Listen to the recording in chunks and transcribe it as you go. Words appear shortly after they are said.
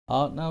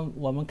好，那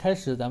我们开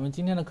始咱们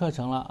今天的课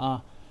程了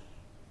啊。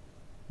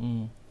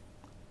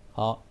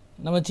好，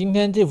那么今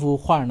天这幅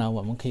画呢，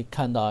我们可以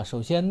看到，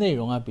首先内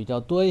容比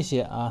较多一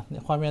些啊，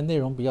画面内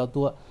容比较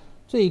多。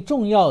最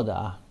重要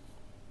的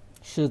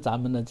是咱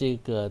们的这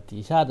个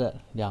底下的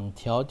两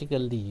条这个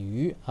鲤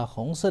鱼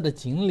红色的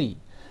锦鲤。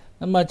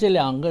那么这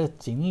两个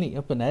锦鲤，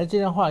本来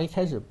这张画一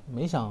开始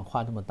没想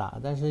画这么大，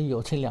但是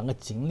有这两个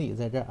锦鲤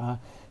在这儿啊，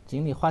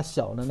锦鲤画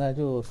小了呢，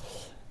就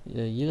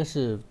一个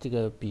是这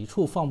个笔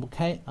触放不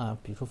开啊，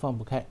笔触放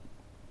不开，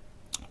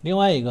另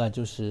外一个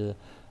就是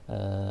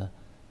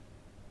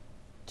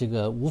这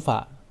个无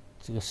法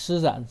这个施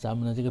展咱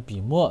们的这个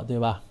笔墨，对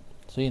吧？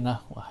所以呢，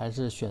我还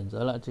是选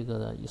择了这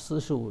个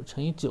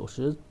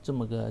45×90这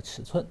么个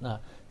尺寸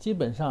啊，基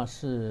本上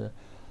是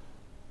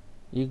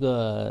一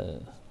个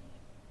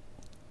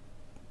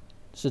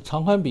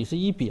长宽比是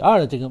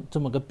1:2的这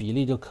么个比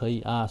例就可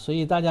以啊。所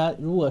以大家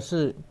如果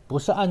不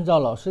是按照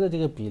老师的这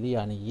个比例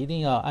你一定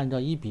要按照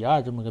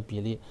1:2这么个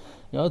比例。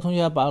有的同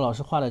学把老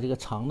师画的这个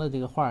长的这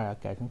个画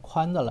改成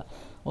宽的了。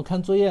我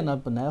看作业呢，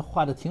本来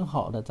画的挺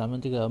好的，咱们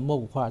这个墨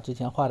古画之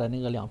前画的那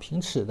个2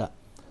平尺的，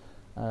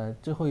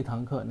最后一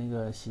堂课那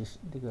个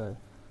这个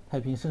太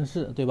平盛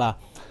世，对吧？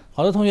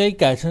好多同学一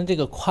改成这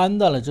个宽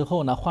的了之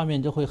后呢，画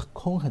面就会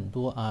空很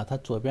多啊，它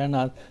左边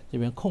呢这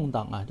边空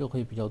档就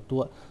会比较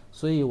多，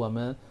所以我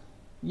们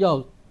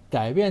要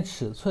改变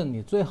尺寸，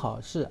你最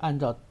好是按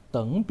照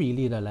等比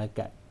例的来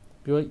改，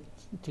比如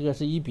这个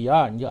是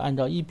1:2，你就按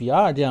照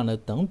1:2这样的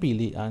等比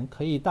例你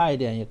可以大一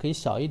点，也可以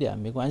小一点，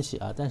没关系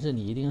但是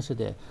你一定是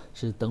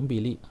等比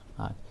例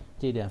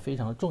这一点非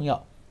常重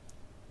要。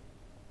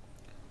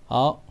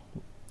好，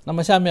那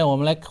么下面我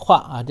们来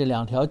画这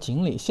两条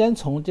锦鲤，先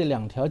从这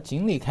两条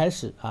锦鲤开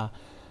始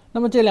那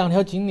么这两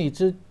条锦鲤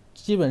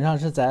基本上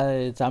是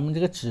在咱们这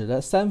个纸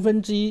的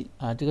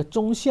1/3这个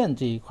中线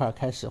这一块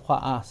开始画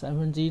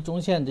1/3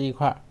中线这一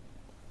块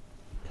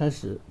开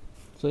始，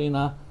所以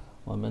呢，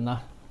我们呢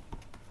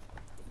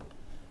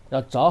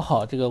要找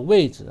好这个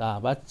位置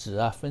把纸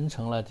分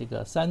成了这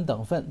个3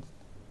等份，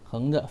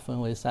横着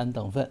分为3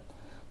等份，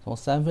从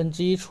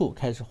1/3处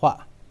开始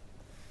画。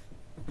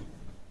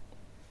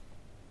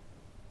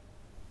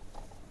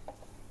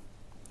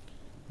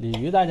鲤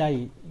鱼大家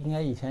应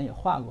该以前也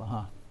画过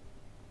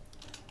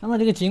那么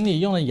这个锦鲤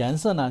用的颜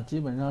色呢，基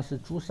本上是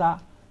朱砂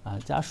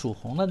加曙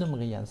红的这么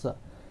个颜色，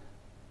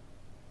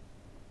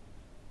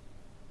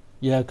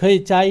也可以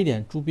加一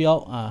点朱标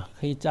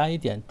可以加一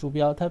点朱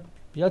标，它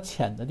比较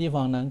浅的地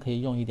方呢，可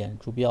以用一点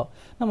朱标。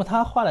那么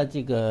他画的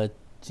这个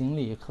锦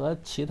鲤和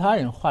其他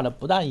人画的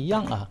不大一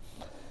样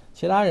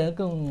其他人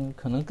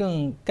可能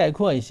更概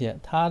括一些，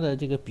他的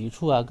这个笔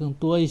触更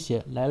多一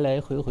些，来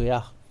来回回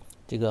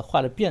这个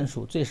画的遍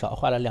数最少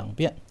画了2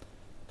遍。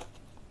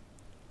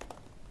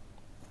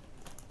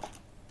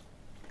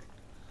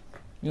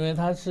因为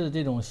它是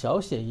这种小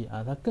写意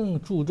它更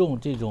注重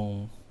这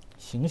种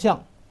形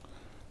象。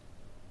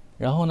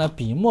然后呢，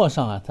笔墨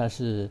上它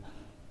是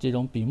这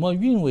种笔墨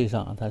韵味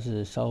上它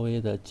是稍微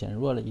的减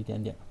弱了一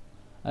点点。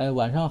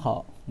晚上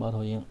好，猫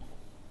头鹰。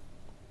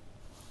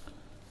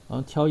然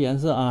后挑颜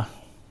色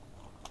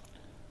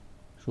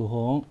曙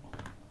红，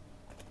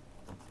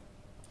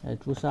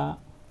朱砂，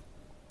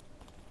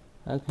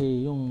还可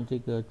以用这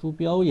个朱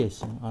标也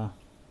行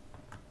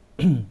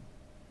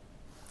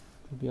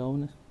朱标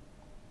呢？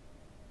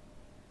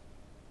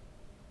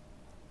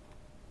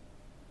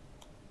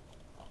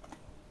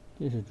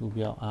这是朱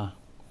标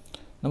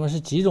那么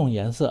是几种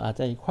颜色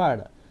在一块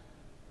的，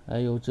还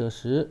有赭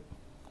石，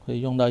会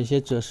用到一些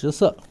赭石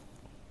色，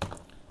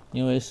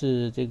因为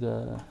是这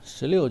个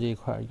16这一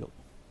块有。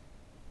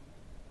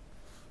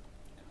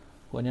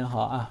过年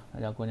好大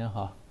家过年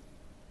好。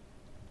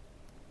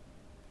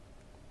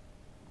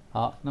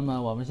好，那么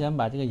我们先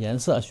把这个颜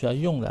色需要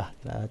用的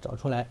给大家找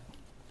出来。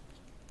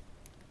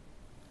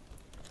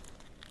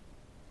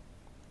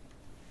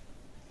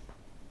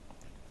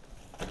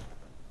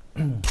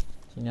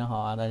新年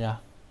好大家！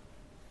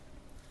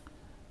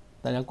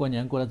大家过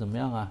年过得怎么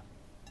样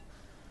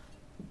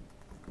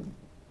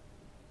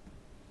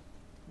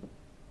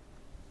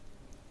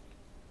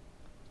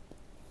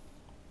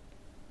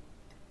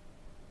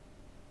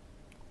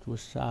朱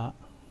砂，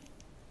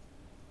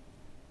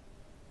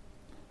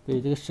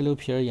对，这个石榴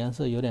皮颜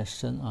色有点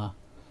深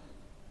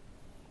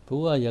不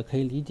过也可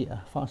以理解，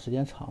放时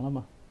间长了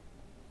嘛。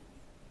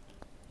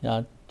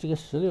这个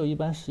石榴一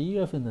般11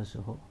月份的时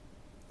候，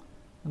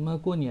那么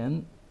过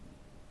年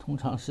通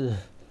常是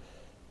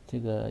这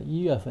个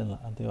1月份了，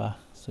对吧？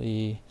所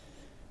以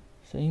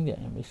深一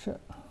点也没事。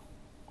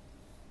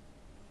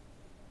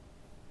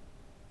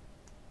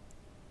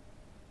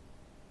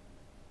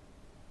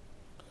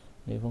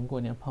每逢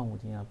过年胖5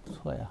斤不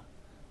错呀，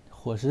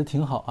伙食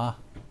挺好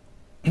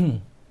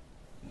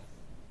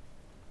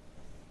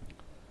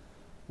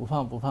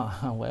不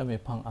胖，我也没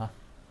胖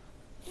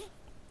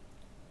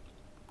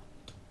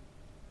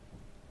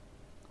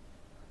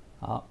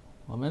好，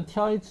我们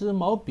挑一支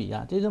毛笔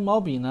这支毛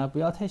笔呢不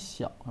要太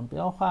小不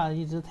要画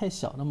一支太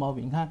小的毛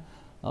笔。你看，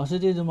老师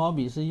这支毛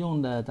笔是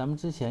用的咱们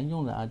之前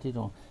用的这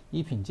种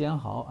1品尖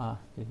毫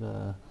这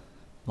个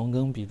农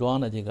耕笔庄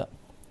的这个，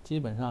基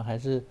本上还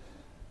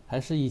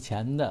是以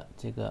前的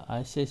这个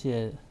啊。谢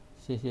谢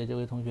这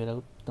位同学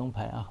的灯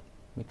牌啊，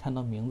没看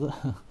到名字。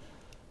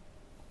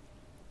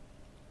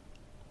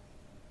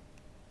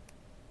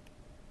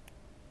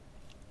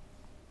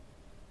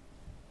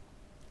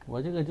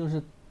我这个这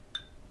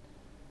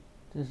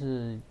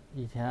是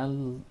以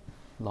前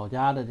老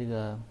家的这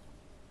个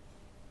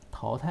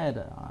淘汰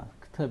的啊，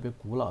特别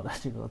古老的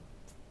这个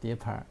碟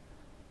盘。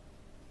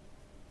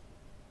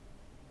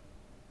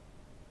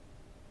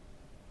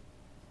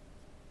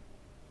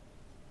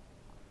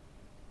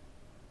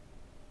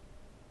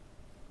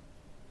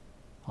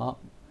好，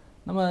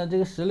那么这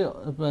个石榴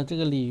这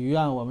个鲤鱼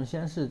啊，我们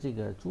先是这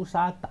个朱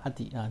砂打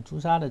底啊，朱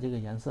砂的这个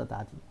颜色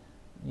打底，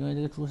因为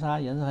这个朱砂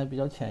颜色还比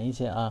较浅一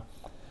些啊，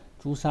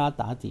朱砂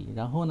打底，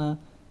然后呢，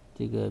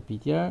这个笔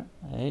尖儿，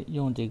哎，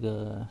用这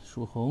个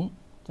曙红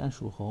蘸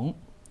曙红，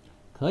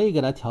可以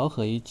给它调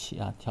和一起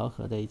啊，调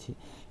和在一起。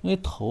因为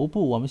头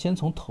部我们先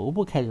从头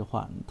部开始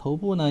画，头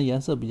部呢颜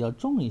色比较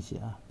重一些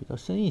啊，比较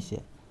深一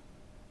些。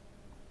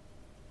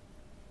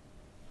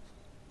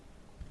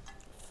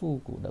复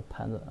古的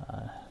盘子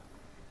啊，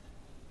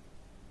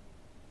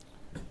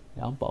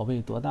两宝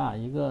贝多大？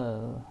一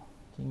个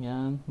今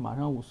年马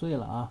上5岁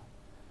了啊，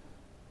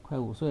快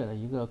5岁了，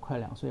一个快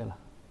2岁了，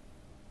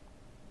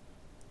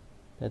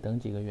再等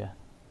几个月。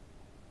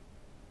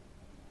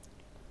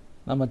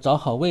那么找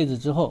好位置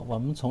之后，我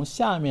们从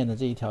下面的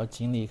这一条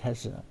锦鲤开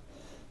始，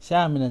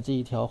下面的这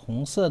一条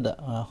红色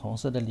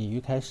的鲤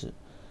鱼开始。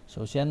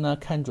首先呢，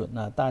看准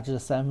呢，大致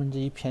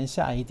1/3偏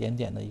下一点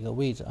点的一个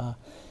位置啊，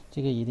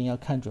这个一定要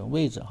看准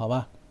位置，好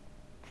吧？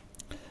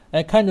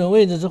哎，看准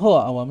位置之后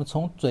啊，我们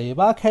从嘴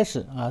巴开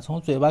始啊，从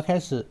嘴巴开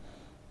始，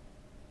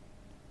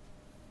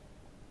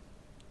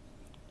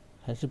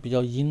还是比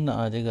较阴的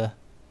啊，这个。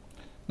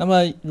那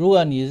么如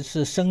果你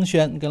是生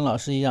宣，跟老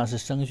师一样是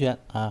生宣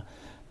啊，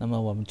那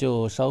么我们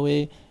就稍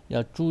微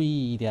要注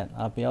意一点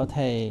啊，不要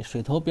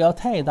水头不要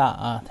太大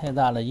啊，太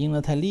大了阴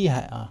的太厉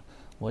害啊。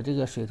我这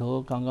个水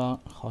头刚刚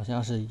好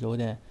像是有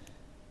点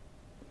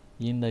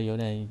阴的有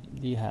点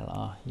厉害了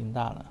啊，阴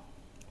大了。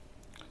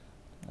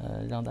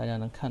让大家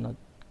能看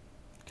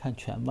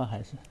全吧，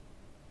还是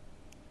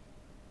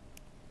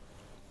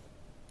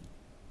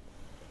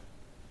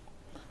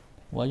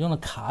我用的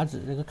卡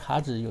纸，这个卡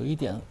纸有一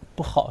点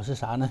不好是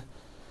啥呢？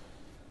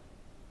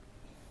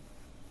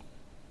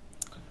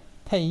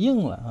太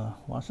硬了啊，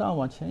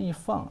往前一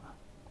放啊，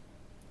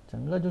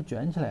整个就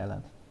卷起来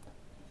了。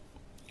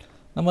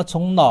那么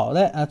从脑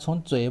袋啊，从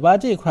嘴巴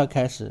这块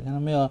开始，看到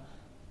没有？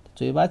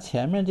嘴巴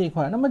前面这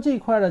块，那么这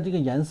块的这个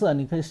颜色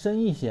你可以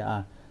深一些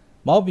啊，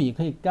毛笔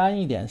可以干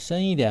一点、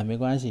深一点没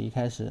关系。一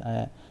开始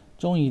哎，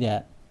重一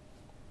点，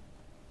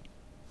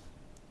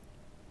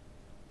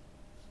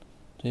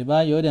嘴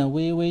巴有点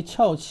微微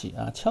翘起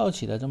啊，翘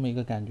起的这么一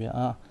个感觉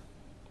啊。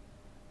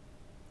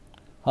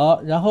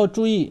好，然后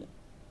注意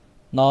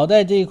脑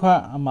袋这一块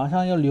啊，马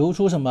上要留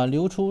出什么？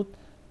留出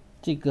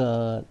这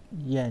个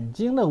眼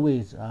睛的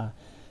位置啊。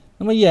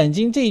那么眼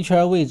睛这一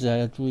圈位置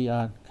要注意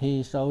啊，可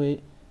以稍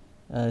微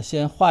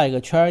先画一个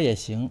圈也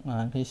行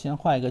啊，可以先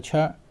画一个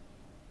圈，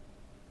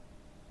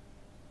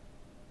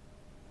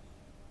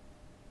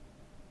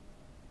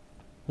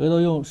回头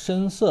用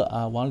深色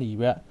啊往里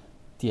边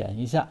点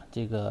一下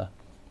这个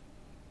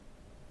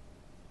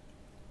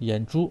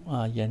眼珠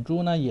啊，眼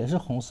珠呢也是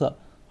红色。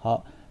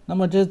好，那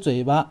么这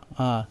嘴巴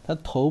啊，它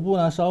头部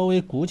呢稍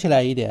微鼓起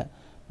来一点，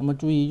那么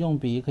注意用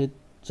笔可以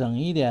整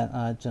一点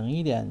啊，整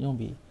一点，用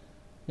笔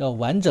要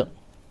完整，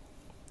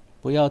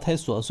不要太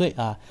琐碎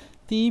啊。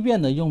第一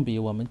遍的用笔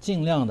我们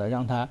尽量的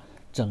让它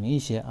整一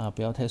些啊，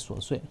不要太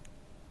琐碎。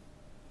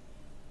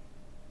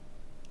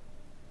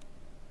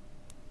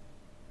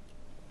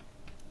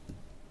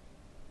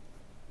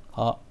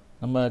好，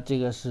那么这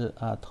个是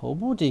啊头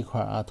部这一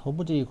块啊，头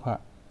部这一块，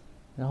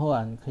然后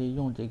啊你可以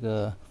用这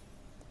个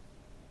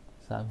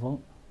散锋，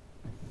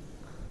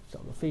找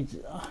个废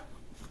纸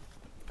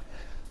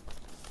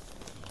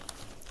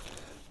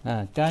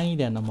啊，干一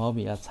点的毛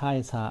笔啊，擦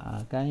一擦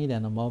啊，干一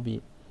点的毛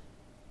笔，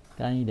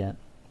干一点，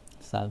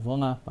散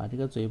锋啊，把这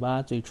个嘴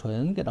巴、嘴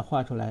唇给它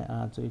画出来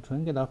啊，嘴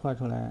唇给它画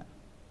出来，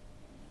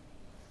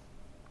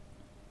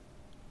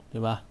对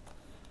吧？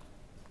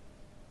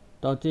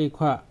到这一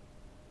块，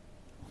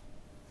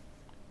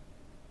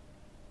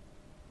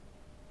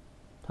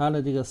它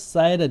的这个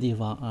腮的地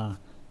方啊，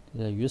这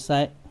个鱼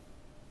腮，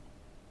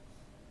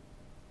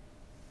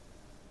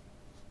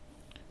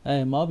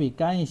哎，毛笔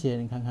干一些，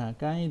你看看，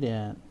干一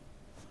点，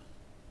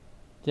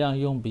这样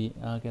用笔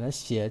啊，给它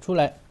写出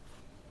来。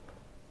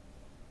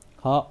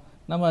好，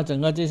那么整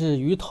个这是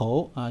鱼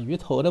头啊，鱼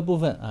头的部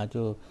分啊，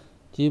就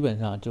基本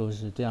上就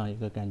是这样一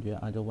个感觉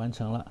啊，就完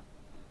成了。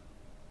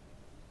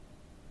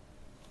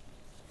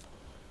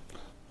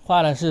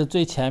画的是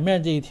最前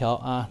面这一条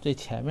啊，最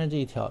前面这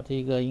一条，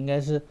这个应该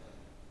是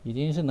已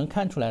经是能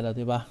看出来的，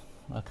对吧？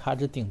啊，卡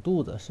纸顶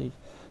肚子是，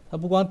它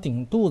不光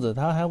顶肚子，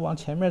它还往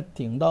前面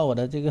顶到我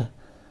的这个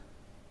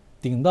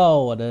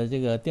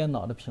电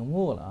脑的屏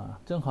幕了啊，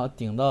正好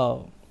顶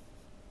到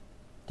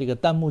这个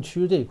弹幕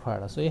区这一块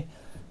了，所以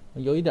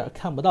有一点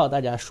看不到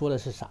大家说的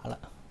是啥了，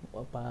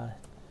我把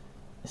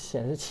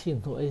显示器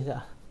挪一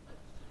下，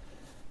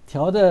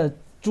调的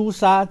朱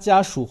砂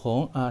加曙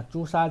红啊，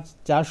朱砂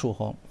加曙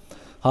红。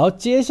好，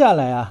接下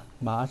来啊，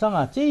马上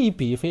啊，这一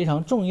笔非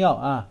常重要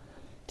啊，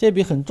这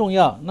笔很重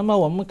要。那么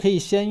我们可以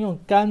先用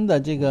干的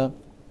这个，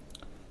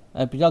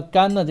比较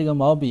干的这个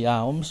毛笔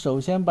啊，我们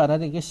首先把它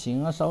这个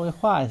形啊稍微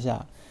画一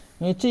下，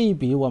因为这一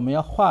笔我们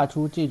要画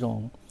出这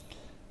种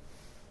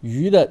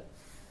鱼的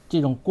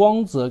这种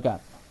光泽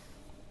感。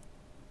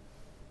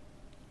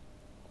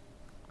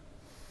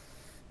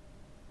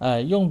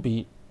用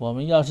笔我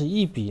们要是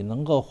一笔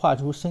能够画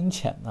出深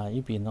浅啊，一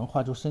笔能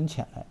画出深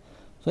浅来，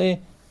所以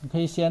你可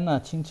以先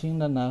呢，轻轻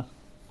的呢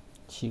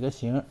起个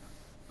形，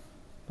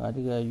把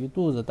这个鱼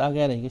肚子大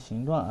概的一个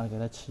形状啊，给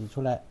它起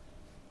出来。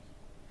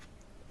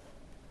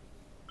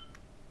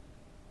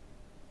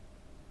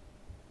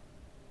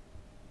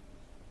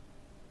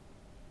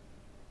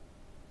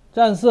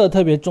蘸色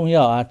特别重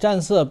要啊，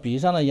蘸色笔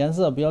上的颜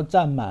色不要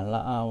蘸满了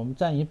啊，我们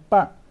蘸一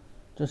半，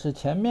就是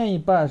前面一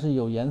半是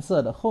有颜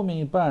色的，后面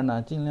一半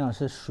呢尽量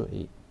是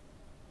水。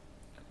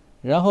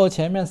然后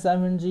前面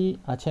1/3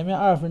啊，前面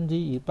1/2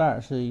一半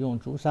是用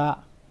朱砂，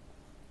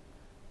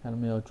看到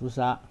没有？朱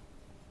砂。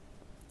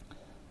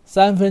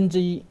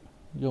1/3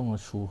用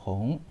曙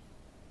红。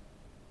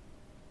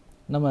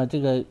那么这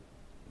个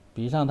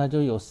笔上它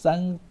就有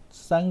三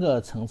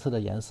个层次的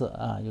颜色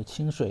啊，有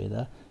清水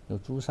的，有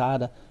朱砂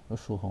的，有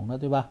曙红的，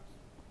对吧？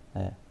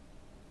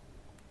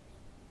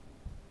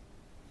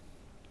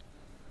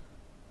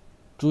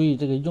注意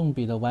这个用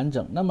笔的完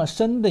整。那么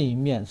深的一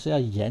面是要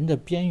沿着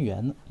边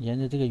缘，沿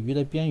着这个鱼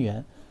的边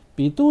缘，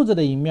笔肚子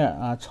的一面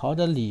啊，朝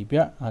着里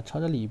边啊，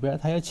朝着里边，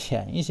它要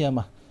浅一些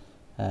嘛。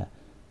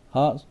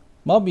好，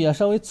毛笔要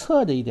稍微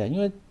侧着一点，因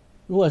为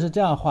如果是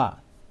这样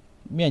画，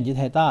面积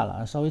太大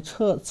了，稍微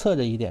侧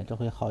着一点就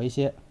会好一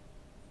些。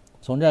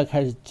从这儿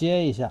开始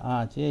接一下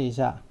啊，接一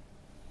下，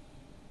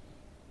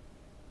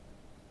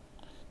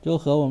就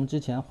和我们之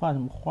前画什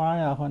么花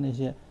呀，画那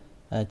些，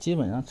基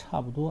本上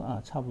差不多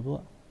啊，差不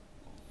多。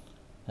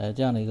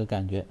这样的一个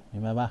感觉，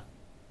明白吧？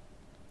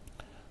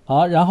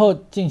好，然后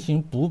进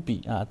行补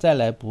笔啊，再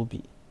来补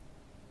笔，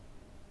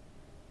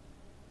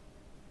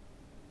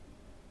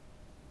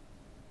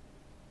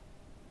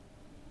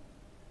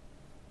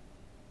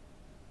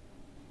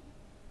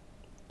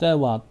再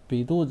往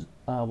笔肚子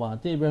啊往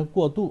这边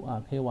过渡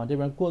啊，可以往这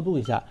边过渡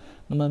一下。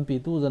那么笔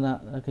肚子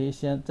呢，可以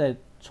先再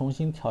重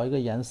新调一个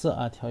颜色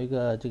啊，调一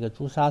个这个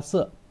朱砂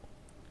色，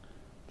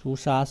朱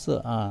砂色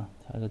啊，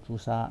调一个朱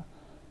砂。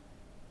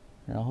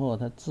然后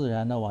它自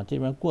然的往这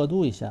边过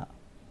渡一下，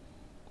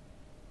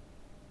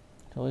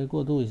稍微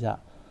过渡一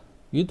下。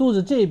鱼肚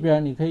子这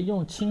边你可以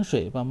用清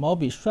水把毛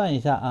笔涮一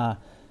下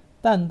啊，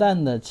淡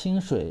淡的清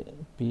水，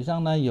笔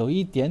上呢有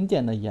一点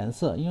点的颜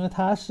色，因为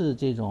它是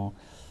这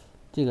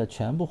个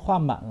全部画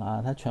满了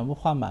啊，它全部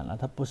画满了，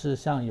它不是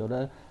像有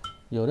的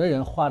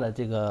人画的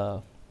这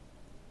个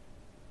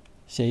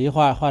写意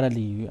画的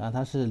鲤鱼啊，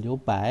它是留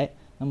白，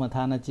那么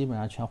它呢基本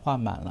上全画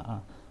满了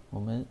啊，我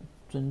们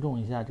尊重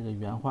一下这个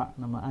原画，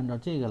那么按照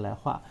这个来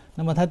画，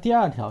那么它第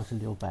2条是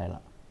留白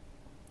了。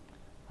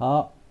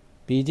好，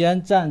笔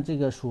尖蘸这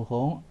个曙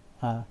红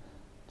啊，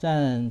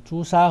蘸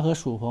朱砂和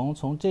曙红，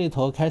从这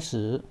头开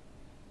始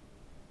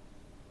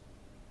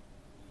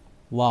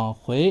往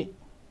回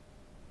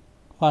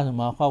画什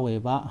么？画尾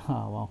巴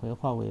哈，往回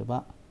画尾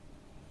巴。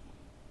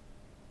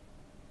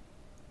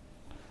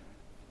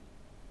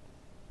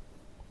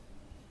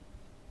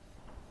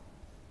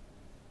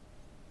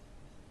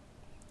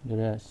有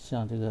点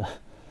像这个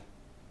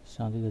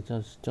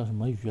叫什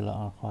么鱼了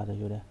啊？画的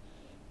有点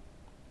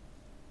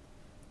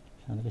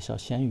像那个小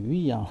咸鱼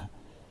一样，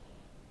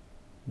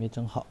没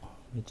整好，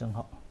没整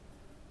好。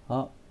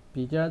好，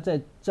笔尖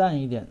再蘸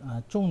一点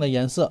啊重的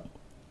颜色，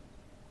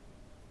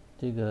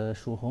这个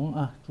曙红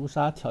啊，朱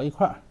砂调一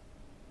块，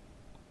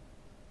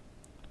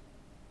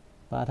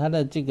把它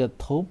的这个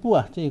头部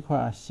啊这一块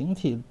啊形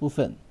体部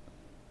分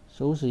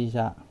收拾一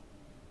下。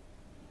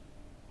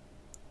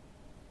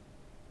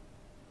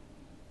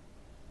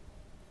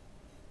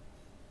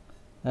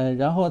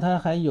然后它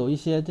还有一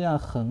些这样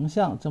横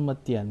向这么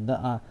点的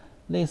啊，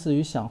类似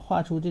于想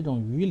画出这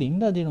种鱼鳞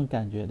的这种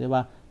感觉，对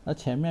吧？那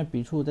前面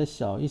笔触再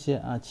小一些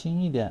啊，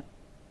轻一点。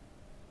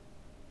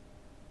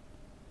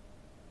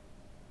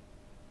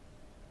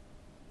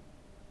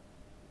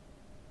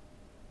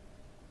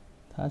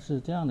它是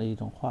这样的一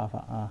种画法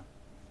啊。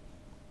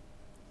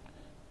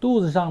肚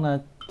子上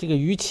呢，这个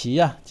鱼鳍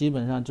呀，基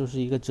本上就是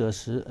一个赭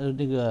石，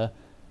这个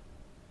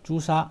朱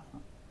砂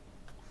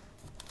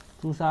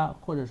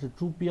或者是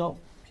朱标。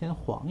偏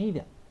黄一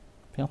点，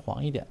偏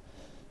黄一点，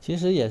其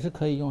实也是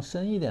可以用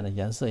深一点的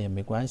颜色也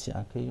没关系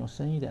啊，可以用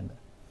深一点的，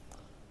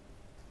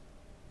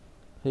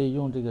可以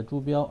用这个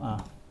朱标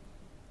啊，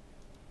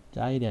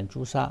加一点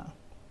朱砂。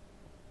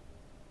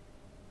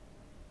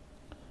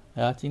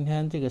哎呀，今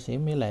天这个谁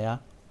没来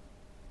呀？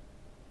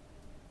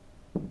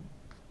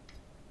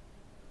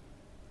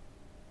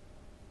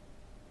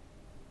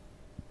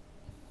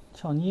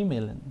俏妮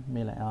没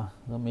来啊，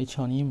峨眉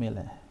俏妮没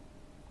来。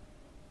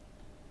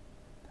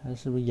他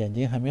是不是眼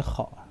睛还没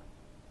好啊？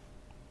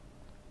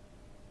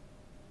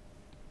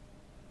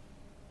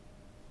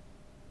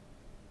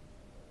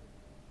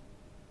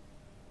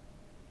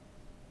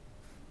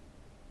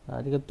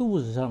把这个肚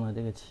子上的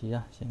这个鳍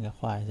啊，先给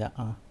画一下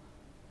啊。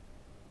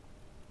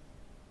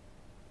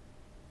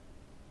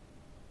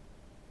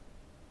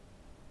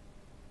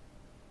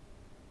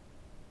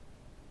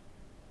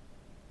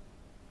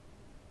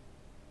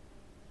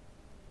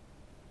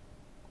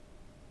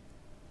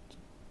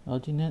然后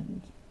今天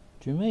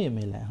菊妹也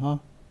没来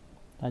哈，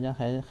大家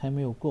还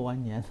没有过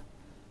完年。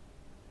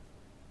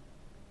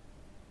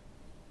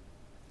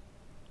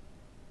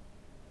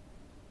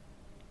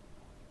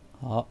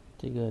好，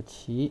这个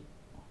鳍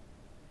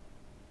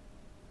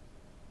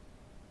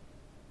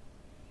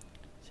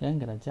先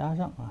给它加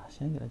上啊，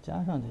先给它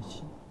加上这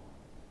鳍。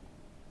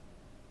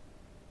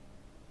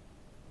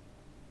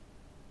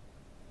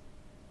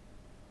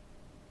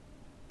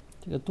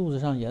这个肚子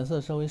上颜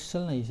色稍微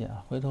深了一些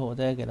啊，回头我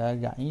再给它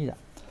染一染。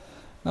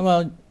那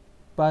么，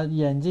把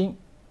眼睛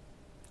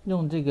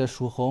用这个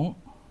曙红，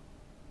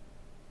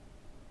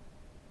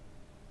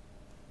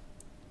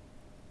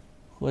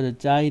或者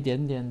加一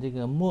点点这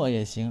个墨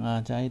也行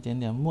啊，加一点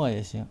点墨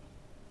也行。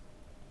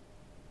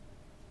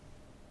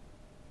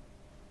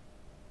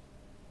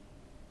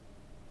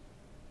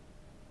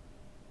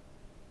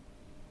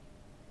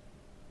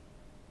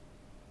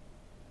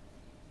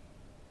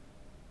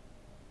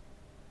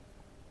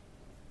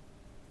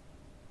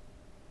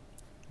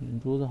眼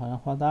珠子好像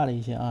画大了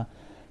一些啊，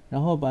然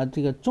后把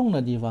这个重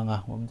的地方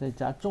啊，我们再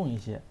加重一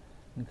些。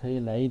你可以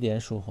来一点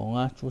曙红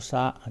啊、朱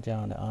砂啊这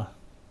样的啊。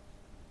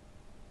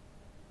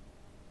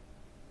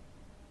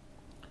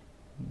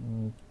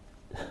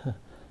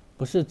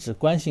不是只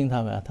关心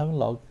他们啊，他们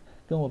老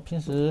跟我平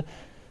时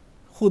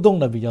互动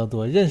的比较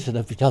多，认识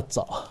的比较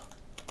早。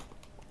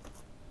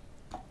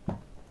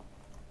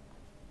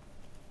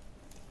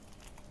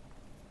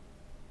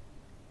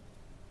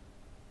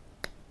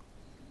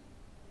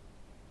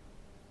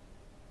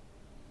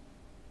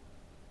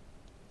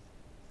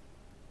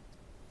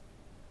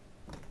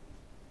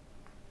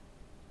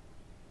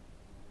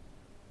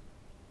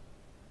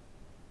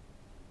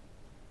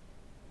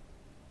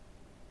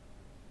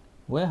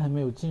我也还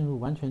没有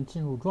完全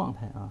进入状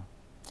态啊，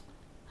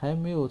还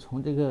没有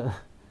从这个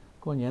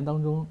过年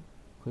当中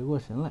回过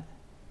神来，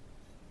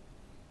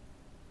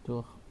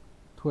就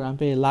突然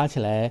被拉起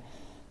来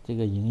这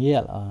个营业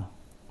了啊。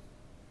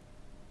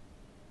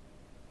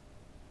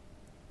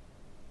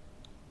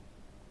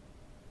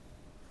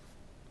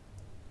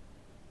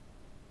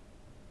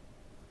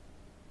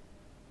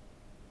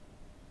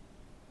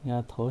你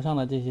看头上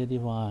的这些地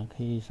方啊，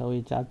可以稍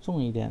微加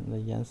重一点的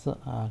颜色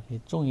啊，可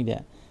以重一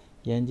点。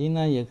眼睛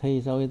呢，也可以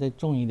稍微再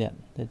重一点，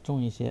再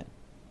重一些，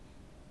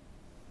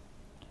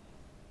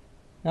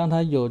让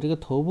它有这个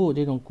头部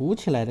这种鼓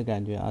起来的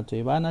感觉啊。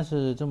嘴巴呢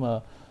是这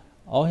么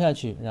凹下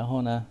去，然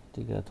后呢，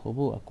这个头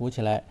部鼓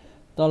起来，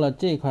到了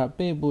这块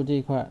背部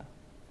这块，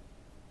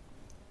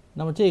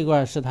那么这一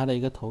块是它的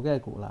一个头盖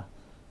骨了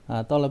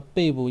啊。到了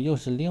背部又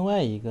是另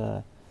外一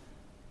个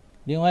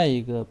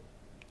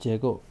结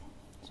构，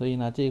所以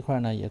呢这一块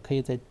呢也可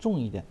以再重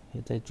一点，可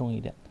以再重一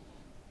点。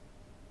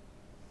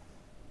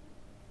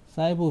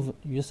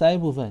鱼鳃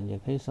部分也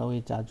可以稍微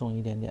加重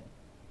一点点。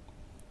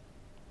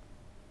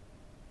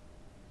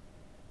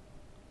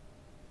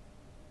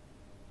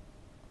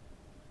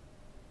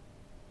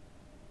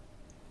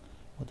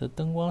我的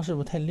灯光是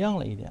不是太亮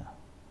了一点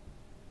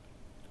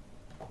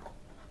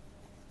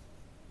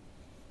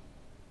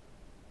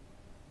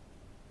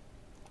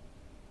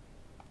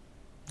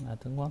啊？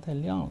灯光太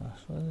亮了，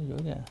说是有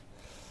点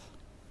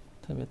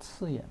特别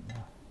刺眼的。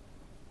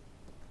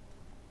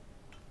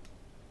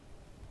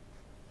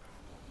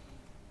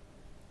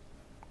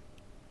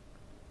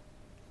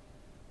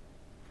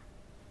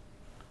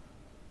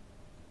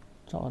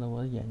照的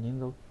我的眼睛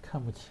都看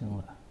不清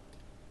了。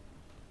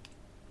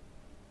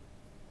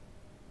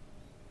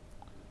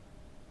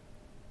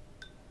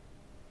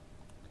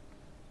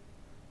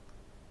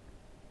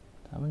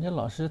咱们这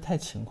老师太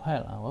勤快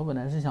了，我本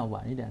来是想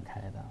晚一点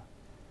开的。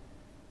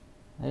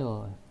哎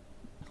呦，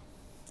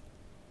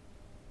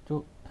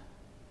就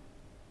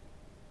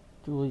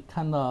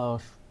看到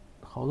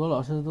好多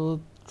老师都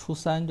初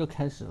3就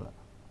开始了，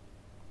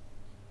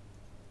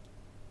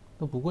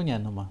都不过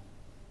年的嘛。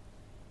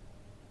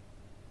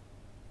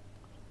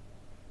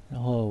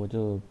然后我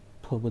就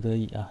迫不得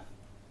已啊，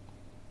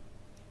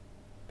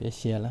别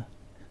歇了。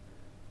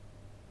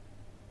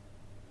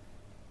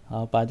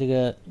好，把这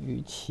个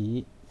鱼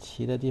鳍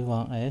的地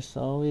方，哎，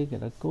稍微给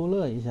它勾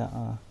勒一下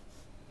啊。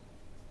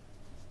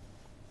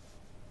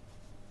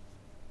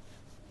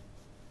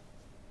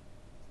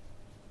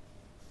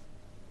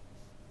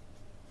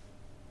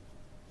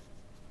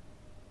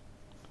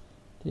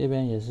这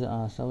边也是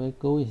啊，稍微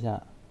勾一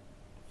下，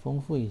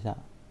丰富一下。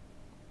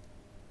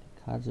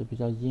卡纸比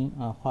较阴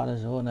啊，画的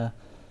时候呢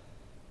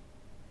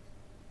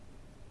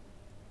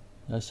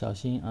要小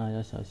心啊，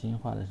要小心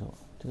画的时候。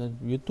这个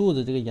鱼肚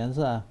子这个颜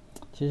色啊，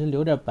其实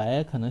留点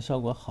白可能效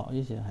果好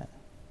一些还。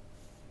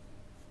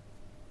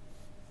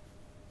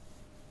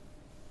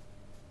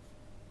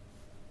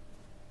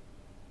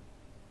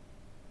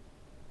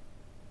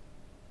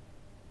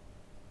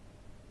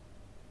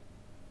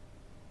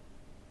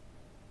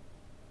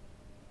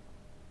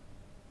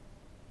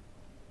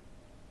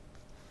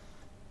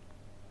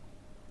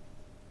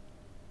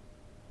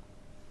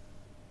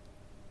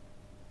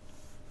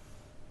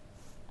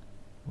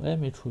我也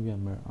没出远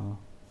门啊，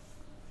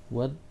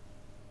我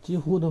几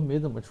乎都没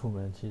怎么出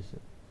门。其实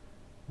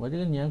我这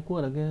个年过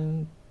得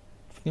跟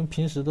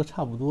平时都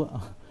差不多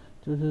啊，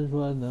就是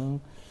说能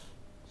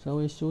稍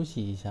微休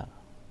息一下。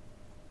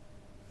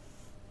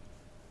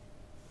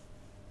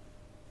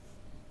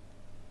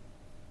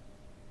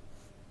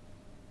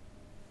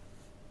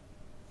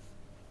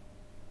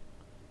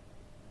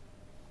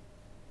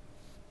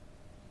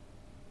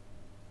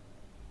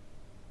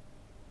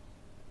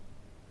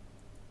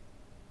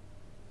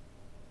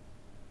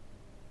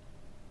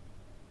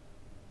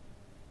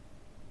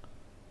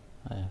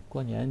哎，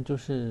过年就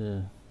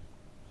是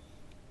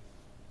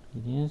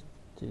已经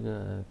这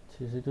个，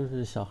其实就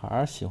是小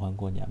孩喜欢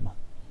过年嘛，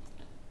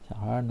小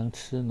孩能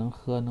吃能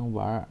喝能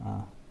玩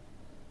啊，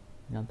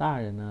让大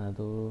人呢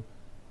都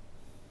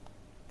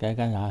该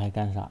干啥还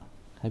干啥，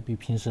还比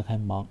平时还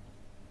忙。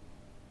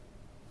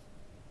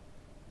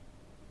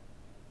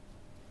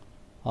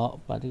好，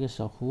把这个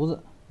小胡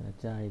子给它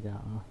加一加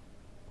啊，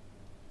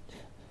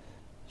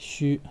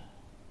须，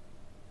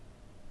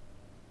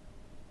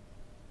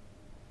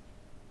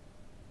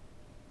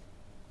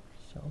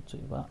小嘴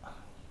巴。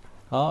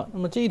好，那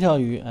么这条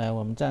鱼，哎，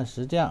我们暂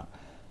时这样。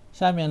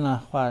下面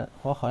呢，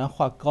我好像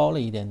画高了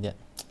一点点，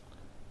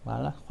完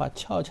了，画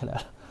翘起来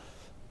了。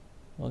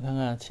我看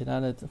看其他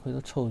的，回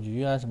头丑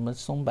橘啊，什么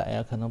松柏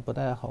啊，可能不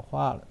太好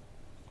画了。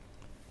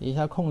一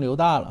下空留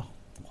大了，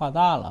画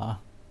大了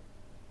啊。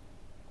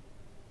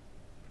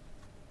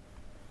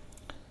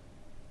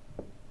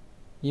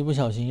一不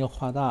小心又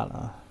画大了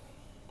啊。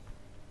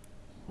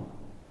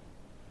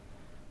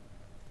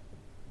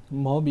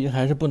毛笔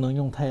还是不能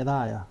用太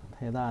大呀，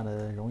太大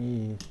的容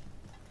易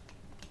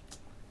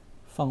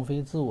放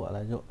飞自我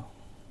了就。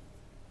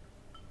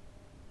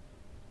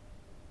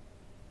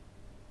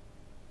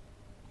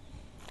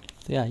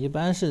对呀，一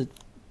般是，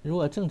如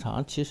果正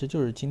常，其实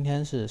就是今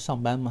天是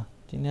上班嘛，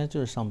今天就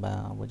是上班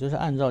啊，我就是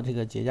按照这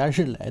个节假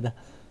日来的。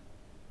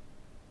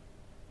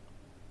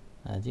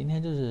今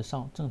天就是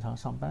正常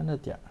上班的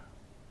点儿。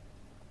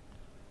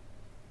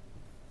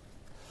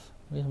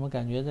为什么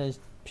感觉在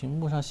屏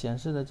幕上显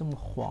示的这么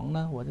黄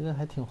呢？我这个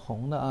还挺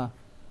红的啊，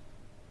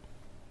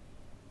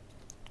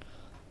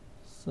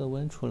色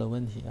温出了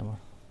问题了吗？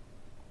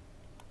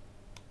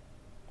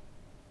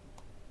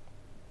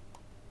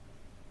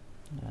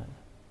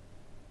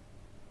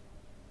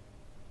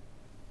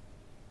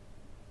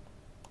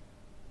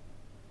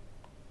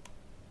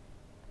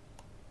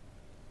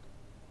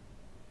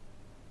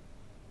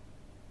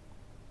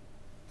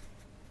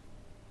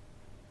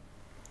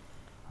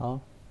好，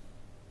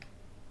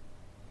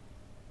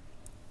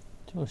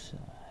就是，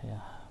哎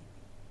呀，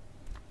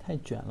太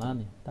卷了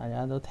你，大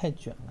家都太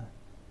卷了。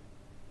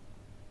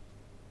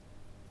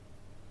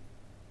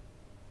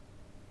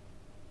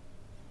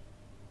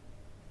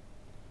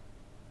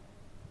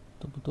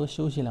都不多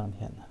休息2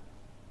天呢。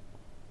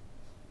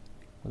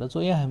我的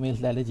作业还没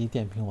来得及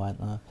点评完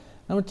啊。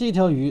那么这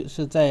条鱼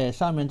是在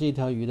上面这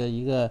条鱼的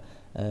一个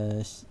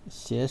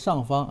斜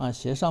上方啊，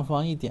斜上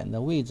方一点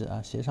的位置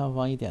啊，斜上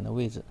方一点的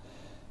位置。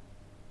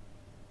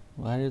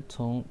我还是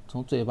从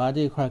嘴巴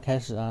这块开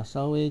始啊，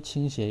稍微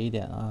倾斜一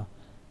点啊，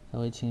稍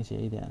微倾斜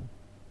一点。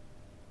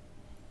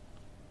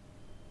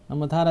那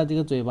么它的这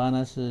个嘴巴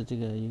呢是这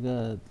个一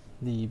个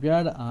里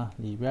边的啊，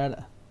里边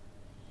的。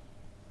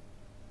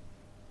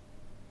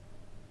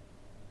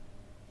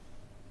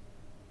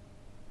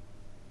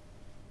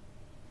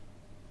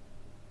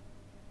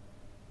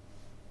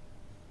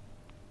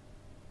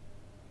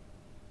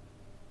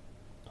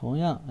同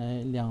样，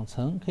哎，2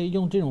层可以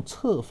用这种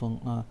侧锋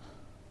啊，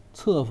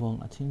侧锋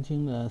啊，轻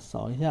轻的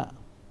扫一下，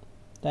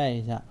带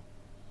一下。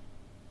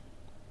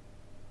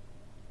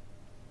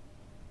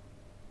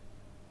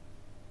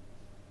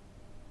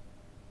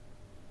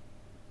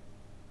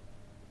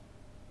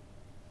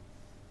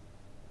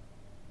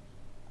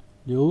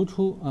留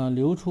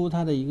出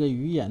它的一个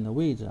鱼眼的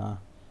位置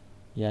啊，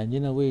眼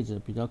睛的位置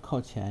比较靠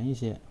前一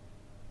些，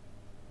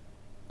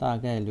大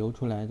概留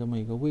出来这么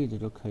一个位置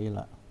就可以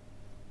了。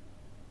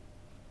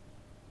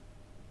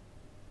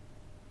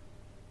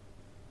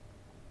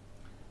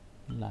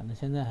懒得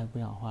现在还不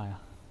想画呀。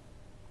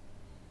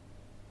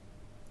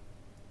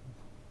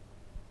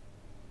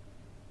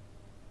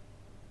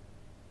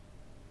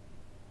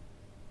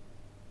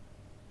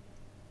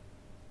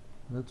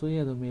我的作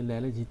业都没来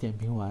得及点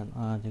评完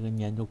啊，这个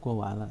年就过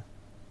完了，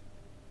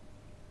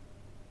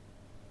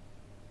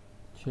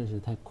确实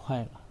太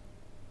快了。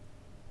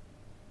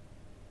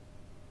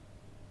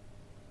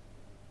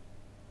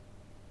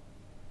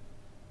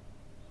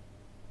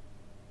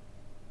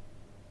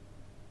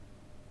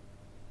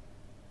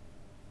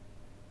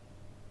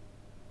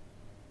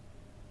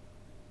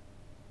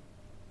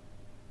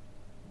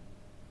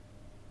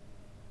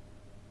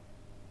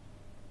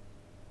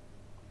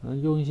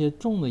用一些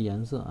重的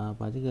颜色啊，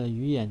把这个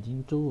鱼眼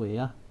睛周围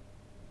啊，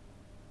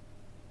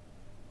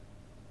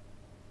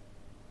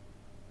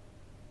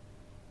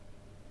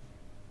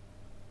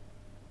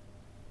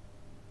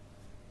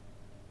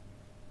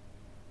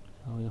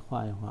稍微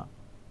画一画。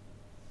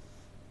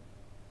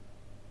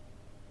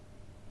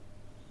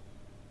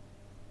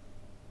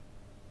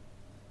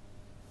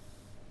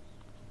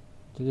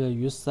这个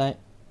鱼鳃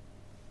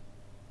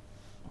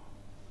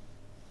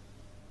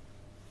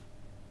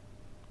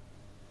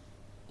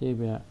这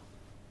边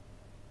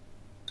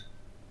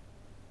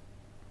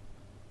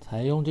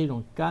采用这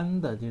种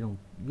干的这种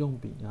用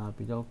笔啊，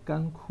比较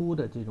干枯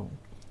的这种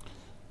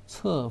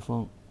侧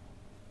锋，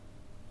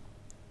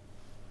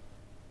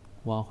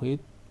往回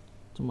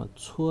这么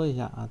搓一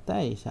下啊，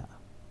带一下。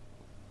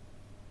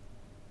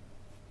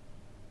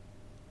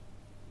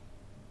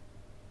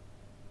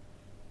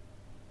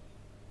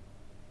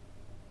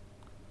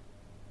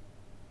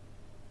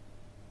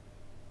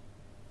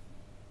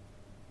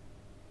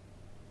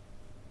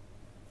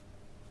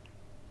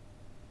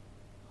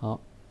好，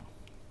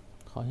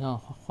好像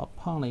画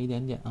胖了一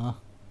点点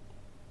啊。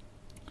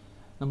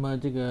那么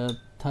这个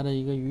它的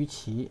一个鱼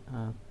鳍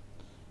啊，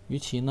鱼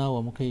鳍呢，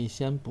我们可以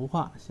先不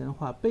画，先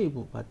画背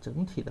部，把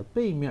整体的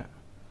背面、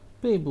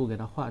背部给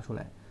它画出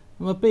来。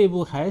那么背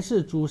部还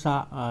是朱砂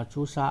啊，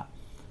朱砂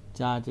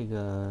加这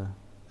个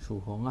曙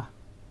红啊。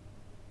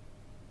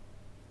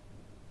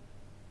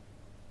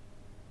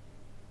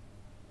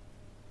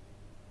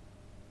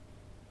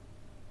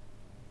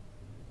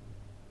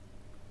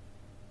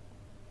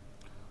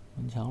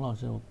文强老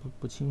师，我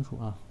不清楚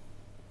啊。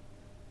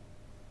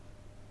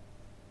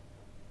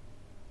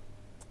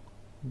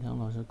文强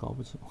老师搞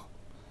不清，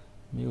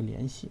没有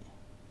联系。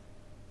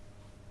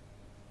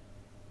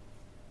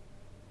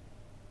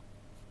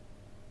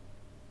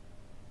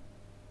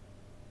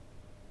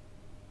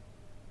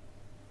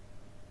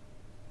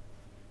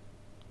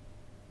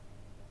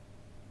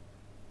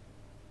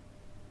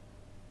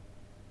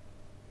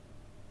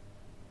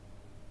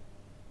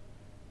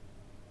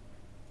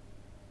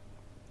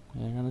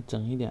让它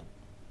整一点。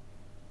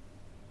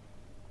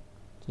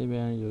这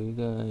边有一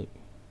个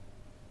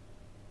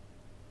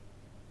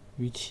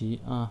鱼鳍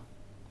啊，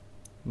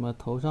那么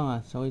头上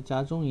啊稍微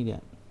加重一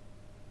点，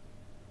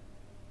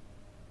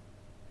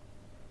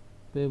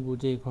背部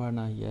这一块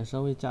呢也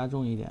稍微加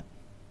重一点。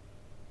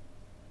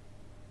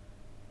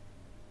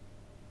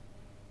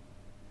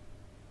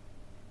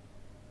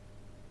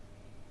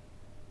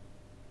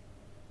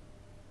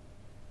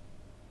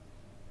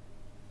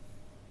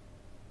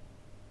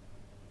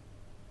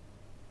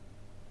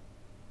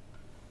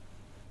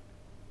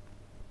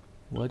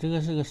我这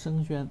个是个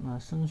生宣啊，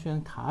生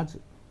宣卡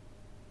纸。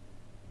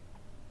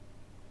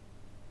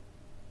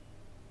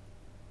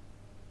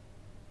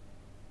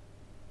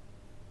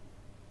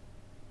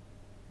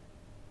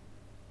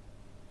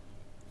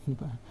一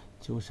般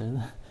酒神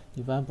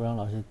一般不让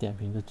老师点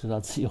评，就知道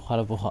自己画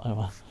的不好是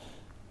吧？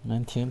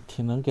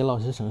挺能给老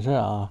师省事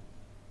啊，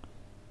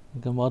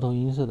跟猫头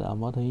鹰似的啊，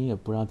猫头鹰也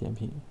不让点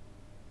评，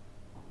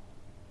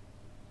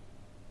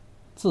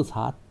自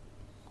查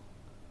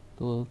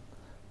都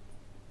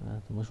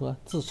怎么说？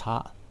自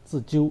查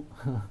自纠。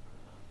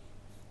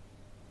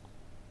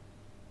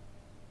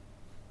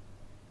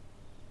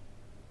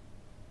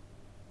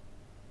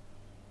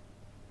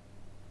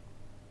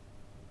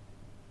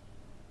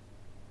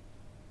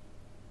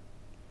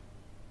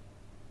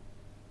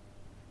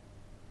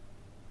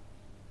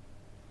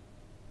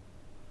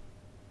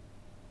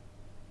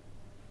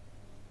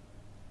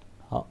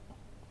好，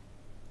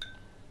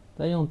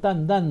再用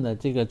淡淡的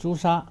这个朱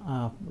砂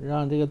啊，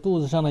让这个肚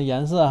子上的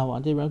颜色啊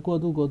往这边过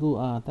渡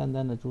啊，淡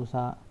淡的朱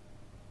砂。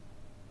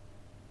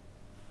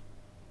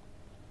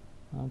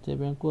啊，这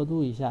边过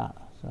渡一下，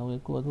稍微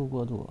过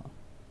渡。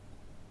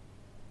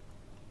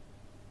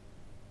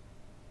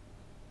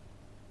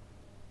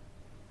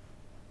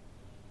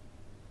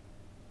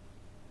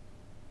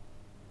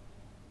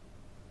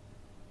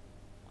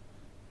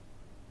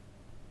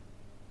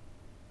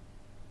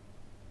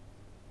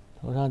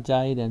头上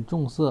加一点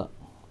重色，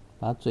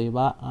把嘴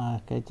巴啊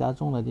该加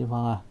重的地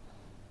方啊，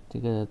这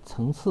个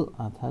层次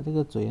啊，它这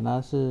个嘴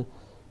呢是，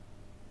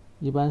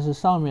一般是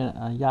上面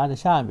啊压着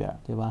下边，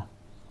对吧？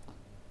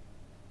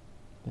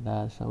给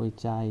它稍微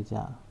加一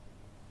加。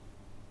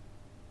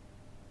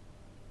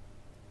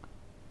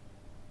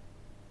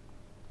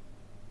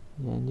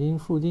眼睛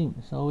附近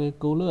稍微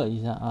勾勒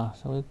一下啊，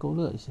稍微勾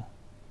勒一下。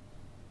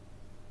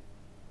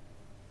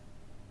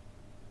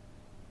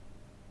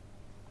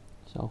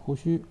小胡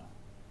须。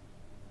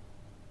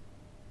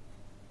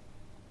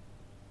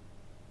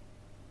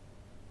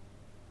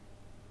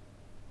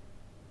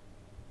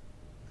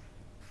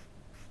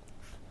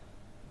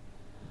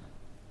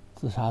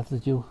自查自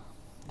纠，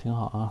挺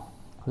好啊。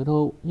回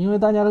头因为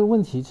大家的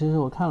问题，其实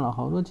我看了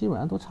好多，基本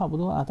上都差不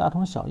多啊，大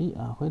同小异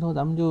啊。回头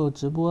咱们就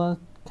直播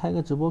开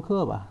个直播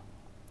课吧，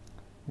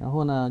然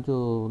后呢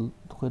就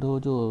回头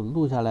就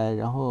录下来，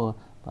然后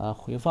把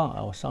回放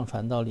啊我上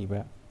传到里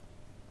边，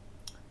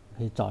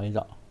可以找一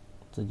找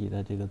自己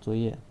的这个作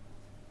业，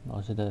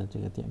老师的这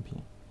个点评。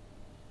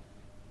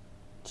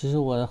其实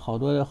我好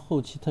多的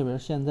后期，特别是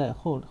现在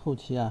后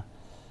期啊，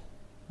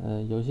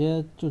有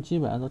些就基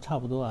本上都差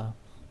不多啊。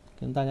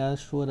跟大家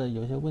说的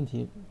有些问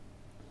题，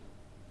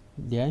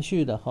连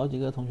续的好几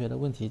个同学的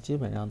问题基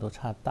本上都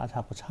大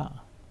差不差。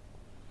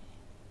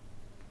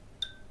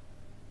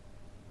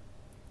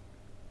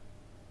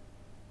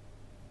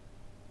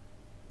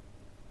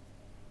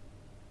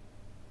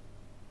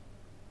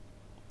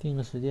定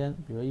个时间，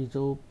比如一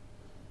周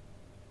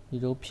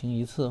评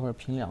一次或者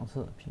评2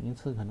次，评1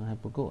次可能还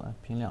不够啊，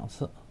评2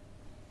次。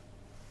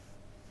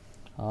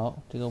好，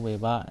这个尾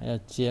巴要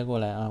接过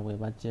来啊，尾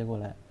巴接过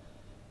来。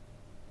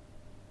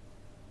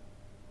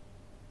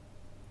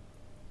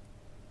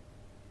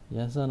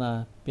颜色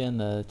呢变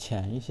得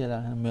浅一些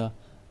了，看到没有？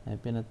哎，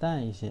变得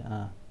淡一些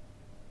啊。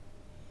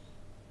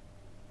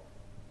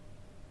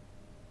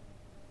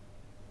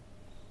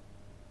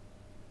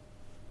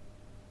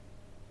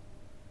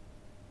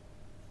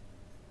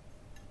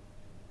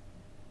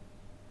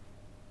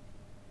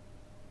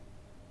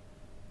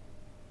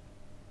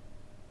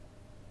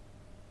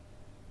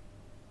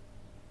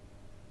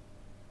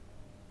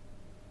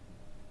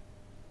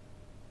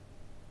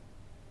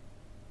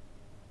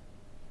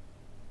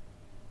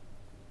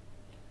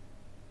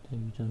这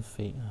鱼真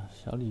肥啊，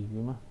小鲤鱼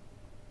嘛。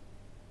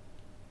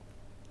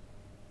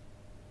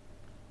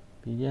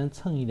笔尖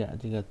蹭一点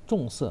这个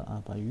重色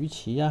啊，把鱼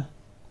鳍呀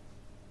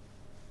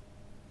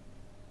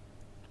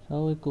稍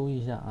微勾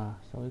一下啊，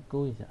稍微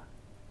勾一下。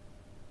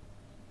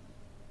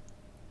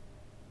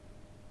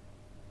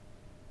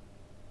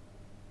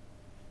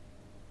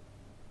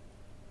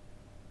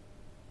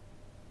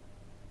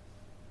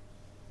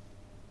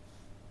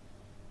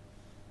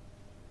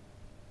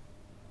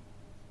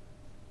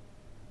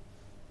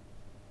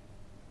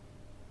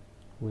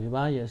尾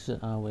巴也是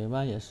啊，尾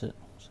巴也是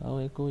稍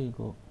微勾一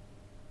勾。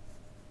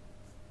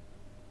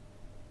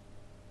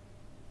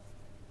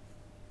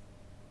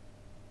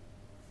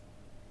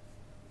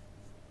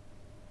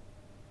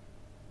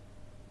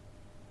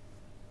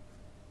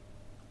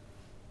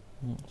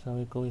稍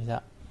微勾一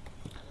下。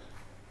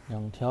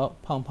2条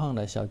胖胖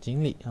的小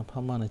锦鲤啊，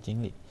胖胖的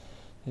锦鲤，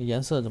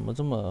颜色怎么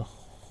这么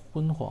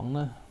昏黄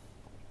呢？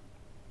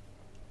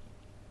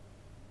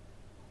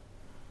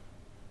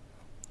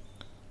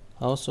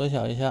好，缩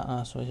小一下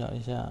啊，缩小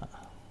一下。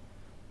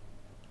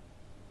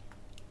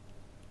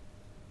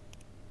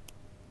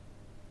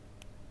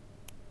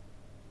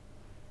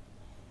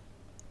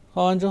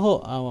画完之后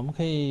啊，我们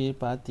可以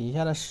把底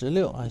下的石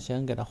榴啊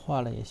先给它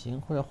画了也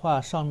行，或者画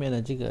上面的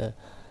这个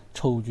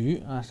丑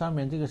橘啊，上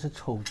面这个是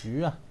丑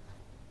橘啊，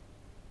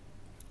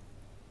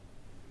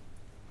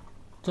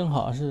正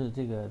好是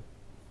这个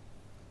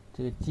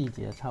季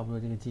节，差不多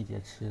这个季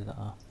节吃的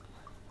啊，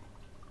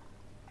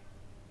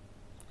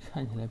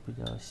看起来比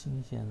较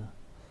新鲜的。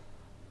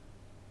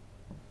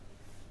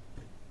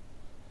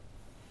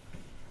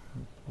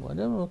我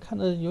这么看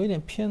的有一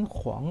点偏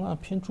黄啊，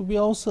偏猪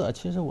标色。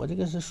其实我这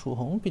个是曙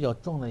红比较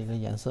重的一个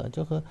颜色，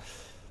就和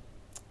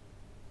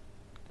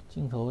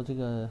镜头这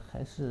个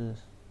还是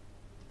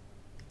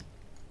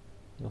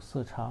有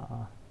色差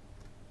啊。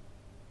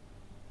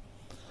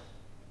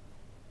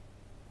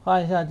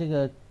画一下这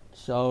个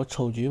小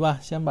丑橘吧，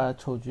先把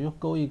丑橘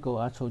勾一勾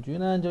啊。丑橘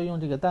呢就用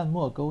这个淡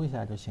墨勾一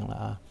下就行了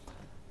啊。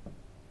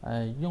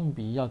用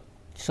笔要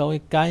稍微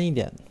干一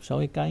点，稍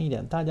微干一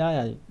点。大家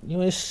呀，因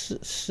为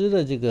湿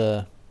的这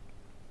个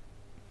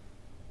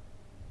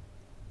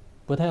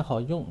不太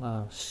好用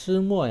啊，湿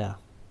墨呀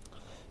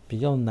比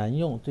较难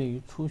用，对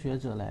于初学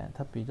者来，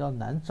它比较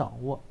难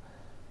掌握。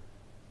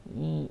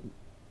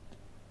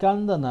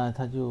干的呢，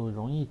它就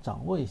容易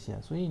掌握一些，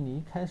所以你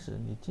一开始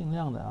你尽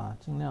量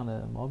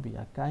的毛笔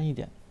啊干一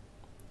点，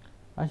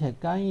而且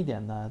干一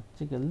点呢，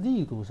这个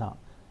力度上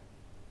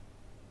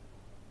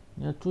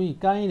你要注意，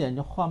干一点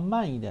就画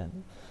慢一点。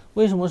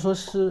为什么说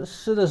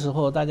湿的时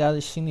候，大家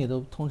心里都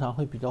通常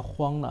会比较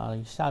慌了啊？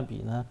一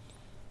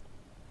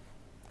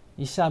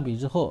下笔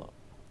之后，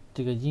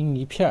这个阴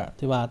一片，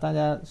对吧？大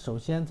家首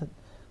先它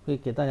会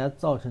给大家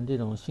造成这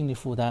种心理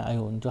负担，哎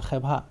呦，你就害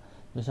怕，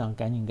就想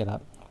赶紧给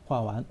它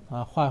画完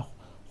啊，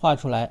画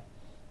出来，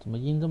怎么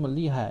阴这么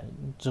厉害？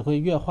只会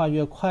越画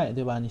越快，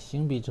对吧？你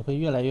行笔只会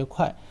越来越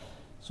快，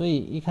所以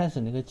一开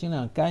始那个尽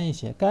量干一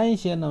些，干一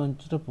些呢，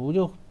这不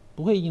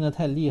会阴得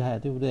太厉害，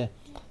对不对？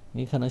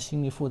你可能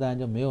心理负担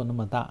就没有那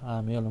么大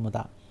啊，没有那么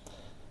大。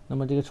那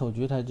么这个丑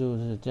橘它就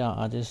是这样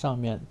啊，这上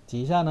面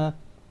底下呢，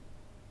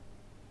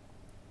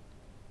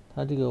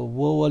它这个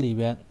窝里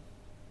边，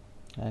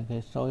可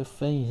以稍微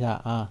分一下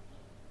啊，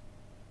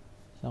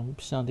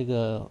像这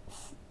个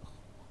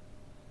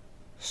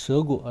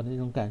蛇果的那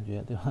种感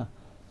觉，对吧？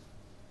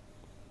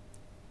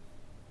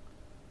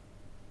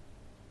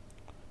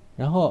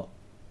然后，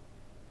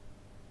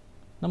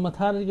那么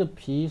它的这个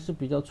皮是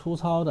比较粗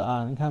糙的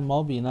啊，你看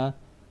毛笔呢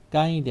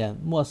干一点，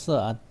墨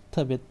色啊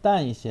特别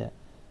淡一些，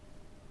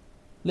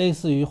类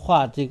似于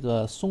画这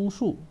个松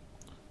树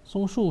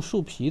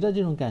树皮的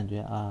这种感觉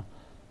啊，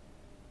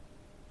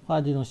画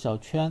这种小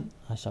圈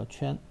啊小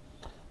圈。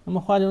那么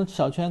画这种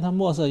小圈，它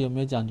墨色有没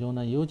有讲究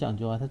呢？也有讲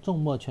究啊，它重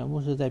墨全部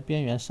是在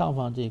边缘上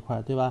方这一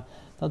块，对吧？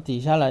到底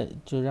下来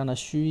就让它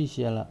虚一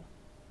些了。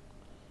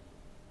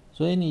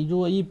所以你如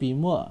果一笔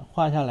墨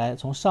画下来，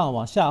从上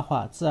往下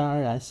画，自然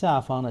而然下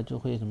方呢就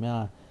会怎么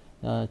样？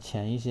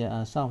浅一些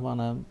啊，上方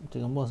呢这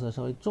个墨色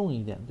稍微重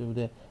一点，对不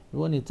对？如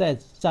果你再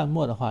蘸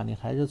墨的话，你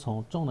还是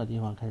从重的地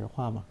方开始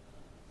画嘛。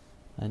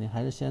你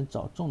还是先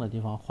找重的地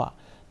方画，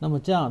那么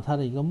这样它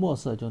的一个墨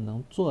色就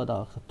能做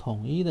到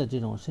统一的这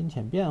种深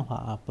浅变化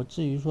啊，不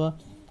至于说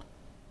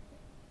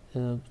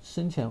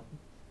深浅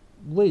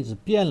位置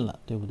变了，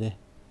对不对？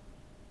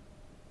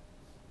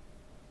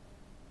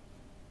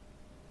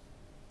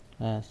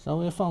哎，稍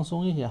微放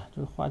松一些，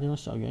就是画这种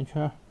小圆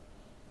圈，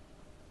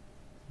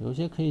有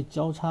些可以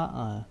交叉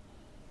啊。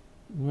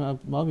你看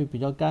毛笔比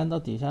较干，到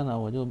底下呢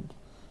我就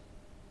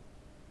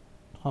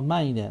画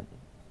慢一点，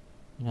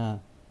你看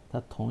它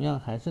同样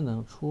还是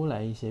能出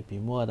来一些笔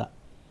墨的。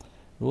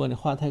如果你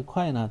画太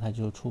快呢，它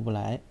就出不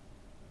来。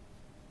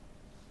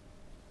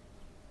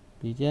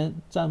笔尖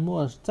蘸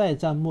墨，再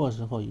蘸墨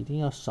时候一定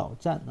要少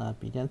蘸啊，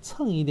笔尖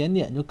蹭一点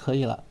点就可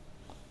以了。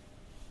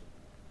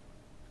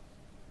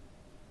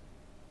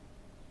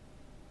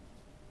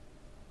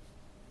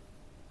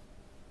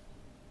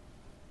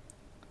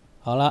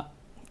好了，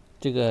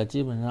这个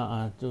基本上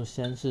啊，就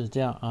先是这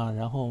样啊，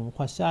然后我们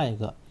画下一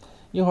个，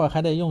一会儿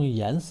还得用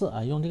颜色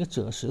啊，用这个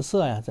赭石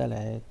色呀，再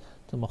来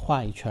这么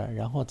画一圈，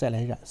然后再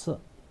来染色，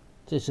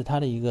这是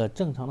它的一个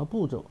正常的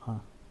步骤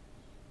啊。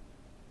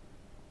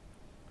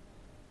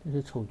这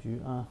是丑橘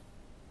啊。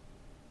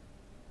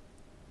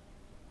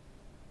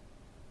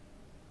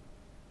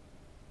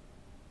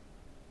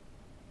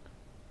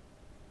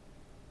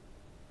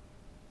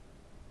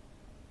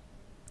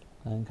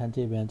你看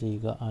这边这一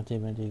个啊，这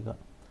边这个，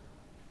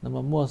那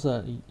么墨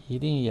色一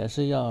定也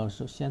是要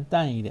先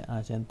淡一点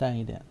啊，先淡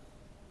一点。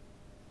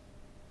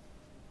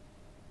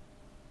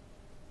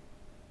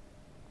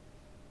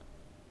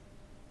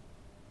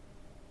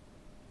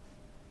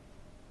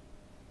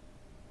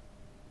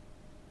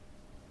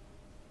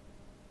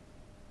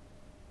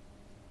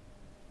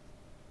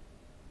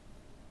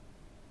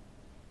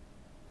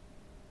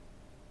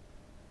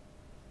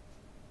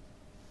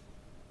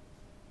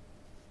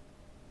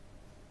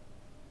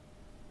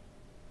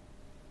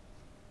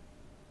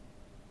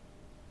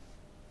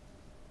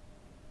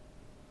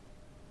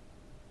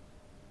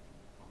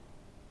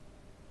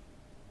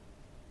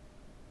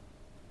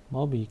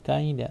毛笔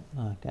干一点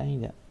啊，干一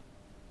点。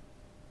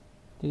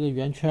这个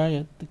圆圈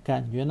也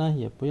感觉呢，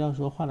也不要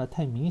说画的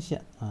太明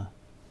显啊。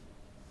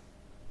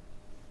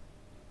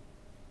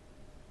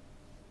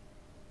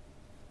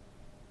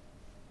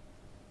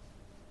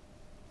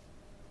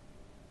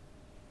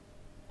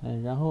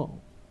然后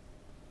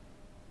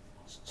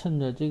趁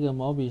着这个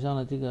毛笔上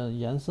的这个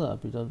颜色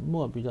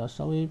墨比较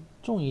稍微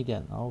重一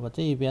点，然后把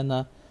这一边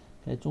呢，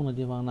该重的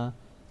地方呢，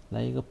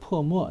来一个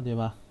破墨，对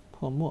吧？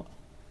破墨，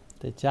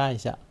再加一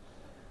下。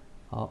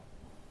好，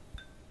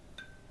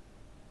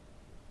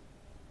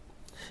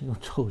用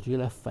丑橘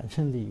来反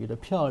衬鲤鱼的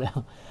漂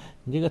亮，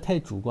你这个太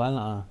主观了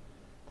啊！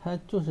它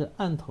就是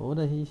案头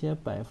的一些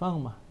摆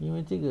放嘛，因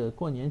为这个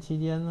过年期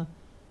间呢，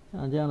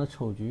像这样的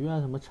丑橘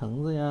啊，什么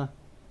橙子呀，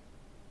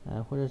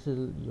或者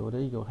是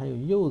还有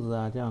柚子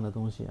啊这样的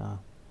东西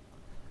啊，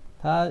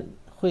它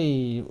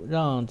会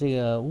让这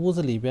个屋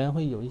子里边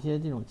会有一些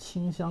这种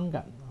清香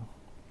感啊，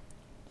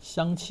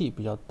香气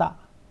比较大，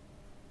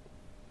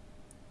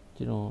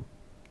这种，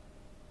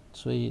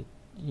所以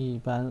一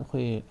般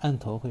会案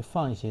头会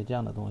放一些这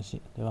样的东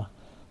西，对吧？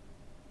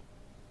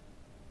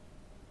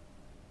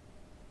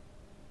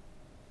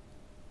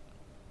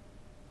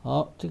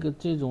好，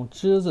这种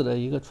枝子的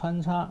一个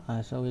穿插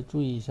啊，稍微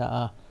注意一下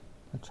啊，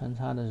穿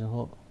插的时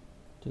候，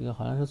这个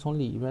好像是从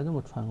里边这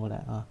么穿过来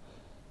啊，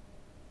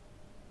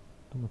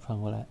这么穿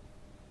过来，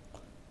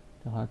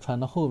这好像穿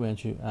到后边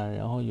去啊，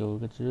然后有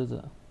个枝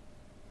子，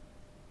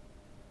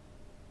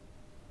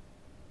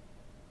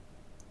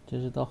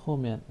这是到后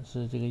面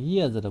是这个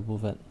叶子的部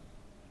分。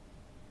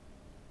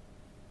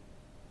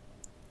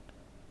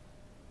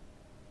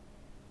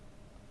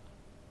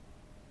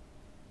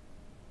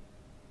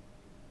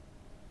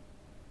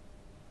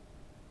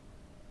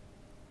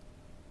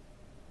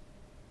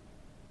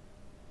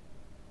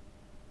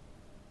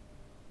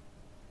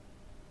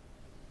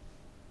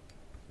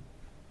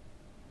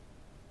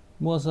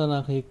墨色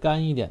呢可以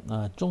干一点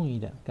啊，重一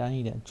点，干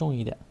一点，重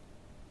一点。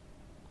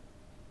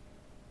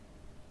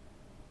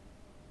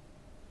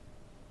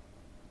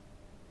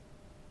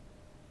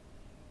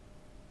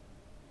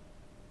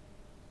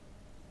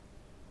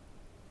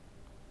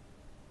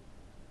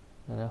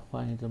再来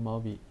换一支毛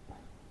笔，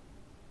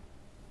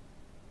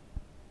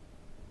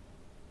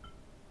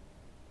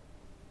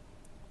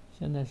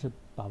现在是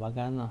粑粑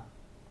干呢，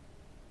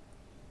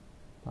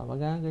粑粑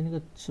干跟这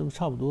个是不是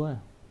差不多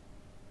呀？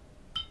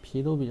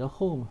皮都比较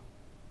厚嘛。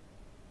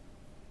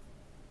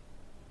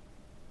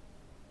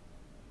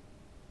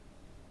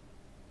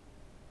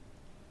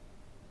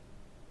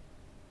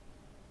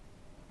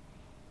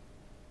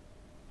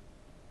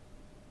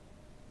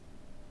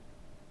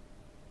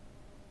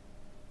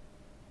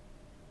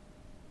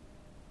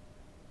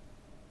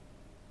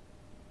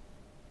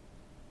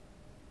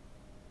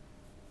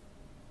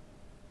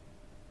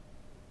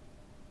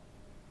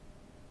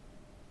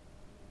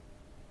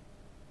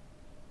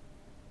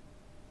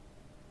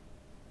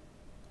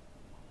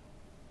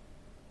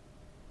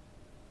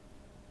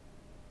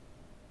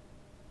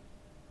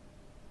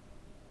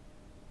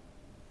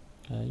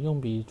用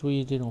笔注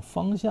意这种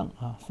方向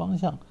啊，方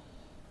向，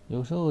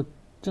有时候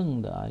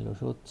正的啊，有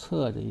时候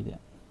侧着一点，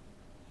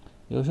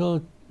有时候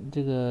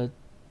这个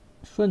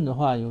顺的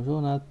话，有时候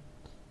呢，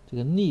这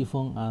个逆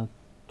风啊，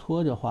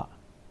拖着画。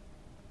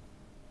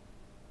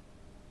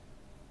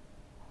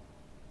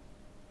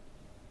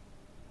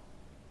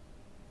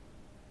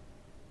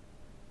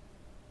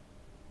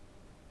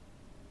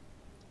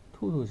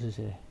兔兔是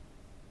谁？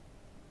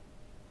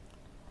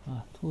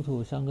啊，兔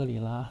兔香格里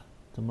拉，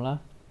怎么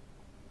了？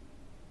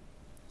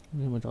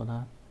为什么找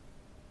他？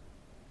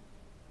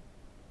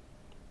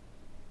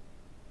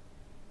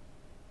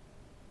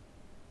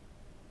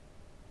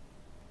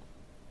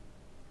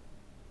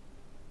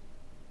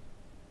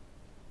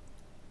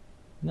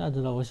你咋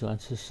知道我喜欢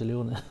吃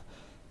16呢？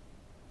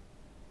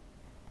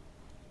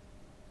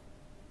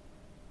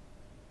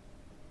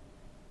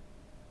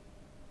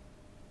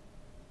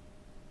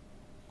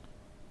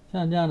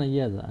像这样的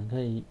叶子，你可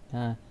以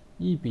看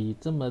一笔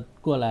这么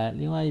过来，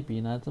另外一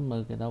笔呢这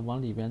么给它往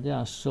里边这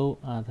样收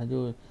啊，它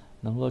就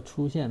能够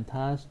出现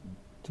它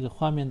这个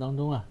画面当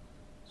中啊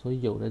所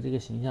有的这个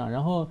形象，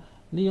然后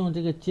利用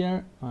这个尖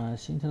儿啊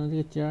形成的这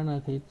个尖儿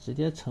呢，可以直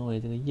接成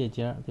为这个叶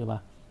尖儿，对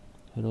吧？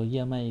回头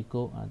叶脉一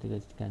勾啊，这个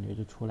感觉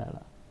就出来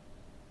了。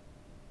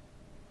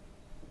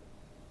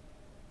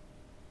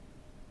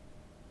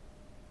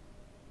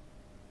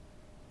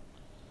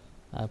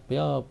啊，不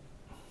要，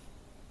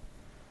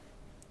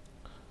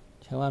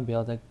千万不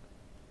要再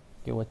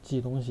给我寄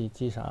东西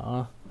寄上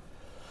啊！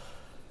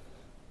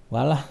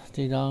完了，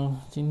这张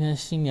今天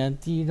新年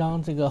第一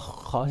张，这个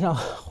好像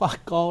画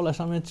高了，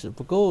上面纸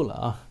不够了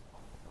啊！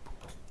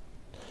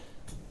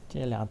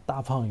这俩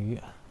大胖鱼，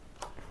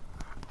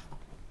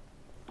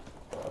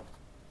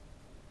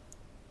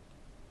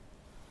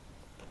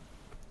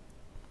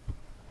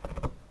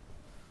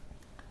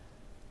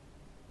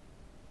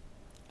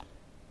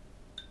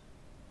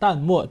淡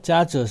墨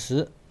加赭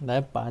石来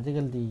把这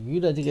个鲤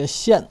鱼的这个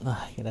线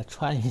啊给它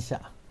穿一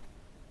下。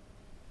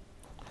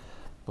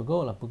不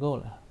够了，不够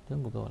了，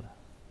真不够了，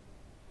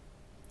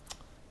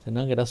只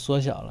能给它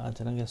缩小了，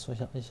只能给缩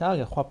小，一下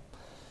给画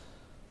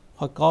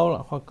高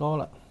了，画高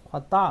了，画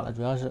大了，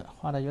主要是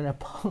画的有点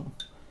胖。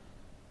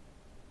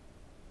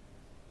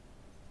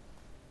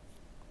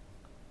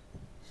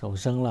手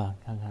生了，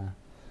看看，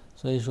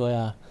所以说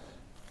呀，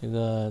这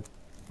个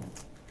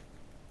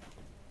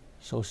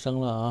手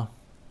生了啊。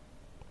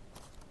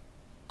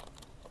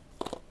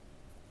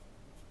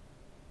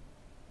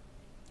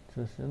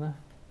赭石呢？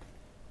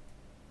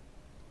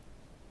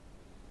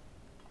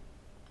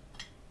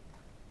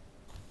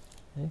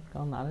哎，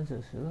刚拿的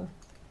赭石了，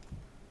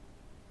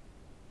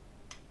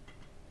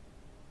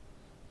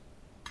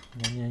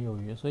年年有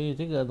余，所以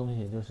这个东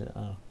西就是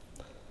啊，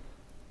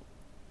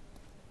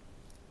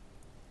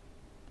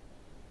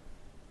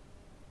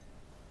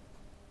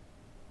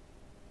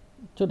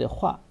就得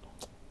画。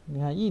你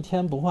看一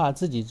天不画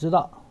自己知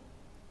道，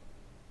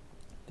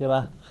对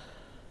吧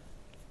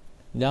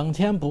？2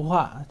天不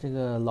画，这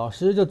个老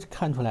师就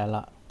看出来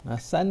了。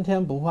3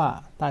天不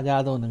画，大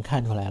家都能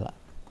看出来了。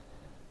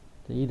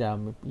这一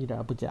点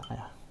不假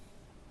呀。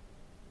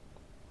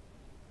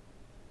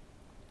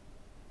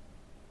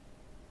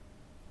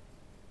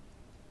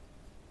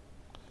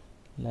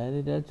来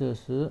了点赭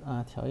石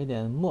啊，调一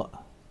点墨。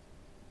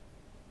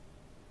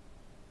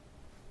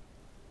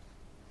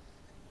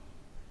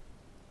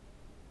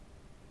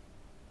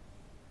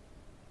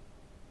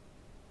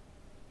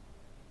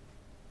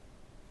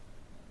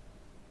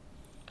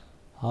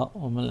好，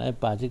我们来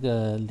把这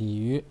个鲤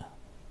鱼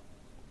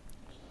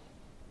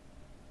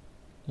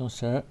用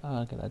绳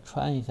啊给它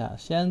穿一下，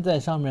先在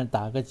上面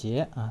打个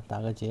结啊，打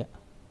个结。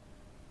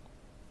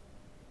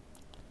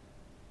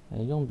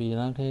用笔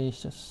呢可以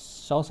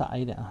潇洒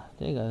一点啊，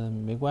这个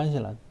没关系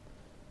了，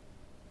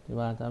对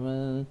吧？咱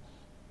们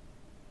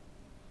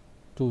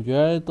主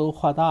角都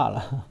画大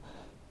了，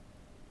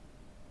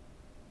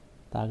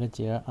打个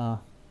结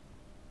啊。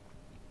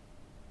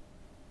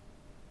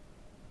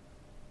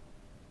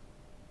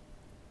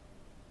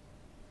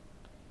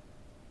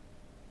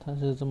它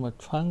是这么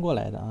穿过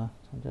来的啊，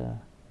从这儿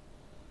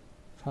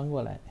穿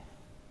过来。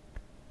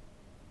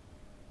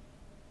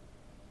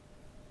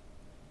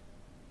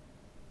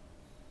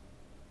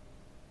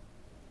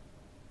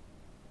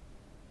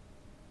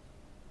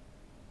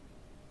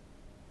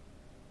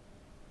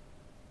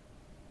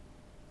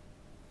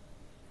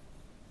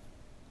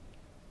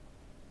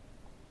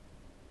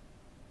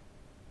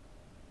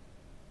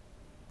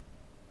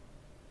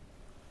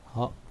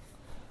好，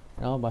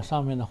然后把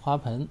上面的花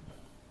盆，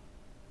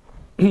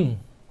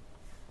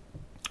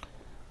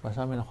把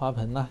上面的花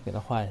盆呢给它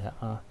画一下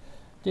啊。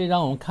这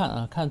张我们看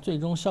啊，看最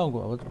终效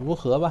果如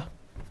何吧。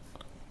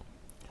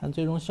看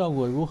最终效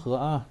果如何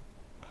啊？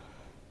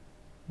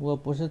如果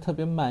不是特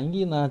别满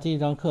意呢，这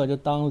张课就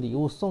当礼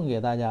物送给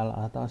大家了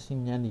啊，当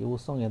新年礼物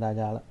送给大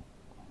家了。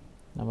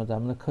那么咱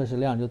们的课时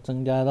量就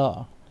增加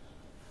到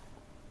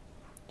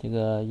这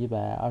个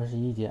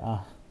121节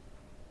啊。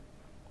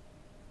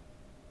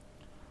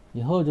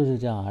以后就是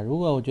这样啊，如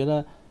果我觉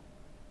得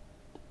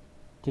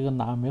这个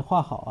哪没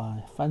画好啊，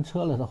翻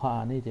车了的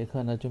话，那节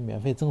课呢就免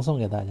费赠送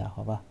给大家，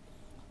好吧？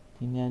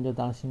今天就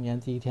当新年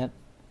第一天。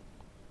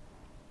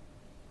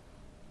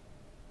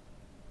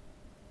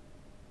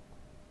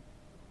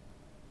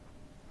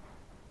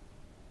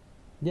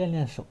练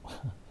练手。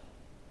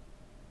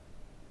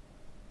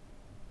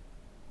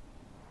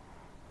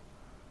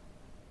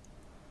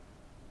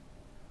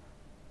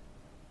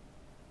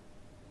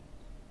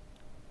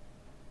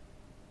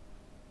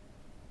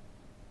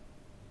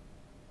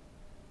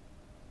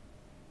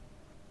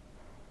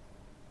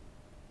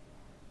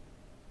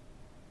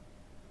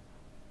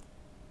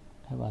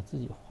还把自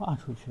己画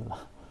出去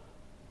了。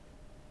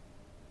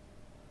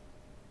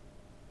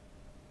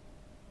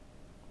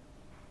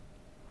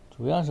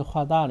主要是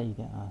画大了一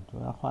点啊，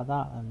主要画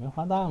大了，没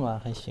画大嘛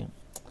还行。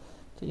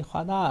这一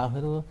画大，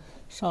回头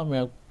上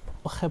面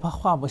我害怕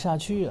画不下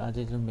去啊。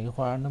这只梅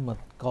花那么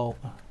高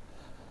啊，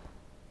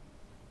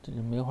这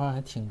只梅花还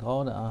挺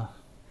高的啊。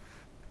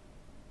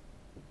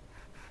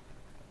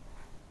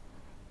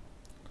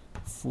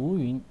浮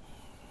云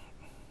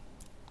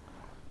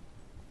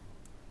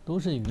都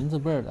是云字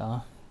辈的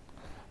啊，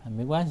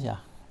没关系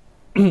啊，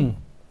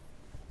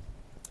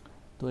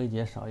多一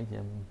节少一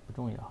节不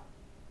重要。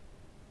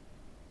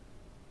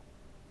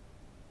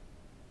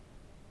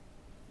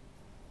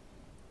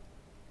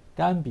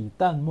干笔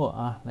淡墨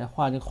啊，来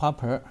画这个花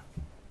盆儿。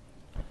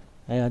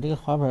哎呀，这个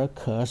花盆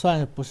可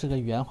算不是个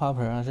圆花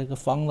盆啊，是个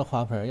方的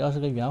花盆。要是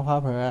个圆花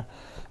盆，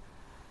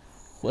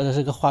或者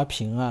是个花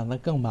瓶啊，那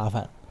更麻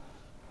烦。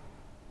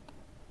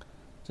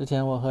之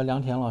前我和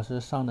梁田老师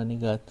上的那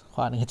个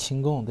画那个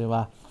清供，对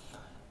吧？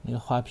那个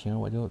花瓶，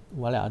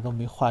我俩都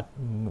没画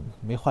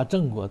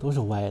正过，都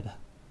是歪的。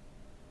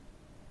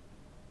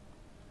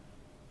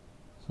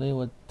所以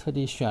我特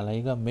地选了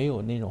一个没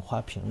有那种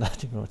花瓶的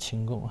这种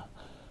清供啊，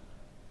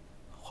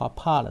画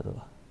怕了都。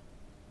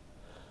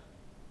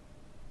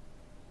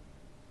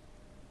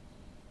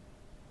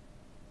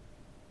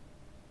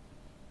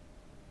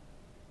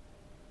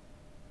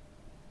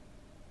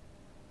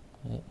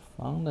哎，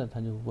方的它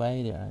就歪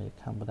一点，也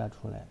看不大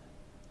出来。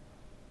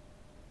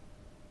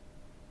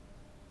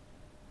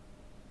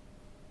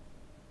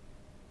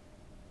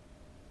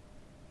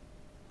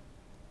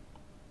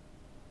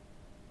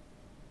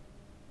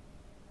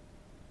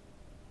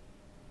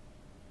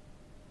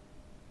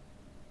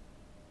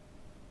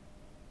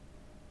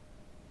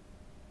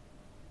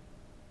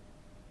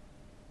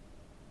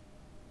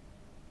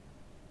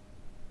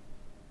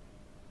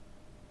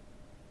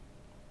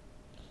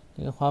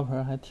这个花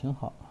盆还挺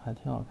好，还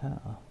挺好看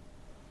啊，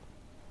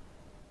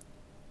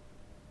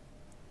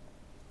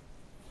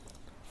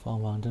方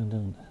方正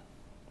正的。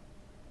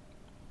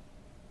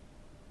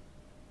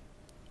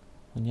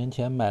我年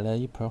前买了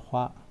一盆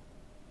花，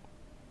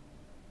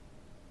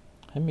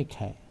还没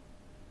开。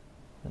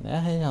本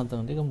来还想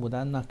等这个牡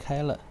丹呢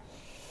开了，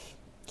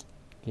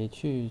给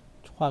去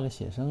画个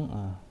写生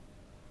啊，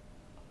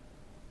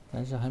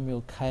但是还没有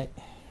开。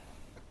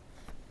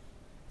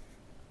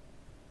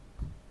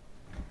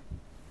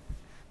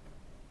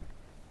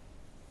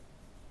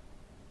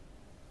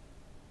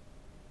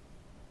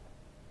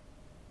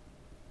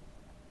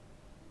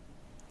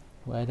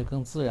歪的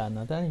更自然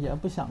呢，但是也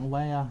不想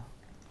歪呀。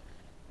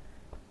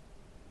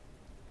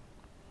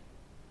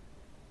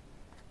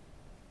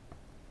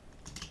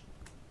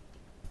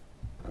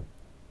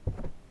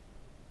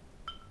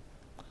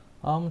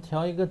好，我们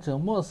调一个赭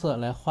墨色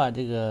来画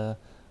这个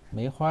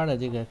梅花的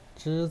这个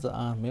枝子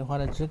啊，梅花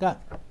的枝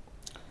干，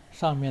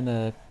上面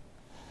的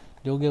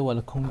留给我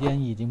的空间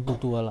已经不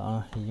多了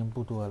啊，已经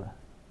不多了。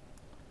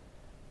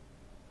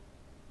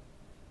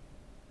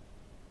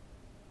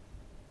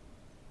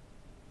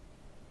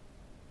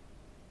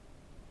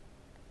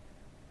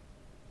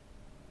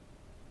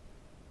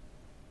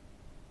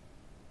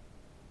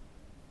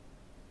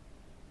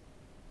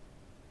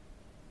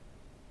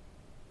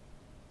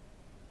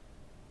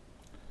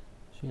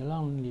雪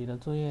浪里的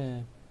作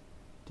业，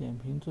点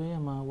评作业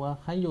吗？我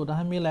还有的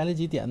还没来得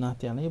及点呢，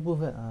点了一部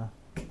分啊。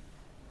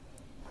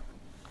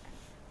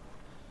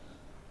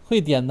会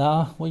点的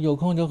啊，我有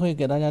空就会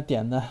给大家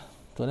点的。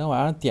昨天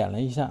晚上点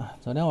了一下，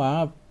昨天晚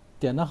上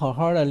点的好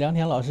好的，梁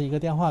田老师一个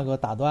电话给我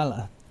打断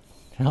了，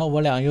然后我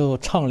俩又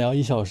畅聊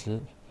1小时。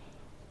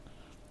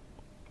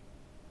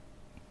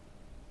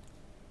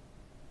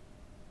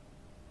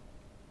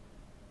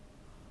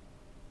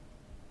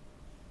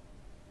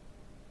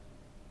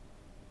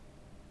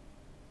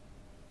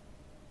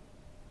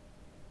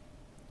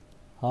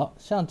好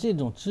像这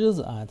种枝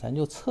子啊，咱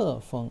就侧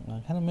锋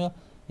啊，看到没有？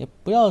也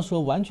不要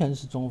说完全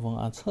是中锋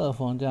啊，侧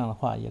锋这样的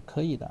话也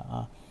可以的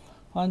啊。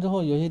画完之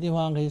后，有些地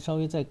方可以稍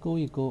微再勾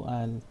一勾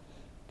啊，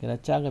给它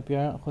加个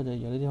边儿，或者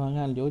有的地方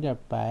看留点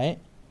白。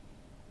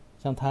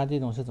像它这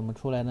种是怎么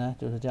出来呢？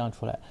就是这样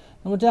出来。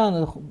那么这样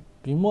的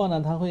笔墨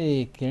呢，它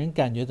会给人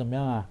感觉怎么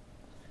样啊？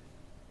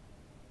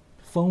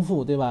丰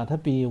富，对吧？它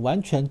比完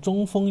全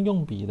中锋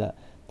用笔的，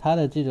它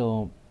的这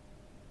种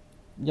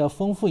要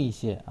丰富一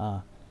些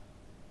啊。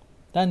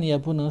但你也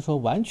不能说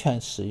完全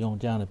使用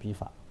这样的笔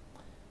法，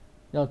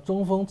要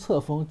中锋、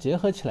侧锋结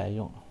合起来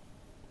用。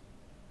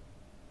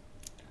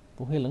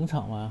不会冷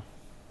场吗？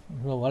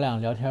你说我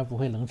俩聊天不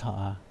会冷场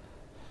啊？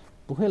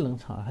不会冷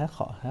场，还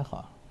好还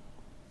好。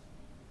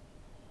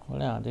我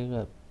俩这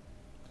个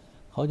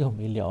好久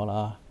没聊了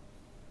啊，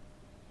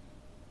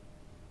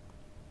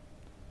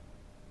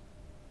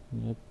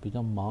也比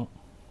较忙。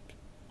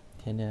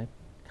天天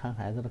看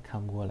孩子都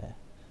看不过来。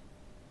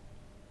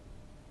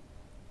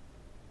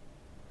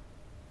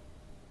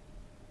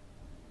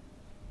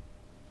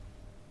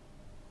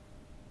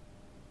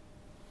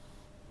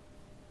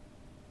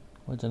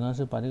我只能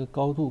是把这个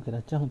高度给它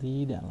降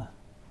低一点了。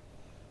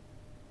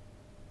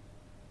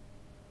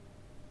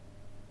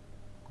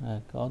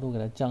哎，高度给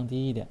它降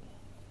低一点。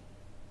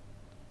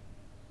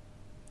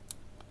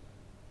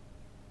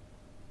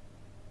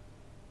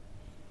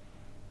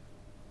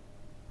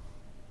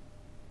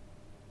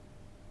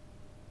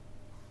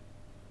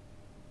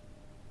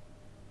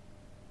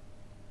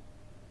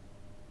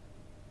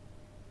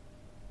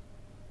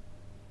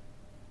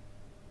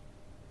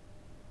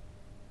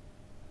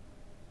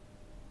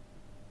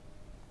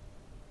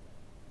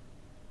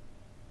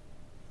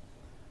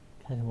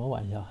开什么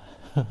玩笑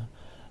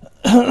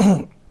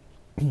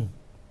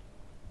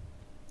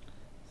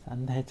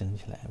？3台整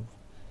起来，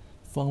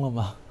疯了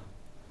吗？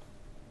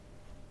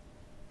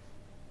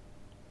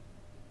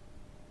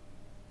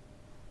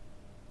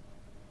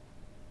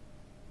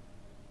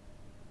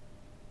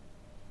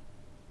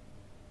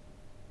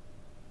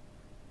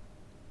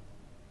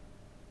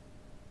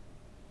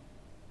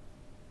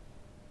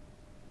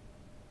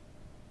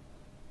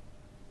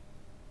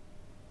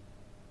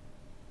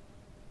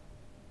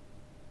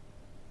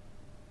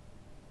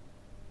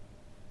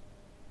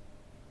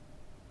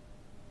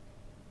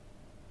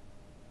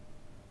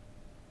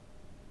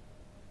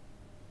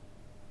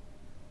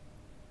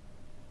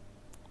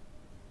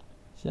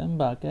先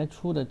把该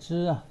出的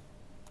枝啊，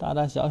大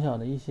大小小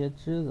的一些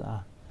枝子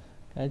啊，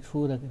该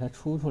出的给它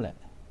出来。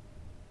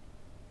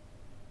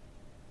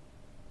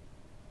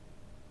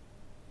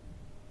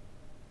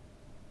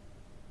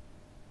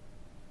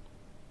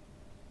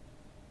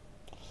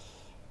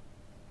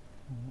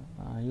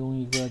用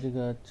一个这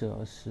个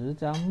赭石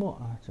加墨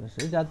啊，赭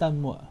石加淡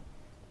墨。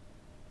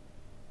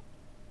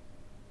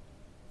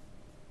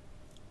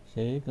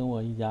谁跟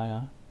我一家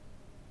呀？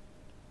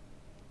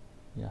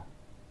呀，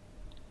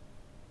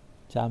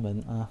家门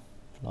啊，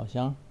老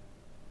乡，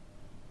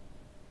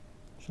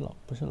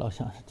不是老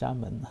乡，是家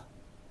门呐。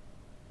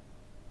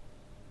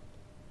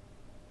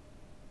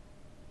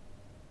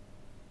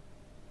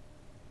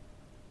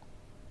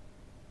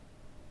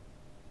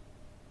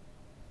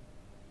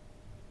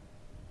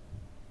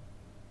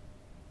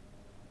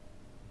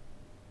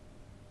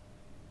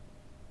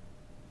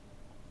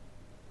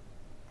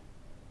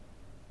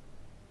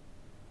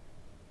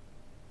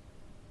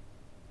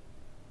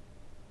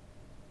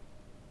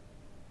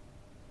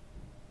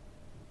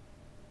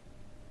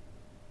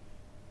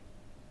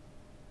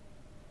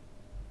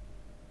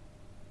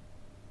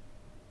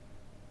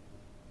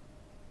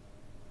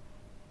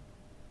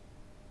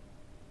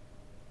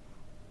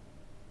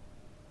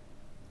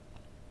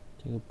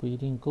这个不一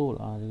定够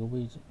了啊，这个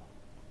位置。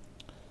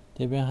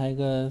这边还有一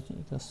个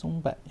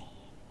松柏，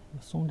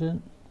松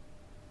针。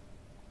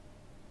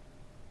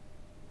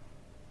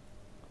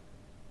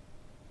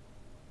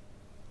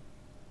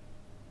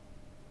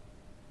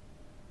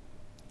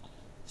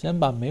先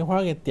把梅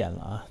花给点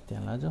了啊，点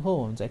了之后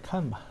我们再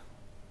看吧。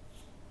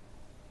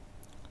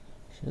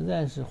实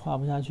在是画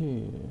不下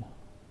去，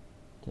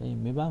这也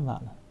没办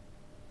法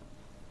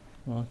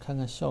了。看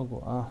看效果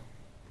啊。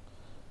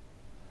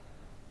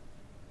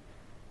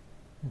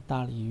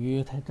大鲤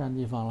鱼太占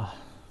地方了。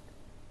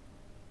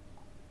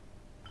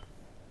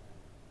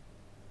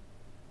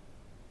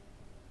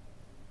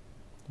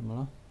怎么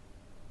了？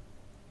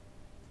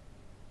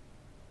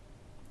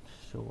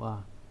手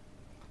啊，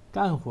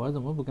干活怎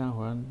么不干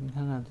活？你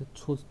看看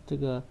这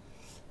个，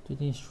最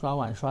近刷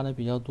碗刷的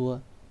比较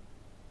多，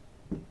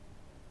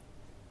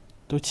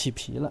都起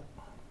皮了，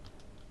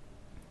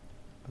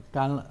都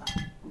干了。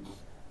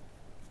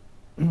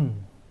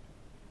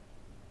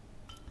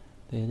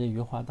对，这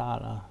鱼画大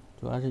了啊，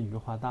主要是鱼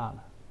画大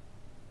了。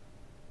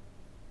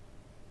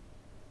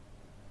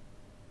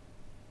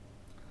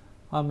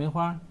画梅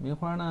花，梅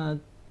花呢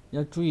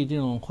要注意这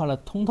种画的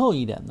通透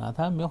一点的，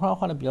它梅花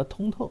画的比较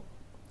通透，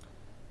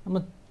那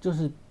么就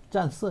是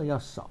占色要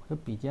少，就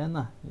笔尖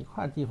呢一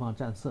块地方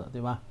占色，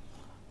对吧？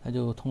它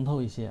就通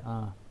透一些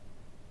啊。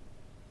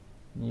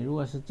你如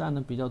果是占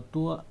的比较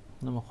多，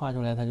那么画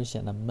出来它就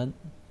显得闷。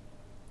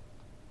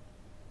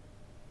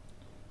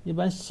一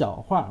般小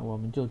画我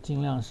们就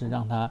尽量是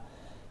让它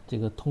这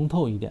个通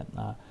透一点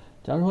啊。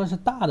假如说是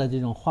大的这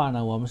种画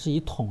呢，我们是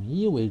以统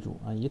一为主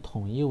啊，以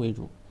统一为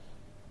主，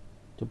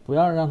就不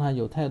要让它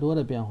有太多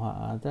的变化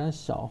啊。但是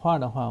小画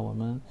的话，我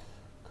们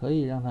可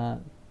以让它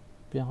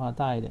变化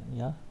大一点。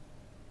呀，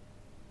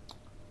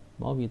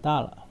毛笔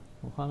大了，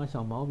我换个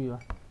小毛笔吧。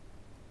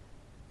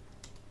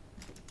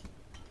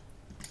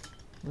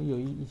我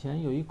以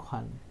前有一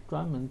款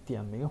专门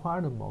点梅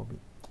花的毛笔，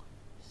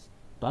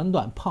短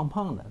短胖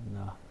胖的，你知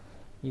道吧？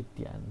一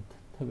点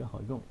特别好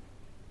用。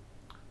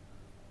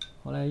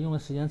后来用的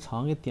时间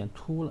长，给点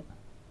秃了。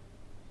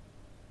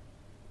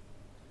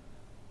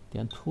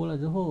点秃了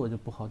之后，我就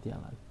不好点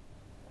了，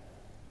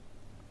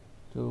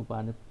就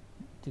把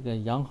这个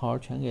羊毫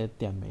全给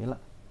点没了，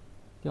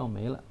掉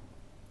没了，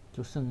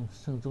就剩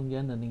中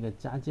间的那个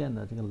加键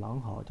的这个狼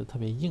毫就特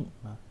别硬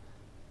啊，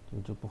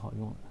就不好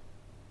用了。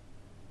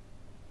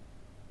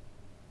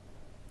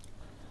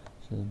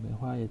是梅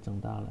花也整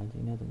大了，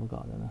今天怎么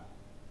搞的呢？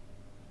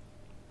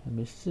还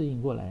没适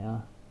应过来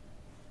啊！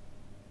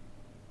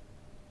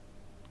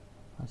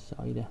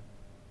小一点，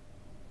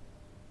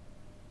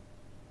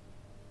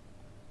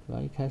主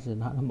要一开始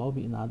拿的毛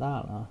笔拿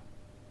大了啊，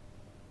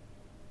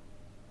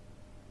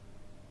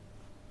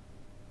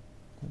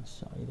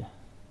小一点。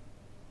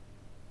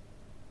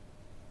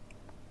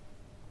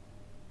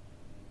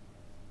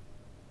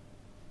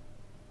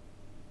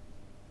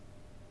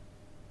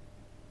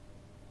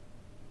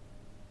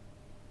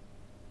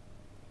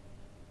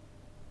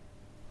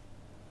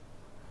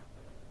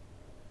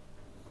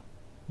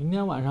明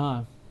天晚上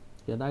啊，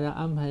给大家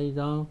安排一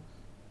张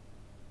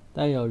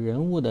带有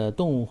人物的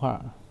动物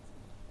画，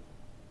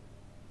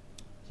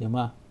行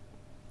吧？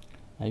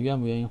还愿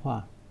不愿意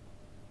画？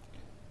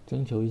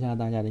征求一下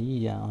大家的意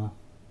见啊。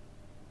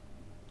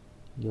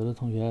有的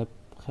同学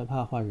害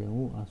怕画人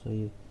物啊，所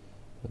以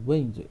问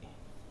一嘴。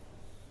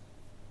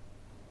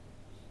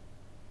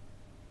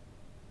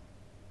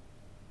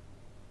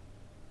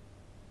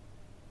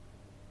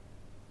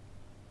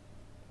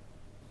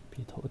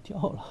笔头掉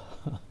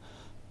了。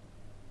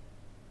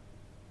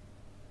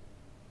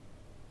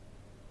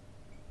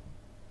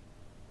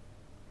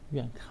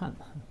愿看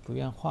不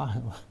愿画是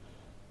吧？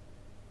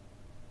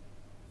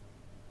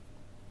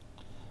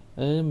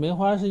梅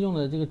花是用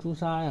的这个朱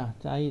砂呀，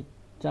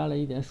加了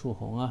一点曙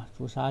红啊，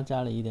朱砂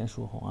加了一点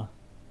曙红啊。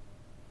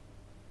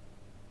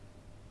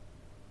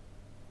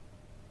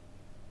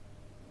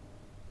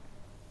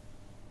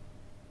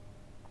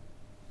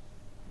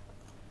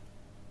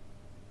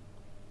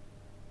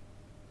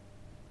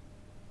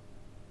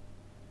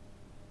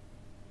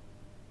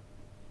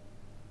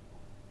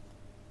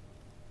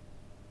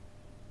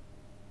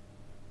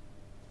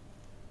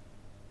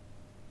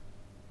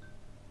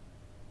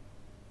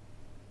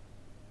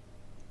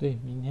对，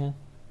明天。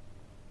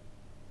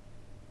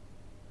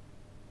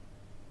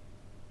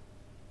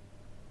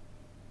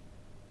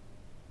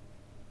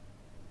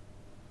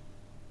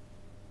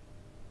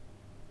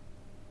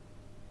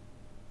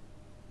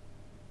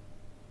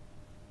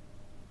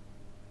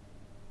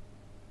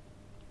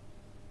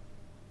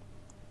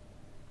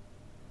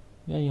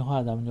愿意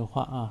画咱们就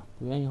画啊，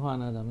不愿意画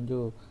呢咱们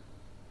就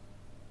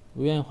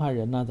不愿意画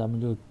人呢，咱们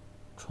就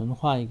纯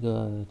画一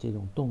个这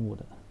种动物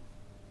的。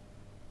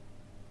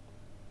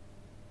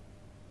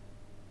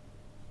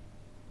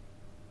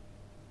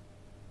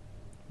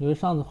因为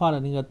上次画的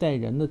那个带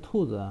人的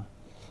兔子啊，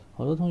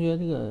好多同学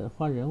这个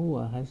画人物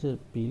啊，还是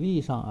比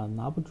例上啊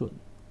拿不准，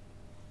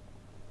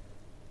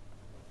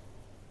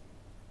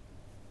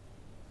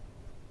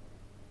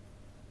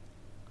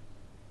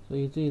所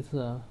以这一次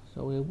啊，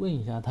稍微问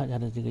一下大家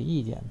的这个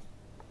意见。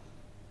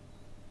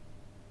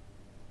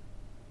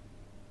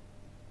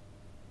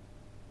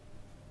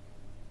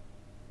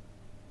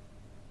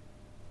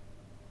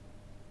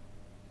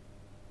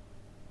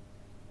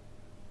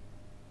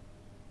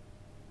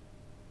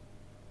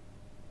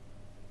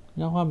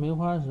要画梅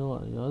花的时候，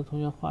有的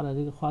同学画的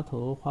这个花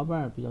头花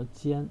瓣比较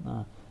尖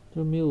啊，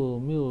就没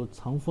有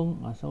藏锋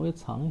啊，稍微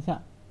藏一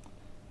下，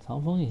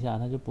藏锋一下，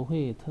它就不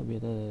会特别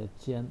的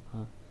尖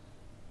啊。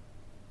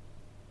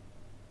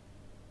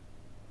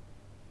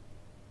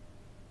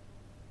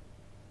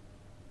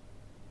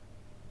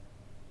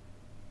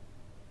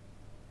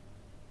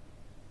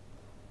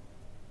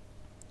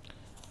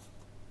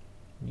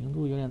明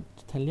度有点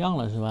太亮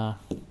了是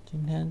吧？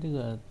今天这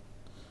个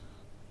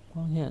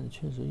光线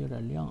确实有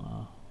点亮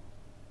啊，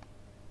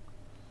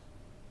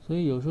所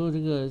以有时候这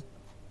个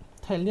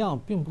太亮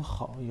并不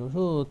好，有时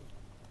候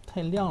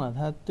太亮了，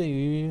它对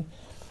于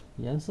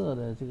颜色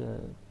的这个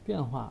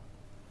变化，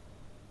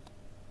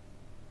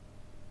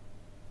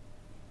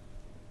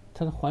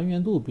它的还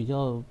原度比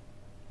较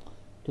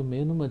就没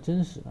有那么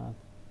真实啊。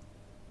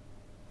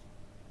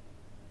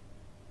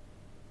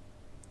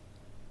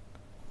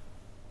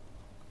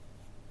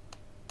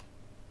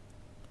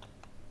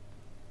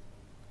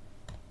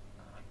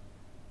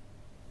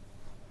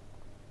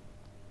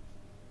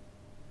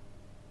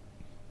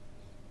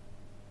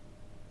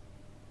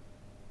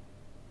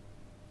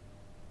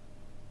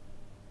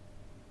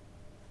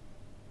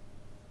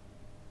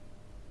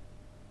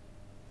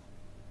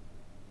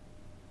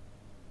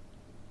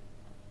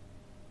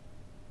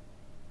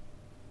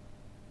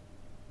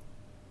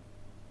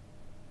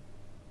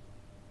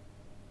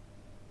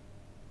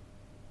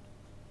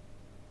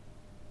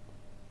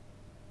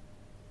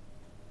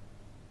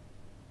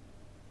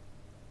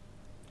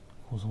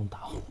呼松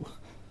打虎，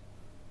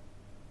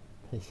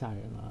太吓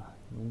人了啊！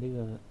你们这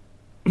个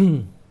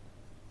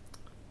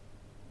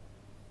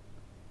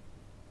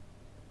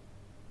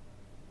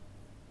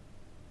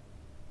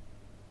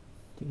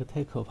这个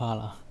太可怕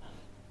了，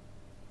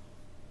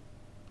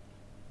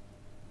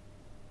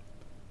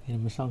给你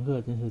们上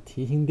课真是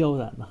提心吊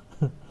胆呐！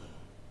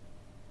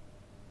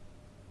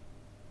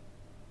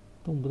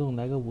动不动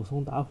来个武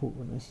松打虎，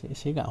那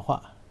谁敢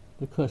画？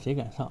这课谁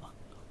敢上？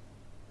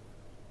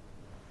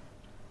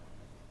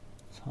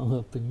嫦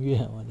娥奔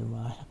月，我的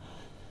妈呀！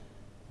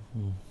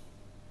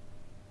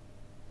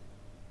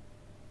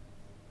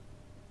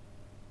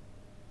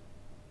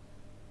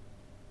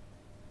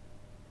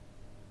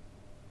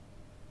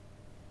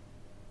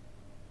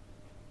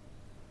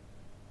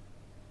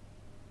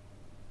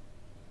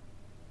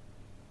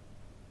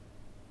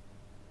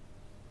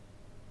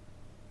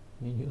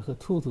美女和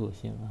兔兔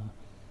行啊，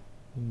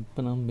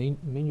不能美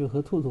女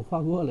和兔兔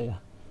画过了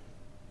呀，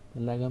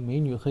来个美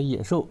女和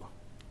野兽。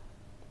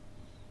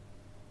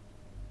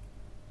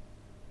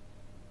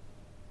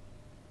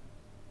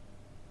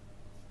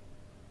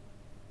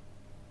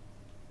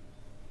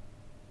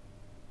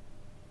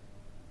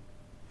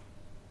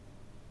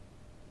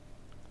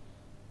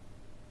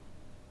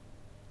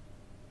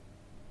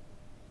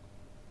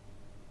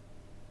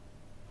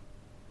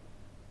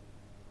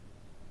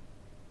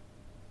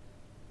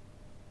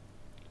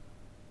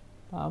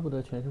巴不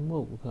得全是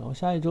莫古课，我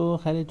下一周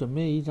还得准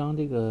备一张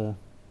这个，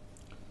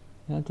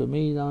准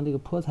备一张这个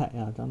泼彩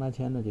呀，张大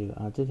千的这个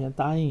啊，之前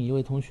答应一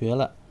位同学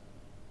了，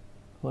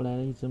后来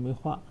一直没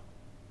画。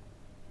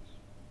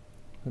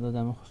回头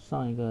咱们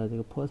上一个这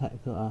个泼彩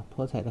课啊，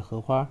泼彩的荷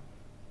花。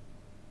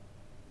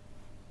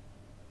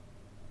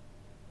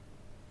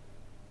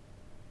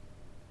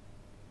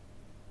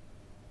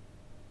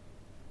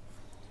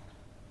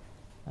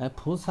哎，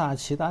菩萨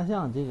骑大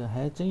象这个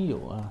还真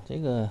有啊，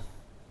这个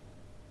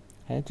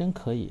还真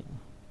可以。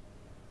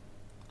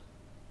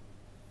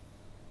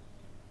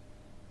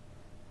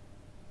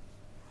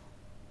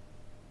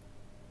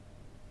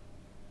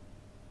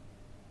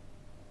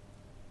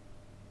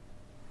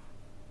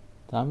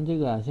咱们这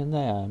个现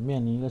在啊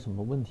面临一个什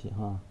么问题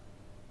哈？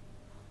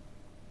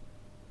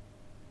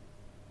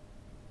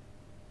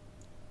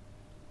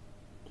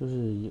就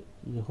是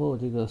以后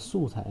这个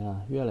素材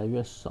啊越来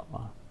越少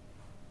啊，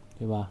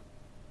对吧？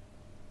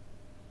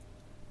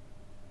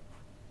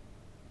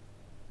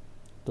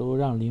都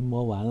让临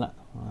摹完了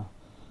啊，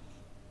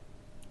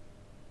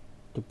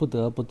就不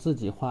得不自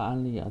己画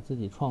案例啊，自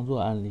己创作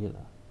案例了。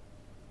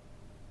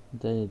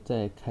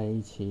再开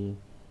一期，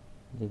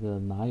这个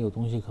哪有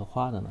东西可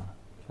画的呢？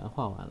全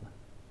画完了，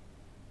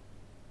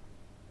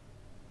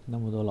那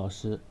么多老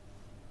师。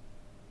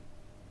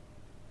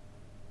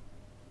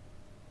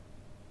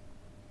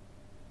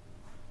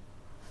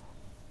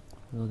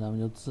然后咱们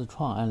就自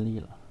创案例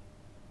了。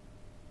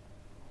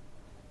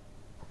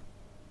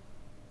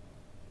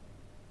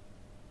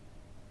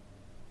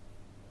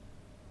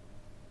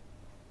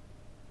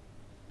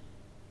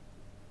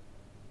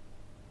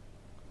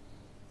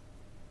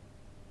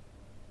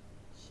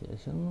写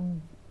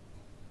生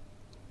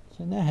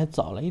现在还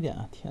早了一点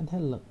啊，天太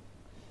冷，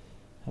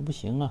还不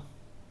行啊，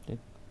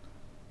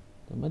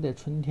怎么得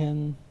春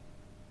天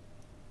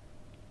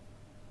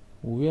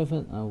5月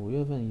份啊，5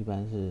月份一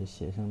般是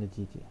写生的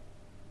季节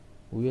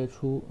，5月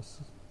初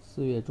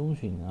4月中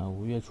旬啊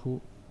，5月初。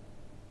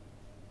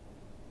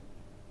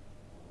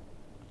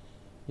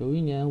有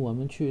一年我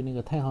们去那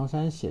个太行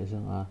山写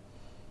生啊，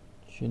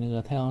去那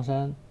个太行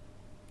山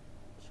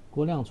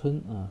郭亮村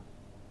啊，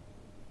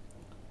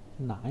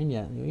哪一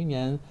年？有一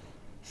年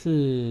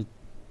是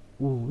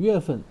5月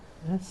份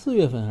，4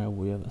月份还是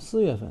5月份？4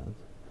月份。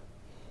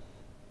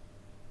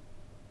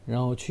然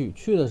后去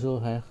的时候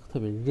还特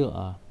别热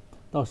啊，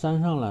到山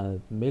上了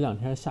没2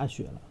天下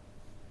雪了，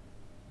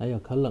哎呀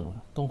可冷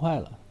了，冻坏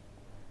了。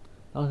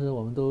当时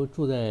我们都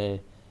住在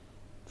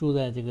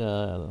这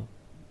个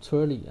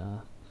村里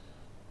啊，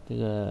这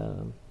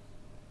个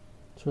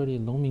村里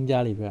农民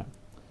家里边，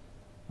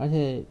而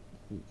且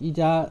一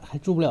家还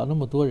住不了那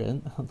么多人，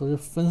都是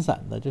分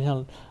散的，就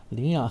像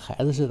领养孩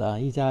子似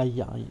的，一家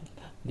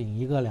领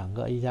一个2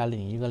个，一家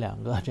领一个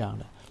2个这样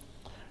的，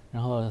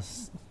然后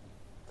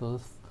都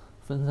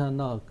分散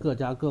到各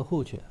家各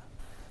户去。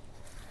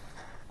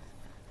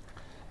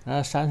然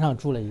后山上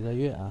住了1个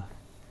月啊，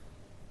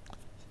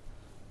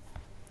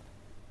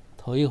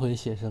头一回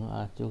写生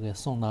啊，就给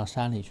送到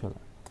山里去了。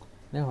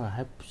那会儿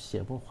还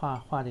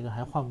画这个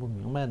还画不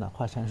明白呢，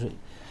画山水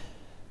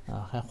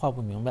啊还画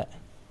不明白。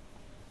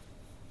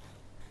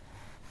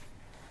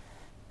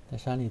在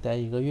山里待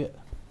1个月，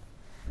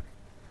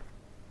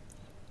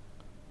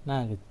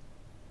那个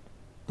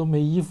都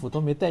没衣服，都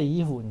没带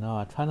衣服，你知道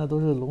吧？穿的都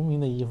是农民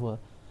的衣服，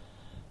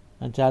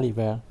那家里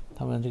边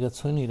他们这个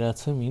村里的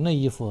村民的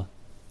衣服，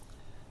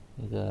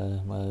那个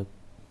什么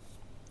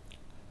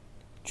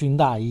军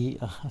大衣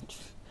啊，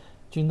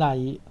军大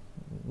衣，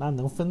那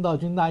能分到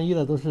军大衣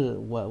的都是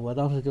我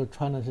当时就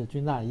穿的是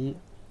军大衣，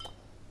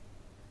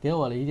给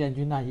我了一件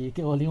军大衣，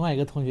给我另外一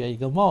个同学一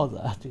个帽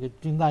子，这个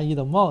军大衣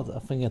的帽子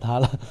分给他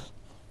了。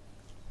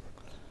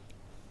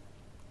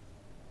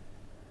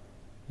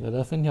有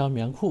的分条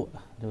棉裤，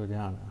就是这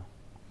样的，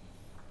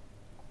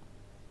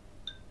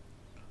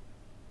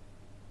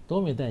都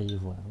没带衣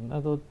服，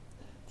那都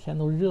天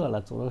都热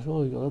了，走的时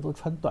候有的都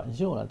穿短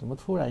袖了，怎么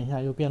突然一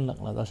下又变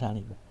冷了？到山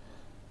里边，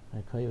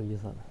哎，可有意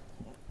思了。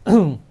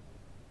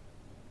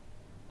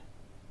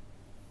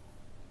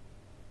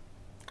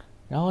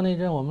然后那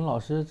阵我们老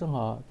师正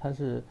好他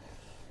是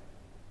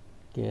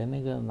给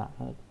那个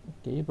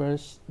给一本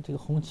这个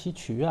红旗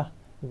渠啊，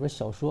一本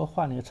小说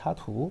画那个插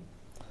图，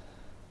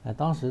哎，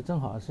当时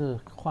正好是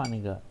画那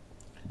个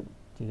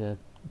这个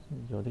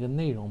有这个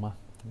内容嘛，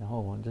然后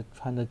我们这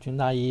穿着军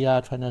大衣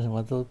啊，穿着什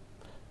么都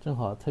正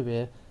好特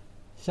别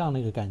像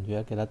那个感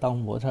觉，给他当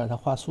模特，他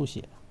画速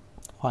写，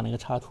画那个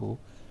插图。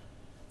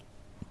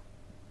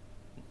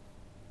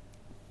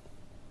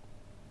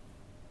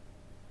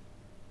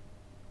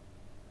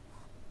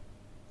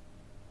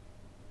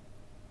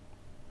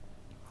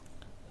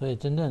所以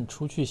真正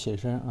出去写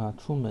生啊，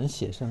出门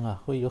写生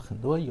啊，会有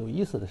很多有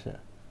意思的事儿，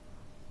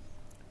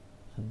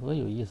很多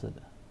有意思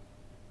的。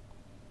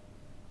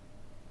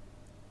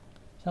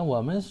像我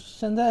们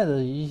现在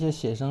的一些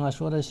写生啊，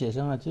说的写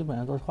生啊，基本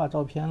上都是画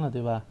照片了，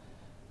对吧？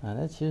啊，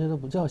那其实都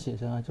不叫写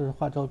生啊，就是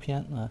画照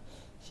片啊。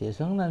写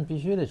生呢，必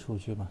须得出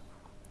去嘛。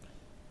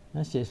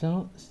那写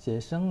生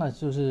啊，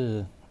就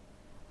是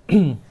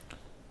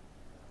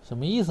什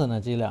么意思呢？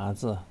这两个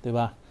字，对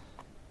吧？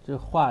就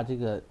画这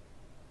个，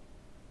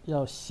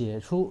要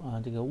写出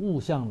啊这个物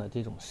象的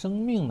这种生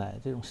命来，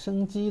这种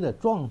生机的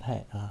状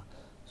态啊，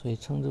所以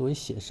称之为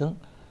写生。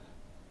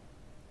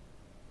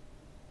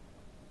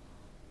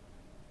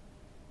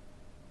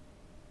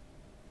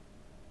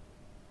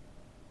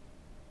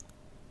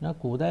那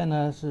古代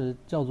呢是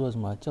叫做什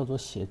么？叫做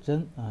写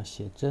真啊，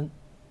写真，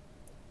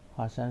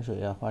画山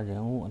水啊，画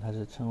人物，它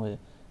是称为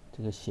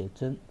这个写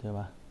真，对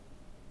吧？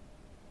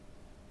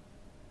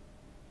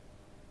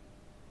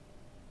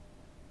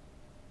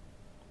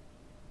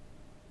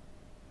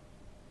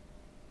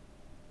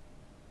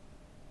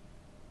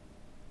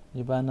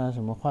一般呢，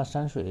什么画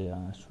山水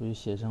啊，属于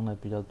写生的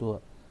比较多。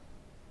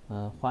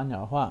花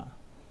鸟画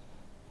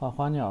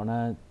花鸟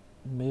呢，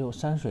没有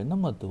山水那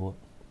么多。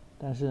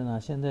但是呢，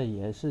现在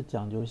也是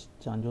讲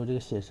究这个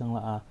写生了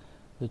啊，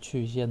会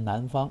去一些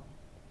南方，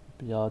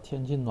比较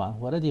天气暖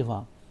和的地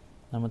方，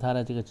那么它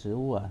的这个植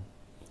物啊，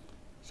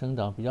生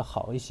长比较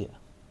好一些。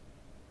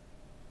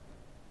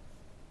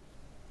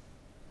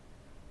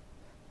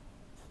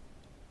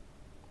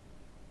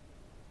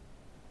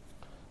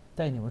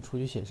带你们出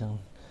去写生，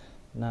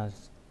那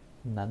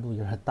难度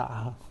有点大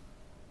啊，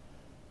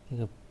这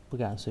个不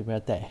敢随便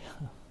带，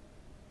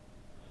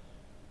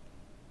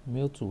没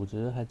有组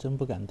织还真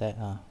不敢带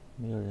啊，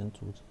没有人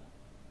组织。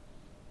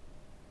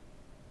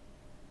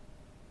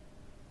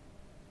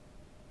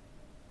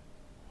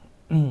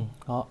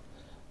好，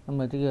那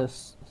么这个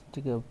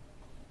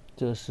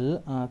赭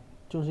石啊，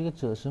就是一个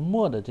赭石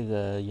墨的这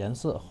个颜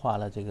色，画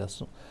了这个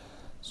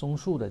松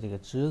树的这个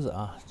枝子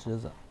啊，枝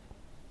子。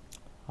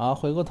好，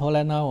回过头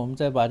来呢，我们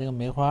再把这个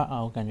梅花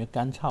啊，我感觉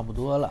干差不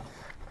多了，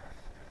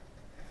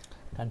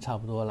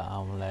啊，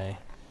我们来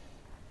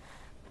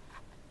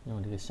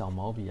用这个小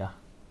毛笔啊，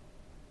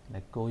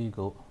来勾一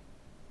勾。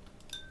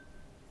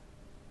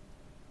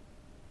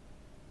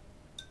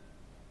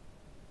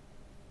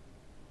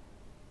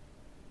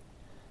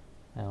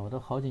哎呀，我都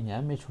好几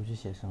年没出去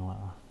写生了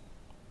啊！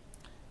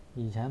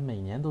以前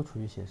每年都出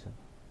去写生，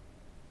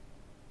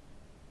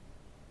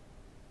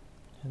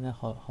现在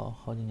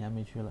好几年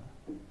没去了。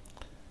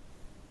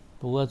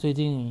不过最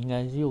近应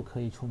该又可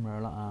以出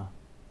门了啊！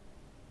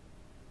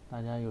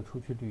大家有出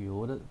去旅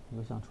游的，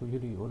有想出去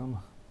旅游的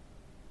吗？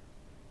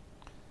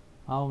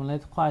好，我们来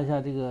画一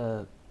下这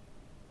个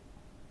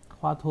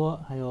花托，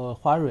还有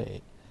花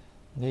蕊。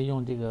你可以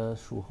用这个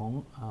曙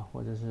红啊，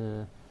或者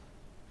是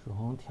曙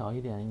红调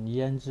一点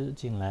胭脂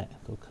进来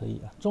都可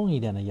以啊，重一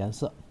点的颜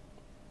色。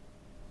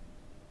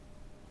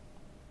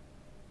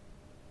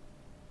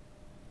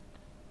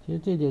其实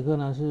这节课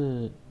呢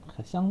是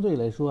相对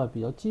来说啊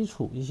比较基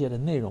础一些的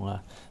内容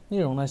啊，内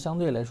容呢相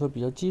对来说比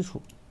较基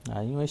础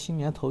啊，因为新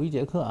年头一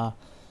节课啊，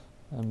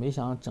没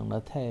想整得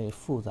太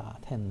复杂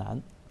太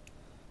难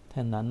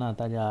呢，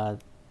大家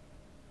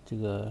这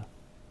个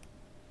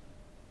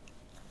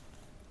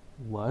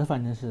我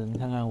反正是你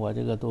看看我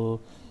这个都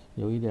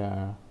有一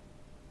点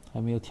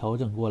还没有调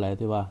整过来，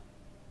对吧？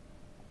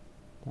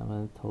咱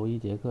们头一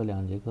节课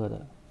2节课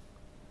的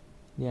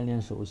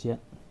练手先，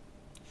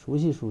熟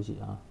悉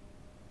啊。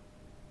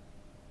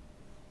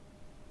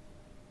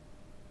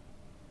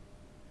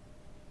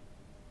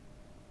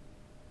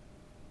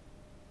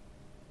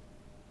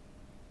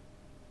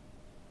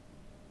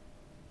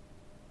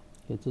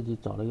给自己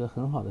找了一个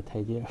很好的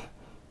台阶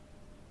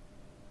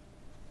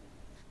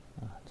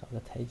啊，找个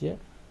台阶。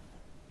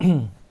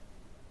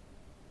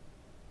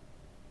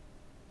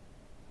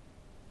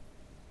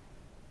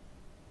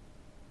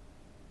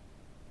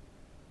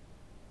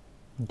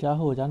你家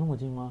和我家那么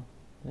近吗？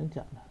真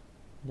假的？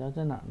你家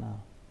在哪儿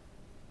呢？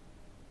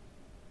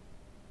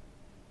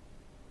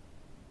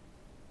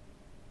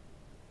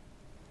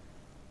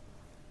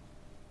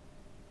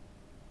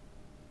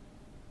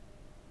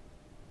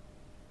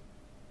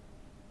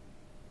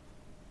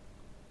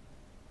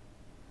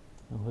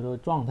回头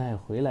状态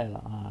回来了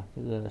啊，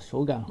这个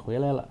手感回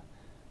来了，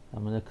咱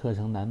们的课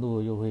程难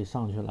度又会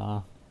上去了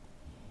啊。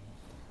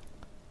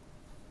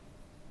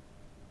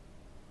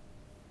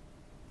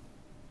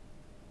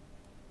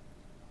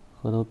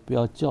回头不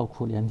要叫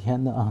苦连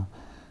天的啊！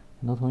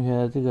很多同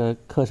学这个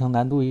课程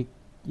难度一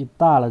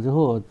大了之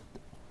后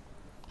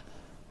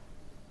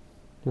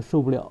就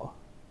受不了。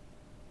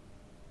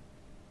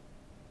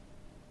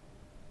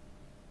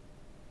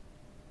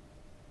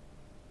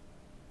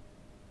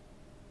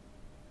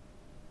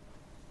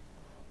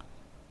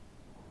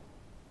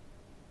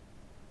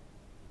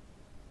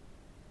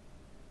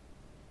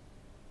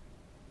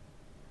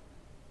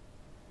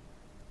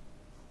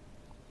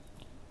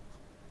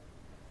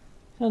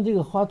像这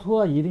个花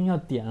托一定要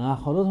点啊，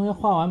好多同学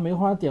画完梅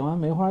花，点完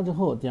梅花之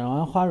后，点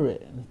完花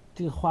蕊，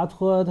这个花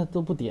托它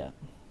都不点，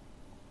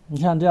你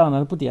像这样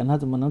的不点，它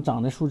怎么能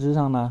长在树枝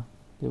上呢？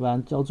对吧？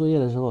交作业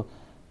的时候，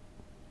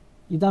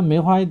一旦梅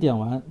花一点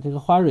完，这个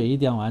花蕊一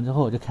点完之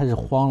后，就开始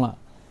慌了，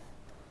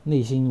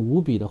内心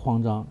无比的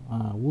慌张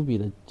啊，无比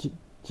的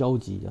焦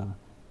急啊，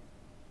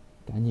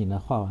赶紧的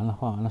画完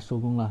了，收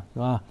工了，是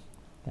吧？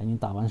赶紧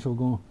打完收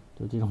工，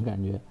就这种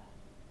感觉。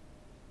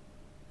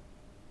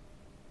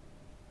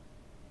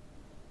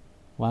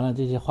完了，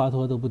这些花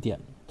托都不点，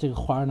这个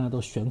花呢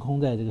都悬空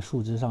在这个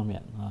树枝上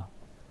面啊，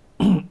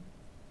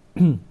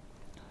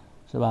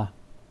是吧？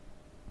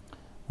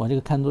我这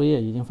个看作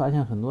业已经发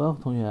现很多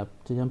同学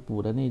之前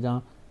补的那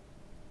张，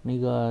那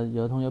个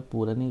有的同学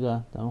补的那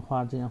个咱们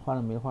之前画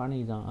的梅花那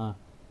一张啊，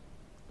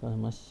叫什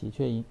么喜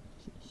鹊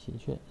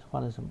画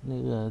的什么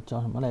那个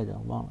叫什么来着？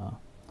忘了啊，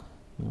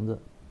名字。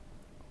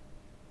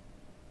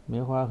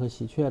梅花和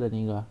喜鹊的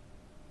那个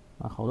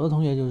啊，好多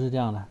同学就是这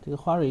样的，这个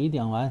花蕊一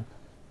点完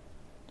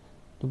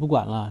就不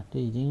管了，这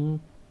已经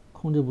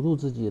控制不住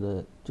自己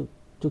了，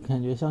就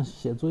感觉像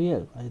写作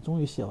业，哎，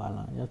终于写完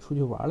了，要出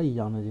去玩了一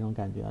样的这种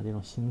感觉啊，这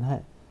种心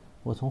态。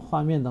我从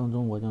画面当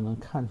中我就能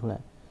看出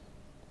来，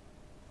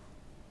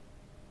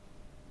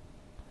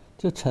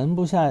就沉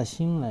不下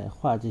心来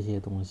画这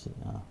些东西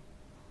啊，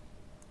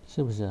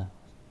是不是？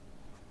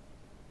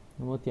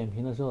我点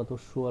评的时候都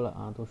说了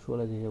啊，都说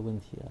了这些问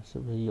题啊，是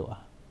不是有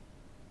啊？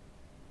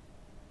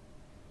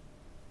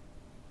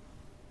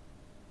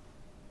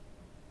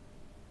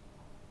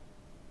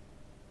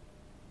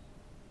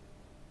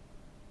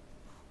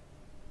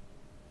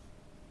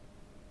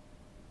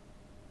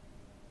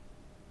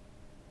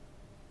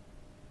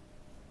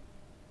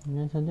你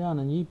看像这样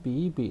的，你一笔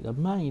一笔的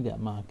慢一点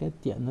嘛，该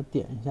点的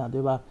点一下，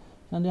对吧？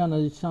像这样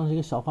的，像是一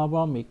个小花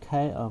苞没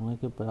开啊，我们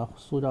就把它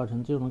塑造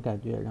成这种感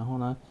觉。然后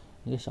呢，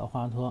一个小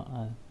花托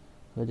啊，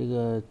和这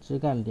个枝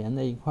干连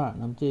在一块儿。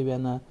那么这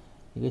边呢，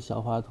一个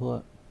小花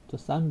托，就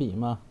3笔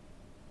嘛，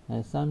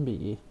哎，3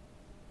笔。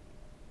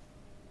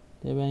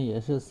这边也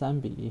是3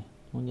笔，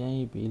中间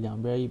1笔，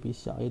两边1笔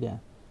小一点，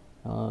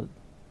然后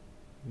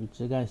与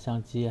枝干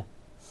相接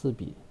，4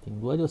笔，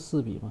顶多就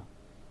4笔嘛。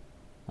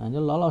啊，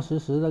就老老实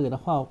实的给它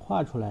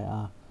画出来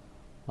啊，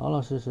老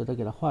老实实的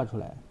给它画出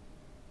来，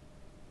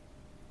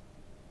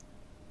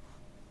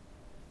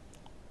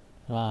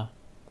是吧？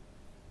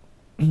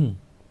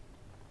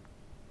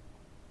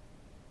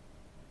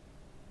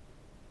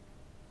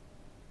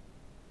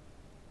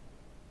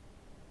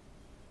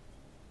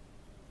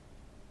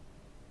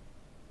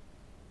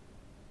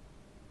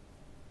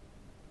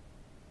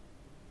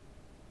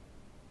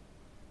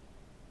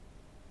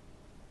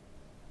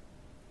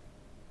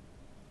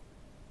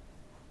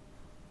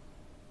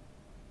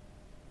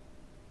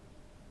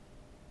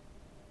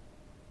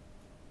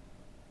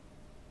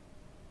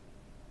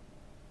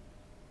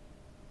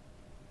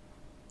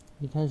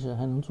一开始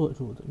还能坐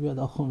住的，越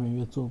到后面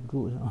越坐不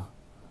住，是吧？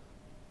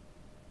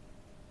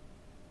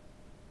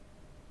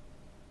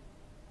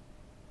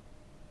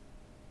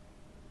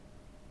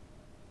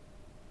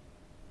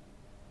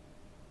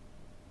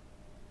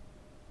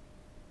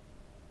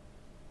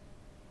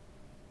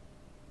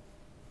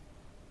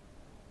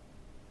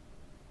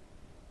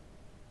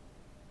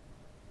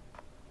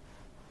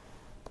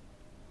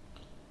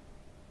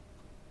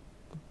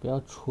不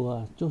要戳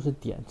啊，就是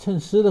点，趁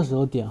湿的时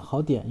候点，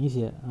好点一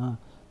些啊。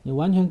你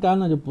完全干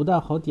了就不大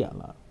好点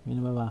了，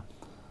明白吧？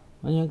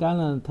完全干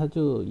了，它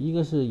就一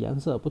个是颜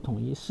色不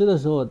统一，湿的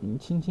时候你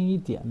轻轻一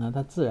点呢，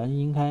它自然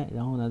晕开，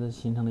然后呢，它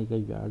形成了一个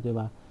圆，对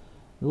吧？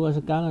如果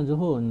是干了之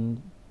后，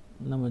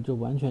那么就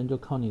完全就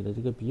靠你的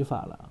这个笔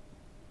法了。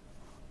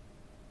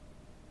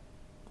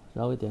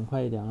稍微点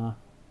快一点啊。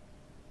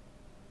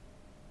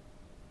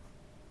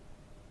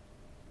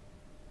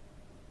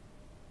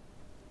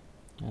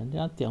这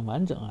样点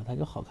完整啊，它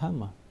就好看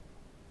嘛。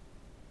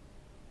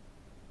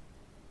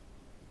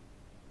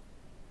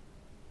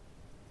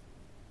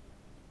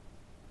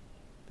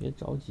别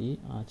着急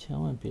啊，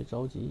千万别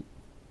着急。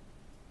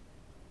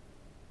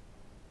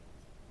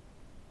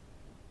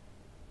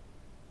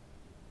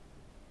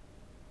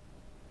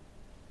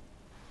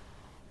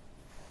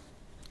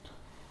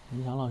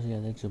文强老师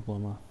也在直播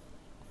吗？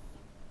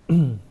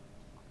文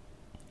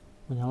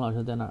强老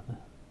师在哪儿呢？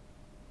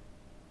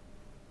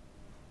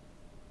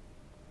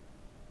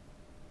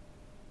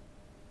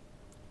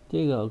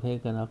这个我可以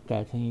给它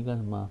改成一个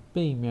什么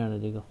背面的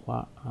这个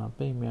花啊，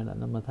背面的，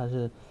那么它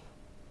是，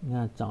你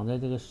看长在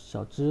这个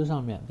小枝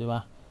上面，对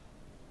吧？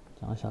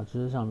长在小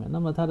枝上面，那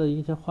么它的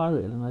一些花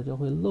蕊呢就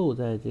会露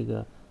在这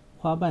个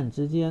花瓣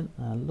之间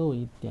啊，露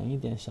一点一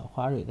点小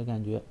花蕊的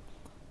感觉。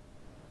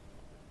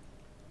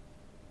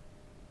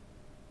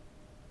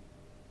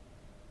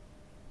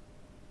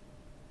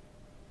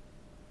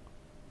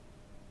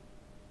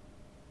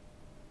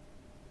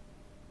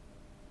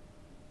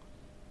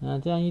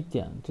这样一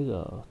点，这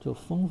个就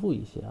丰富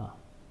一些啊。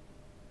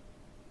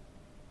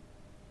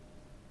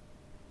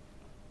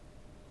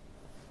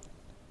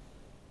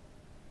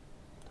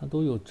它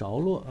都有着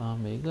落啊，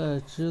每个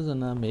枝子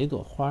呢，每一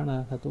朵花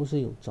呢，它都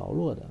是有着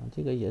落的。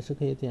这个也是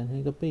可以点成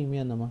一个背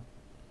面的吗？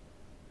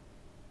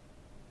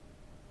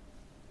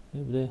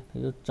对不对？它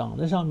就长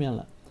在上面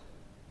了。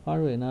花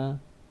蕊呢，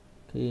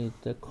可以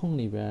在空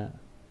里边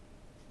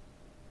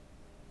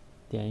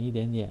点一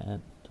点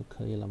点就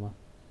可以了吗？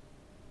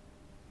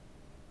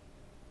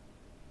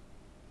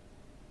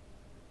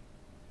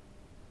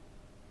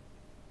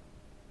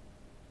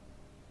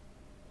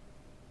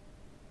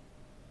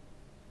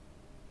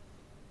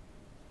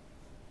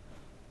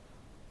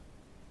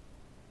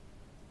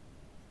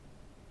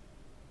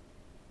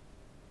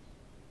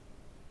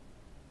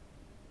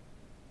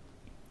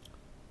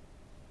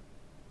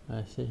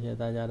谢谢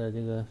大家的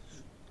这个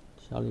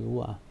小礼物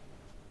啊，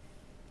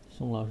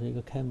送老师一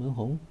个开门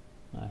红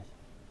啊，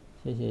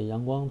谢谢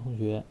阳光同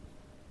学，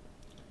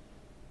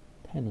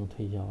太能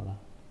推销了，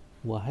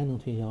我还能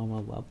推销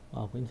吗？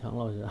我文强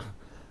老师啊，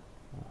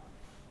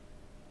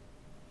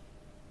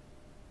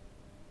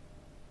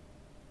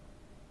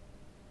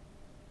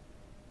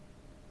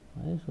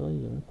还说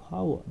有人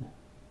夸我呢。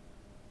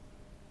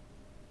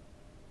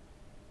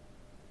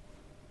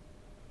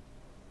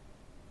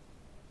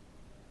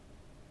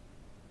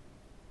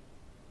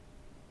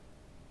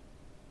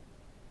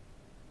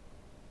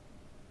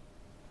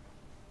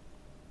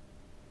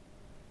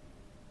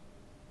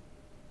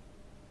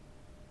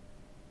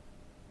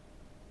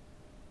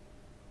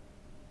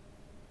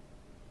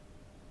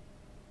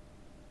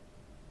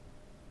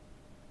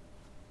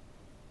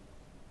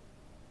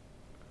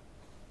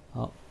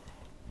好，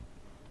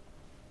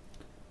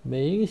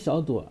每一个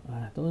小朵，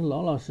都是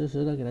老老实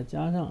实的给它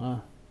加上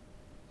啊，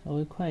稍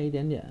微快一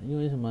点点，因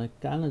为什么？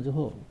干了之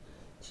后，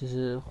其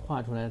实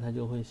画出来它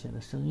就会显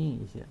得生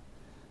硬一些。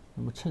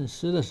那么趁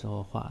湿的时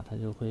候画，它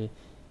就会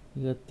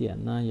一个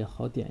点呢也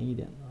好点一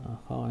点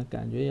啊，画完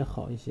感觉也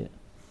好一些。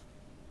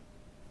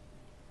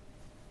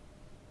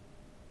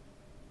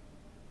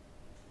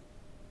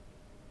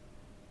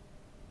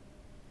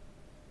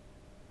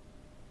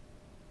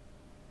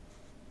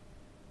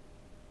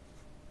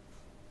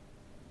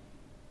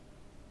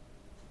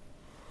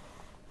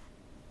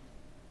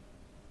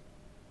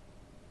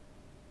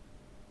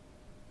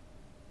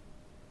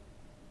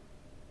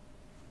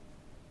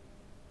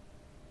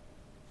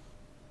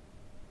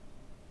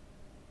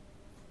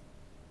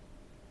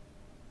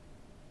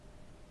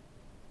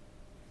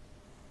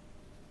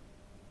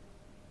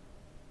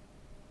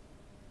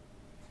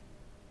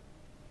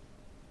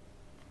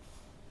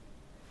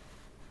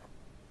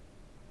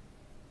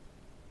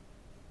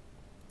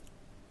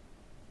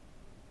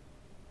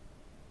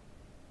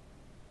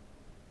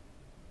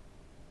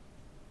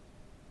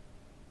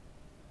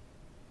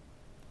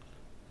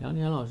梁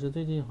田老师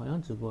最近好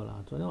像直播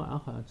了，昨天晚上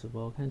好像直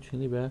播，我看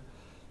群里边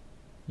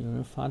有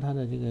人发他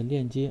的这个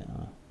链接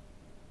啊，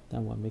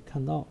但我没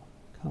看到，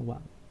看晚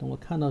了，等我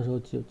看到的时候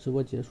直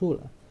播结束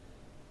了，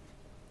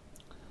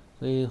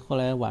所以后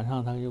来晚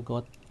上他又给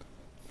我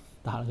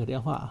打了个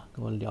电话，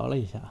跟我聊了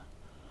一下。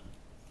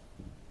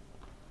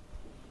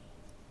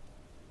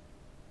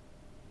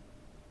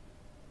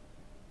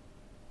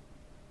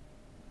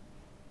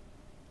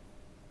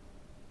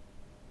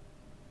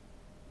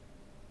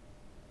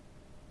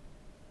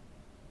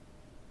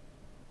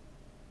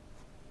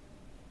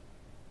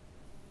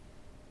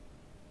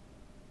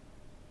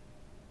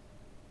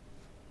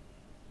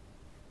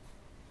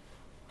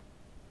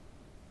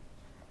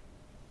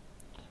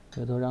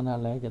回头让他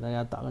来给大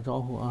家打个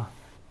招呼啊。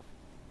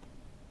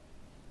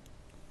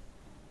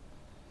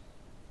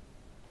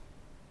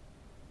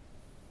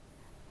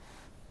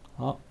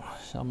好，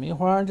小梅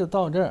花就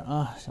到这儿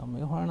啊。小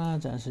梅花呢，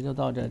暂时就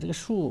到这儿。这个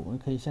树我们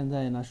可以现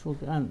在呢，树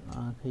干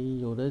啊，可以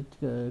有的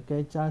这个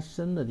该加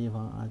深的地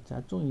方啊，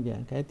加重一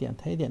点；该点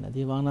苔点的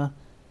地方呢，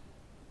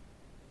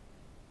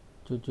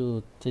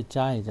就再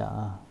加一加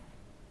啊。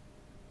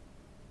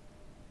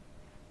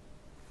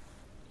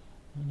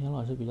杨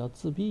老师比较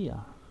自闭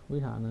啊，为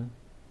啥呢？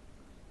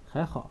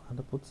还好，他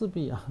不自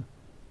闭啊，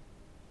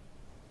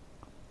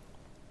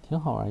挺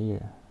好玩一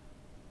人。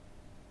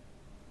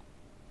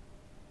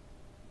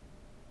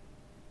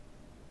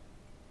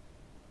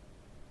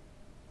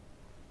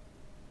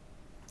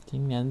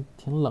今年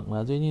挺冷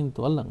的，最近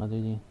多冷啊！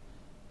最近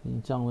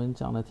降温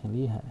降的挺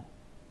厉害。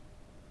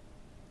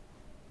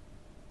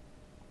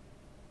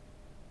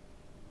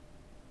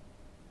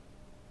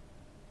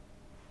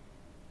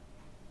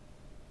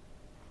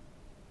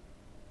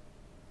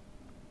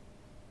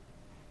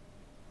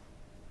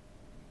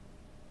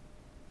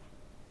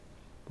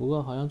不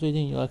过好像最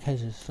近又要开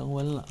始升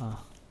温了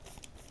啊。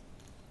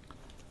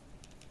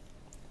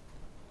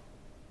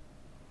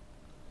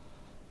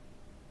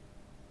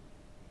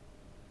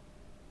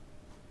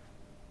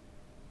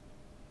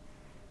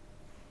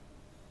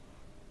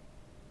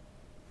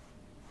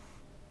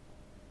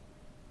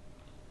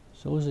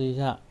收拾一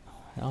下，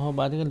然后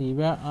把这个里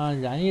边啊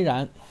染一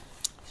染，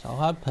小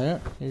花盆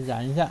给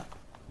染一下，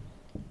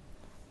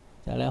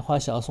再来画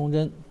小松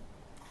针。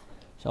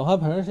小花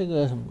盆是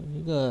个什么？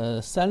一个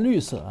三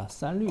绿色啊，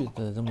三绿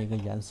的这么一个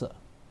颜色。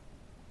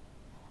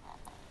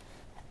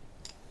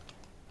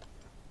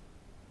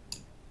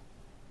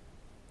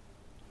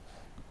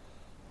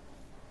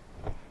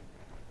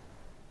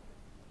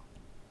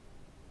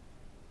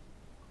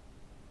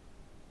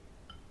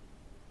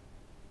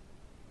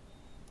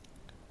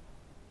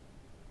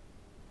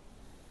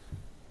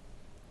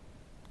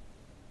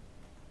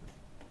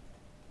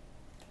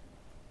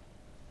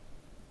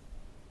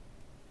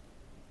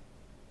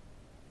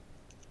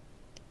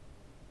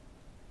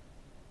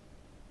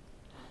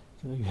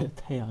这个月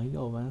太阳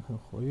耀斑很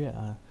活跃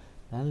啊，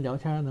咱聊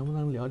天能不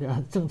能聊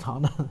点正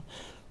常的，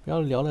不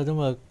要聊的这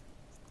么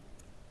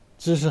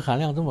知识含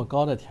量这么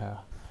高的天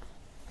啊。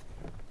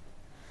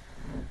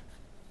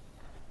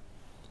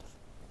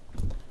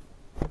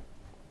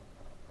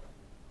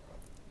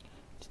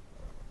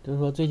就是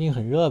说最近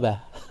很热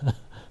呗。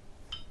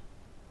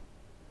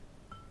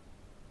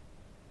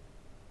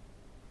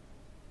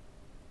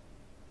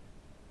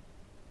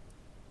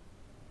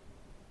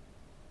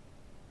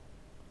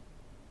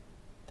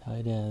调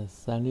一点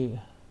3绿。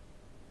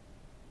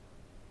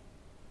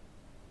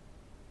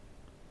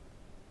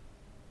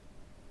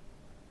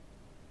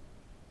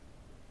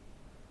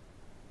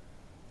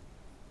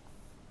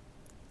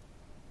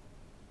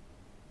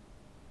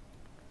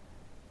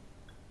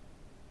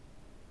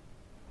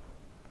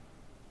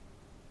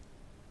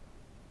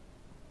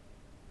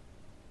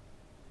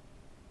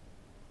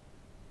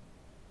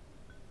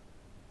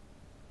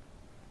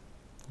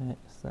哎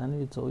，3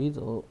绿走一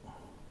走。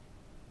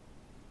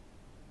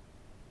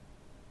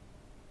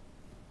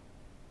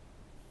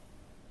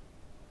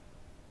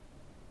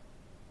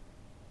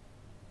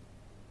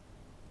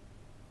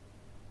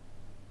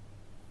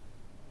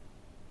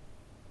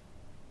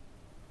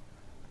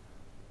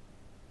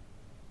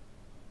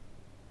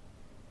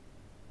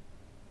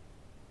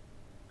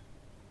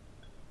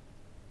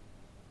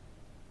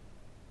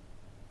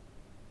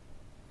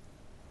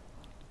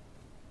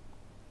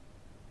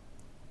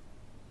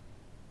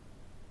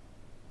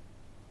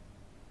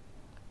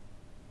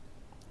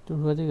就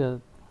是说这个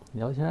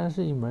聊天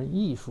是一门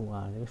艺术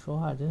啊，这个说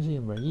话真是一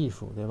门艺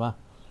术，对吧？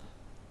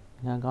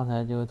你看刚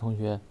才这位同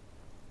学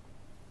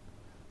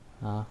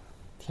啊，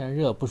天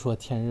热不说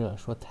天热，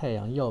说太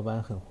阳耀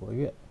斑很活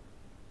跃，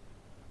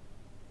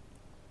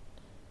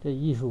这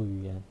艺术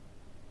语言。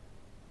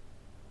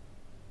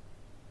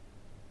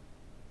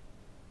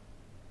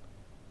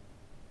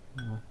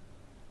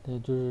这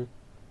就是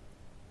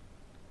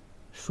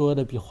说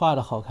的比画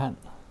的好看。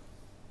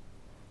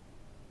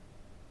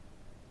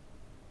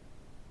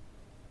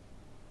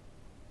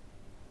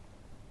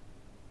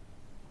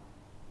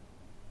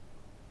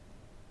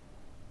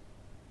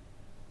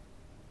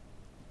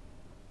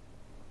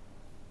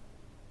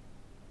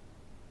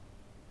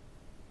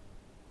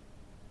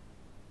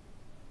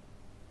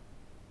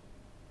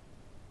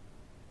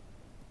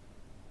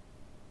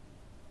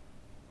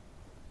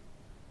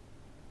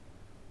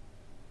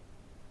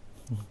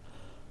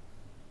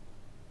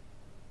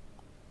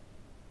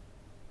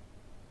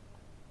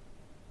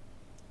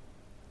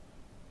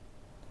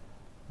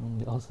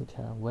聊死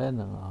天，我也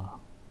能啊，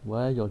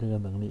我也有这个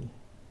能力，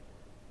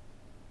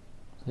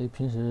所以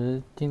平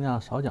时尽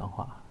量少讲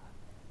话，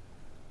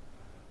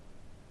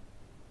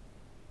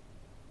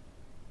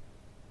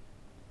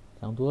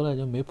讲多了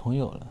就没朋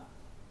友了。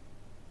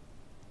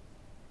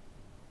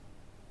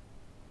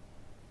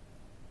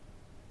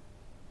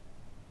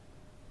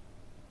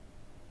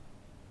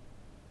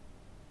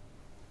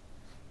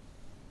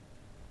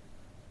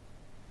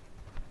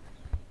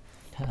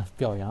看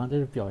表扬，这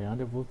是表扬，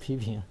这不是批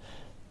评，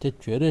这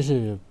绝对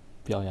是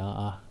表扬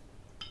啊！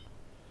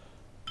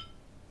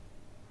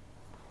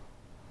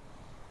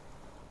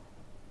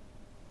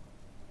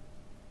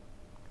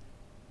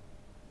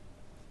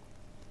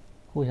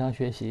互相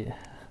学习。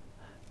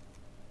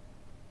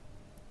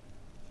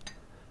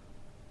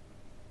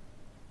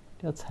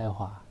这才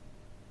华。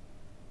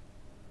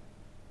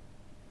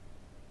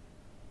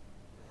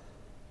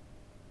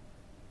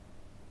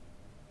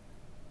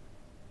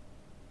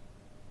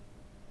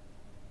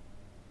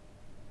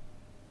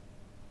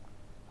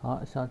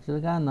好，小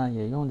枝干呢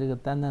也用这个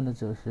淡淡的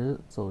赭石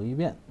走一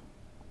遍，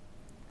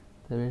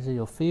特别是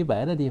有飞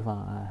白的地方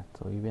啊，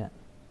走一遍。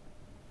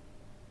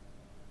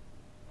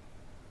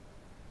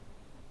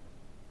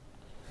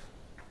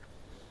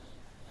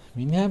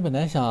明天本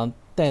来想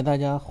带大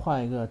家画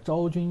一个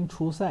昭君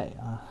出塞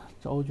啊，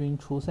昭君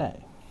出塞，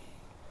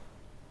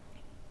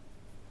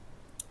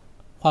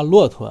画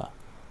骆驼，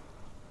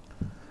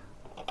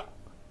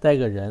带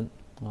个人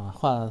啊，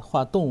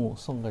画动物，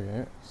送个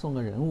人，送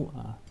个人物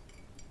啊，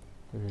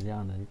就是这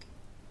样的。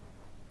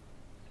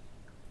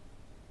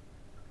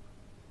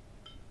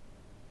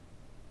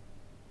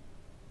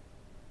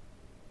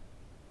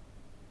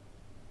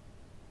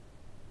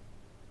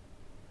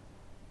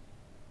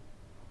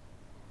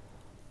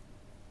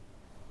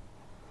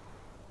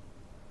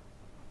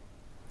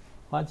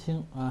花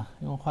青啊，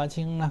用花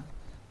青呢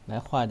来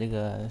画这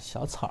个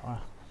小草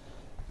啊，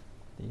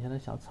底下的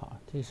小草，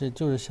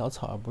就是小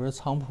草，不是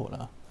菖蒲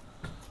了，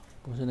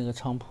不是那个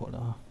菖蒲了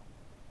啊。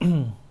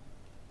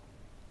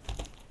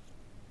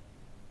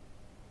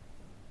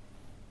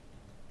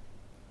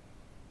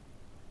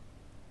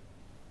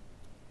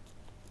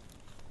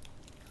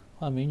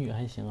画美女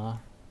还行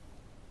啊。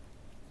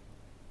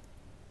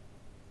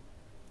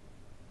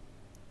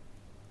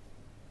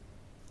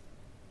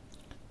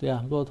对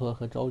啊，骆驼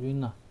和昭君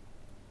呢。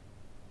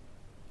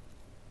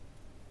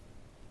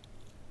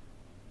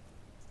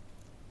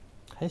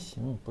还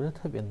行，不是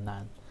特别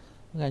难。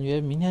我感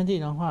觉明天这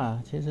张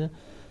画其实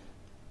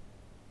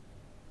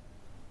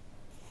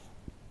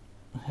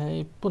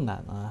还不难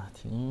啊，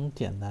挺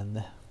简单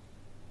的，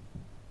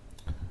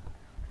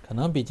可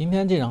能比今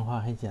天这张画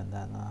还简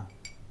单啊。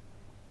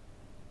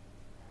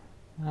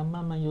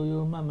慢慢悠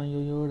悠，慢慢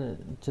悠悠的，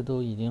这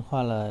都已经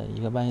画了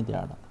1个半月点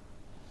了。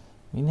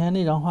明天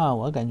那张画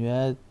我感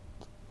觉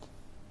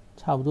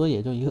差不多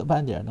也就1个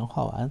半点能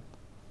画完。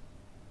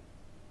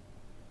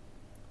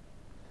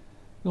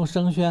用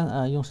生宣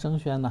啊，用生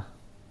宣呢，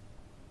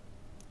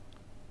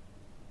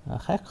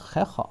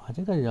还好啊。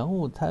这个人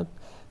物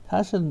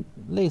它是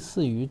类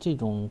似于这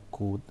种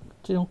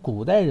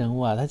古代人物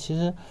啊，它其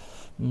实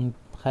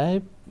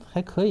还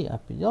可以啊，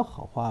比较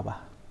好画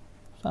吧，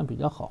算比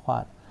较好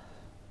画的。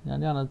像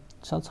这样的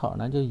小草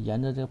呢，就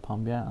沿着这个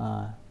旁边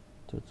啊，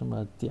就这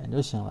么点就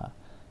行了，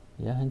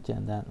也很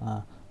简单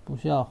啊，不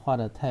需要画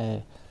的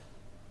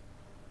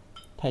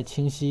太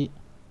清晰。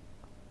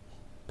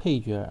配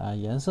角啊，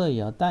颜色也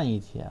要淡一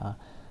些啊，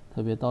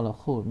特别到了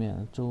后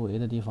面周围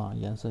的地方，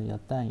颜色也要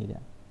淡一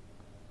点。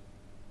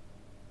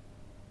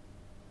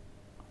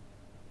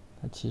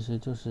它其实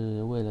就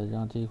是为了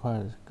让这一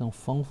块更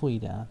丰富一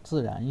点，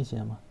自然一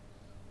些嘛。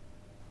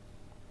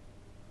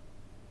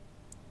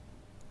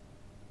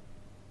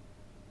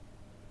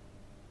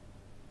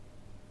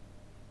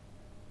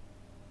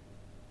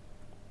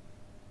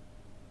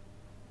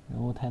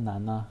人物太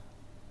难了，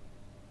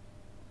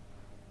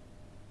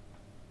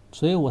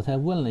所以我才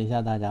问了一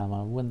下大家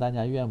嘛，问大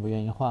家愿不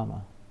愿意画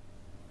嘛。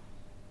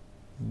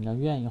你要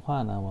愿意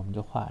画呢，我们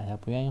就画一下；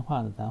不愿意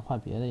画呢，咱画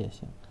别的也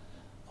行。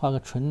画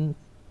个纯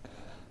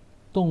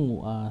动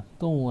物啊，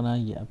动物呢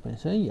也本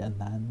身也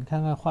难。你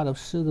看看画的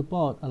狮子、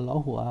老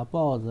虎啊、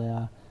豹子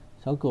呀、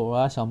小狗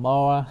啊、小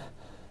猫啊，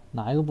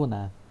哪一个不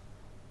难？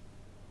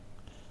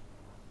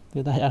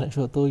对大家来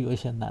说都有一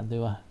些难，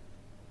对吧？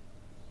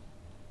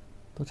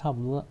都差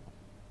不多。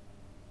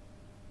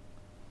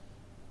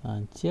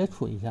接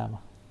触一下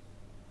嘛。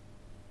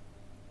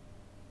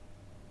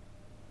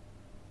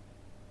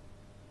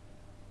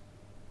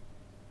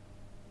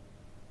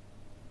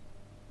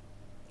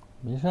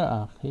没事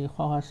啊，可以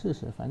画画试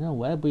试，反正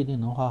我也不一定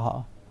能画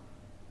好，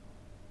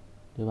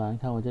对吧？你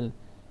看我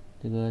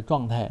这个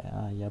状态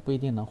啊，也不一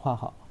定能画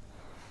好，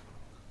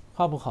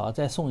画不好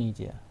再送一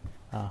节，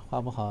啊，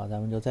画不好咱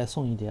们就再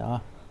送一节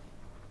啊，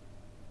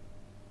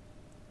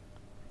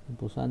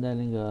不算在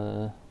那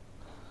个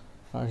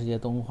20节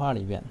动画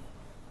里边，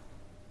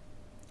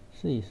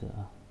试一试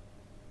啊。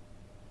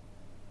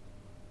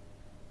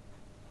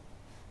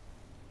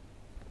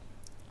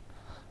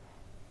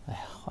哎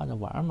呀，画着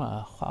玩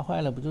嘛，画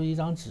坏了不就一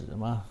张纸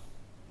吗？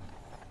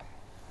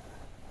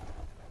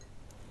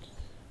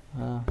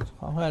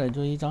画坏了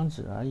就一张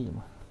纸而已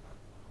嘛。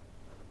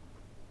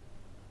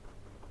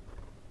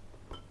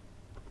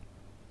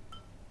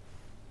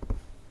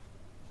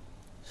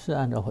是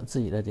按照我自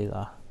己的这个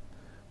啊，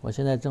我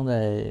现在正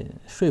在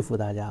说服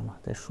大家嘛，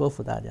在说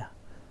服大家。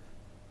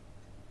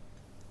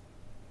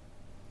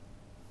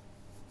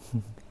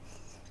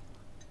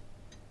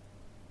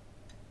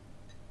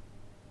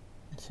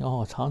希望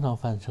我常常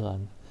翻车，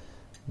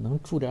能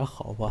住点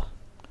好吧？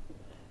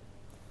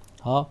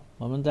好，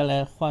我们再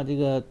来画这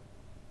个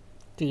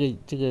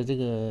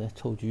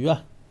丑橘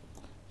啊，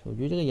丑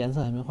橘这个颜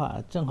色还没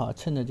画，正好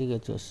趁着这个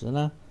赭石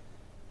呢，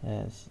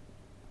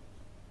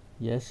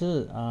也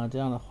是啊，这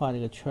样的画这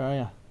个圈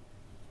呀，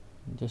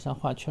你就像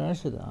画圈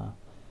似的啊，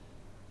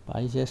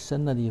把一些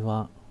深的地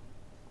方，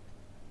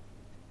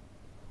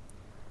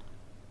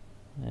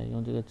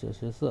用这个赭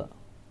石色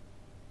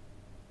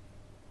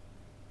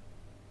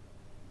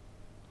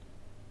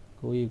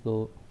勾一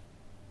勾，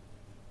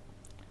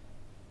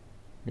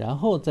然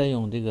后再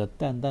用这个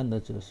淡淡的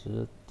赭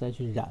石再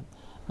去染，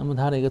那么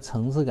它的一个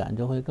层次感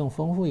就会更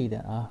丰富一点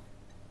啊。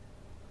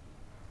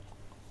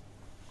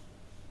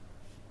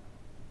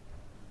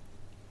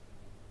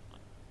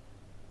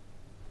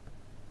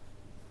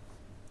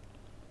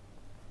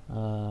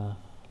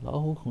老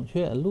虎、孔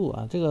雀、鹿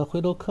啊，这个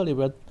回头课里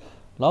边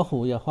老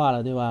虎也画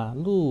了，对吧？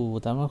鹿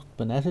咱们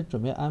本来是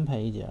准备安排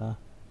一节啊，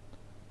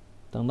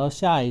等到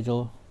下一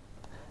周。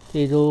这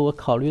一周我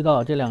考虑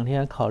到这2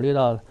天，考虑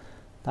到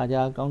大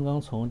家刚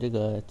刚从这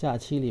个假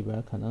期里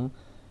边可能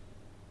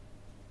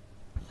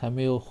还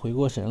没有回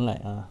过神来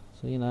啊，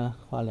所以呢，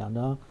画2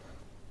张，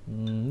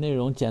内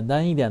容简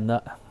单一点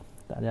的，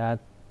大家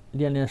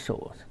练练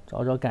手，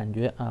找找感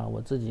觉啊。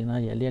我自己呢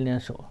也练练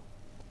手，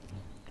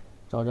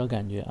找找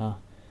感觉啊。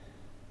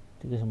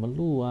这个什么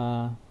鹿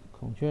啊、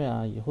孔雀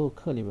啊，以后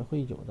课里边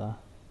会有的。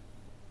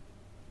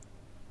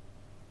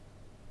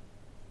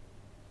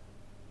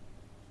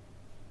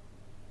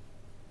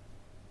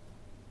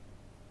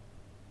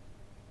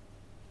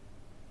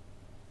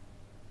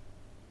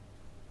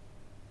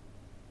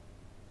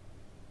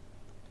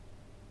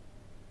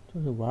就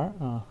是玩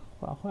啊，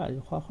画坏就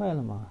画坏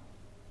了嘛，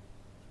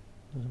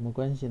有什么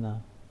关系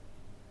呢？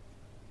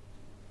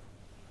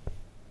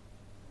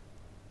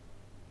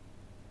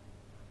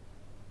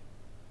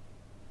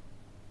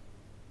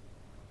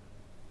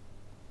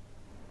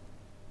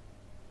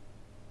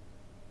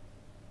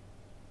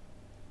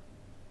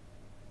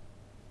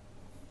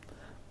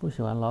不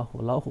喜欢老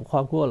虎，老虎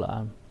画过了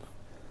啊，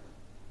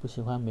不喜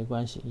欢没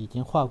关系，已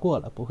经画过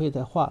了，不会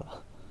再画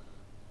了。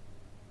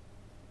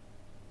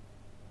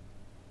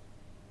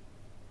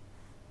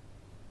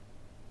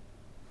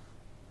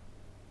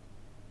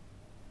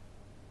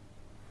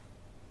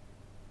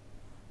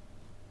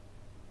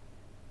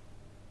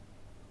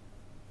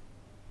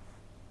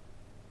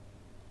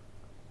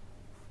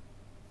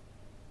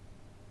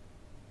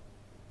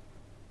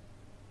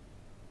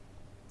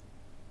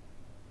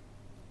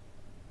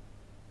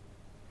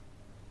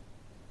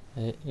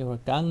哎，一会儿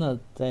干了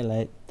再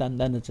来淡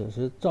淡的只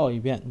是照一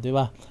遍，对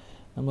吧？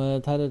那么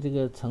它的这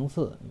个层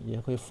次也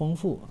会丰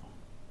富，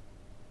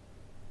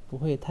不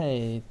会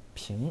太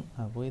平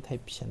啊，不会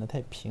显得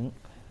太平。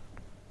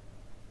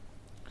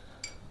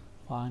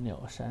花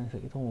鸟山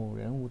水动物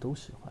人物都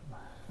喜欢嘛。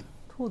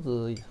兔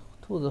子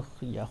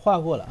也画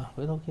过了啊，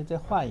回头可以再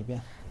画一遍。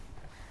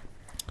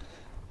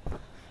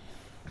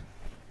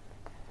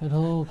回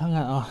头看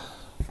看啊，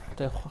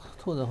再画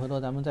兔子，回头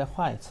咱们再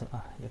画一次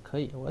啊，也可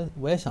以。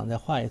我也想再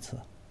画一次。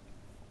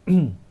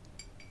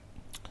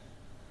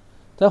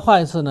再画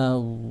一次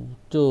呢，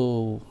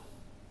就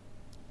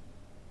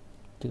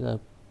这个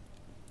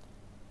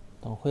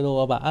等回头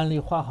我把案例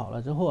画好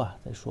了之后啊，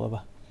再说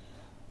吧。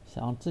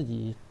想自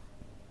己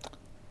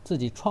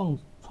创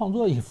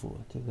作一幅，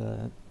这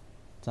个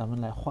咱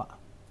们来画。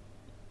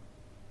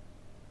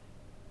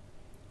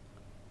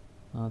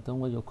等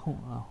我有空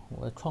啊，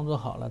我创作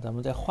好了，咱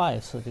们再画一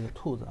次这个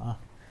兔子啊。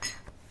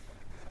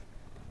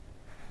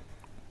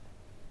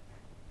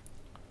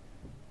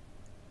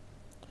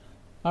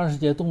20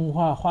节动物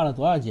画画了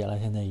多少节了？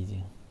现在已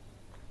经。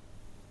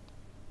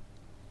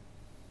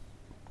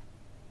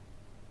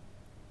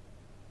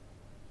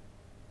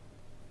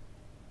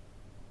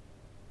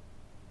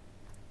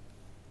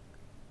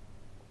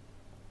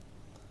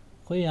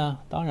会呀，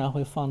当然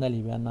会放在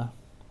里边呢。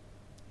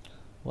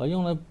我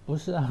用的不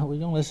是啊，我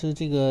用的是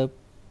这个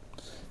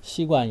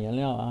吸管颜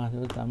料啊，就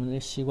是咱们这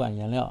吸管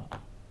颜料。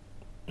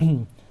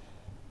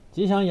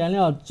吉祥颜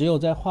料只有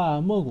在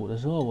画墨骨的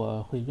时候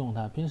我会用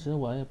它，平时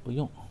我也不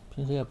用，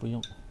平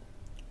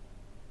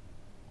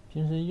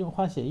时用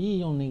画写意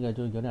用那个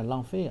就有点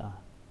浪费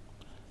啊，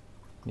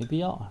没必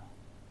要啊。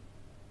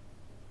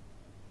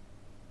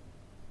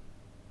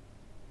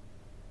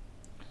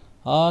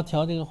好，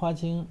调这个花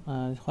青，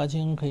花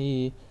青可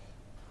以，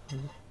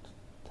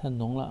太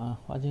浓了啊，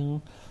花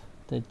青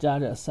再加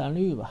点3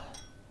绿吧，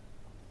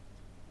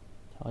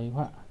调一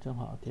块，正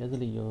好碟子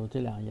里有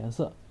这2个颜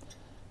色，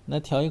那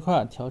调一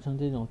块，调成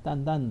这种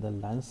淡淡的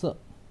蓝色，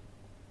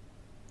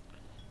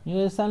因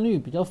为3绿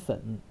比较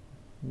粉，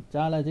你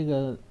加了这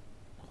个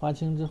花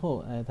青之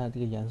后，哎，它这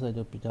个颜色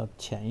就比较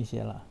浅一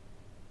些了。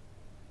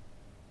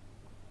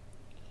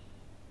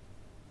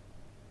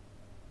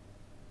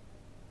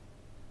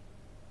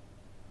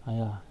哎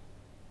呀，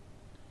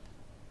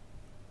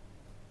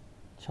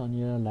乔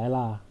尼来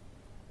啦，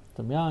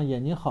怎么样？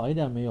眼睛好一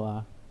点没有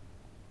啊？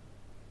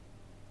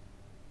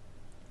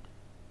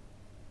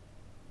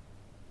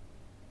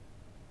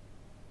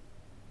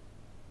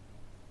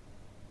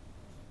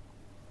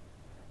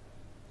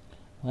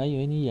我还以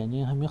为你眼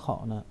睛还没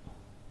好呢。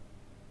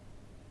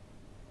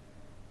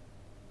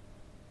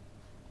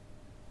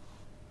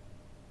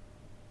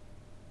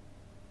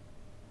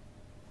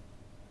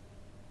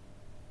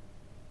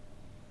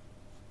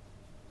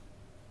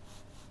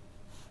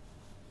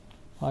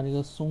画这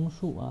个松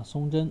树啊，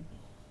松针。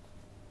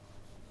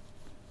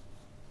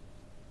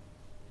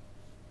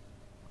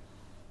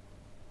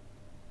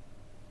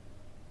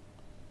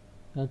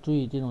要注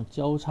意这种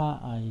交叉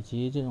啊，以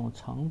及这种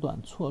长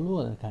短错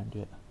落的感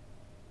觉。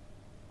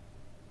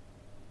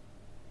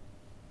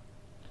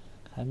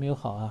还没有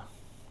好啊。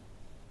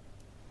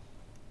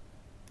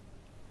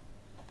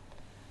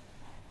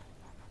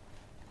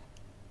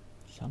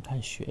想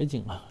看雪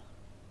景啊。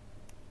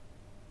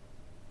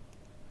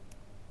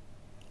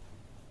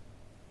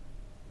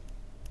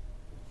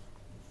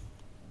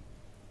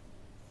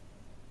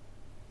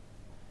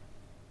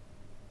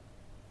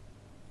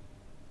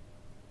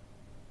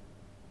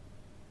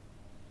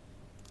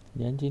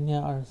连今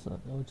天24，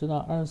我知道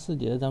24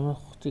节咱们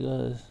这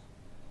个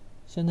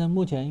现在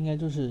目前应该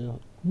就是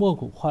墨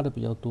骨画的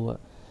比较多，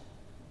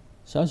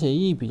小写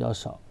意比较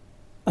少。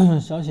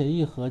小写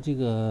意和这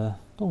个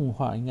动物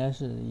画应该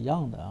是一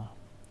样的啊，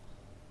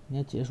应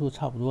该结束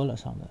差不多了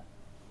上的。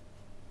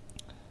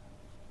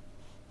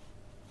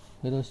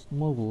回头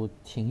墨骨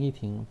停一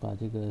停，把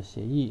这个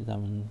写意咱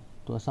们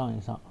多上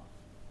一上。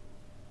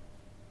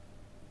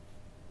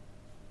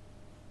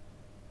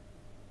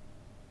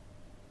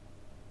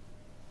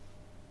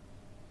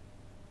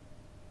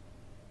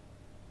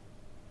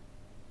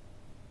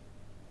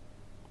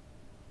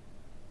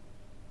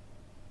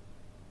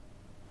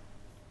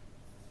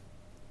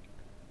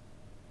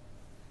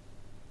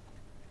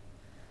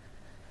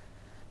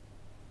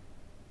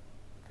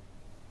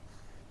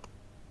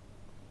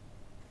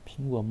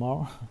苹果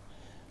猫，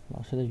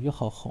老师的鱼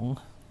好红。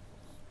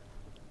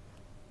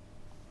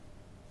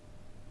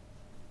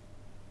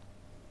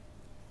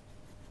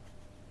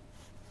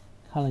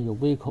看了有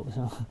胃口是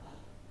吧？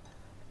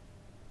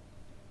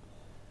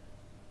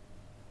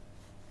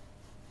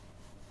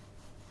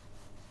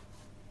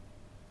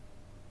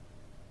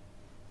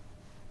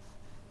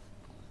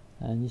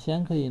你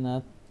先可以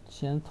呢，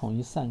先统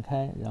一散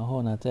开，然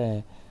后呢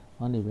再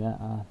往里边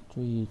啊，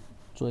注意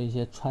做一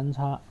些穿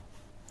插，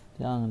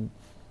这样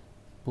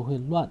不会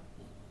乱。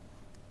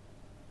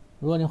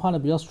如果你画的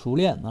比较熟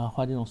练啊，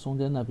画这种松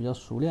针呢比较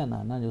熟练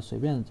呢，那就随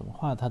便怎么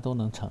画它都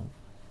能成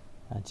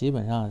啊，基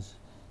本上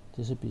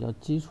这是比较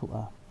基础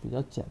啊，比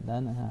较简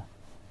单的啊，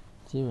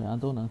基本上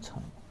都能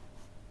成。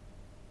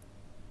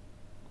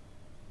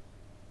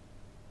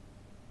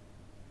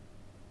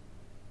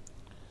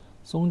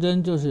松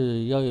针就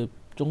是要有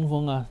中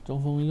锋啊，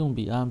中锋用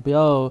笔啊，不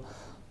要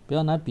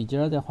拿笔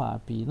尖再画，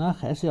笔呢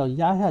还是要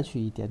压下去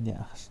一点点。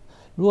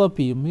如果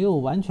笔没有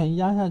完全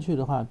压下去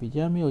的话，笔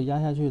尖没有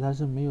压下去，它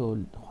是没有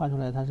画出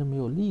来，它是没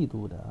有力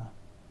度的，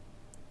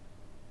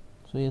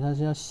所以它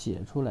是要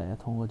写出来，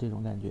通过这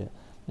种感觉。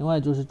另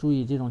外就是注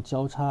意这种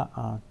交叉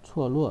啊、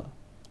错落、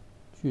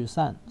聚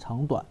散、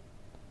长短，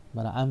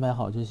把它安排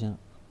好就行。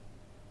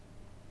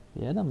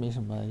别的没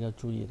什么要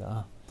注意的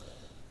啊，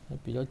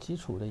比较基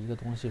础的一个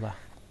东西吧。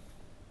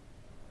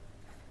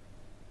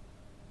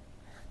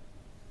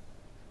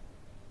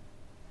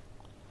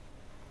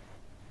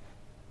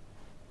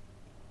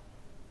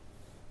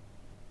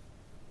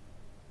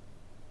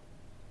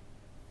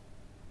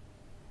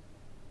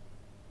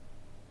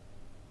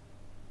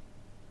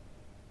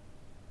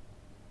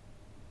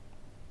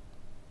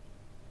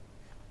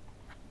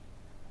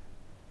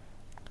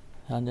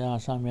像这样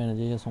上面的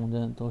这些松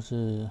针都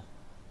是，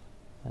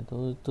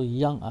都一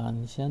样啊。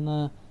你先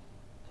呢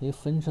可以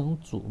分成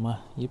组嘛，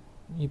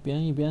一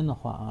边一边的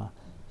画啊。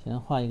先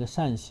画一个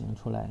扇形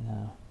出来，你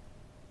看，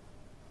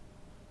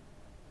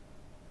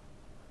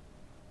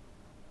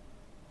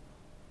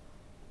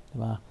对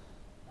吧？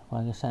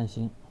画一个扇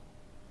形。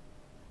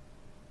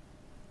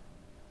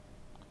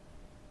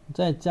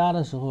在加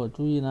的时候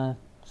注意呢，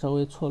稍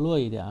微错落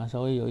一点啊，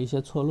稍微有一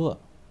些错落，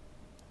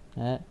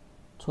哎，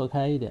错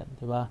开一点，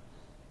对吧？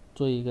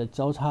做一个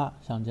交叉，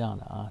像这样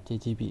的啊，这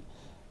几笔。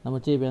那么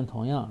这边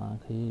同样啊，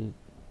可以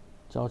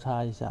交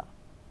叉一下。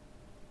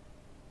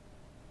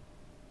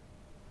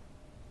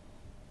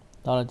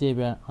到了这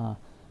边啊，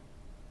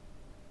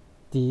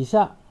底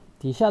下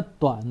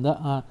短的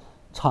啊，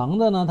长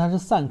的呢它是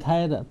散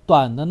开的，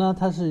短的呢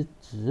它是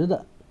直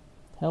的，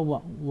它要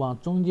往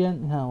中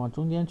间，你看往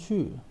中间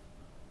去，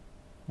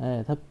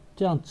哎，它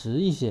这样直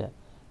一些。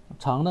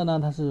长的呢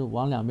它是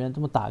往两边这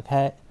么打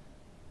开，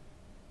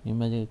明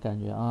白这个感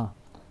觉啊？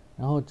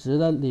然后直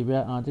的里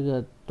边啊，这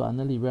个短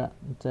的里边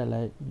再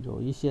来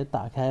有一些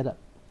打开的，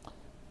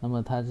那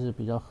么它是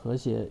比较和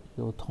谐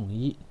有统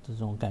一这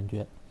种感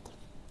觉。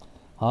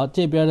好，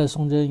这边的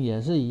松针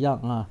也是一样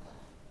啊。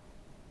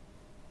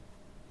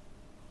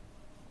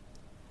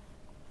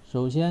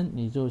首先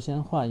你就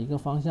先画一个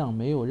方向，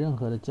没有任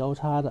何的交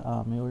叉的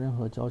啊，没有任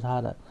何交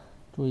叉的，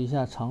注意一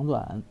下长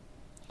短，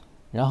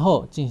然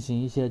后进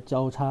行一些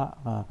交叉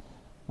啊。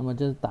那么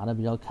这打的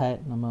比较开，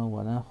那么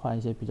我呢画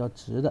一些比较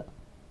直的，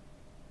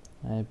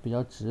哎，比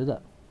较直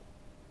的。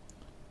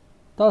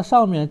到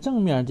上面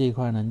正面这一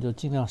块呢，你就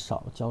尽量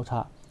少交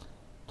叉，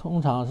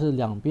通常是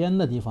两边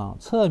的地方，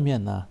侧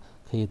面呢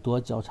可以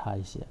多交叉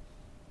一些，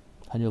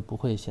它就不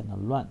会显得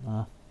乱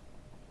啊。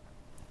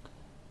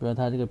比如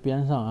它这个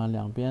边上啊，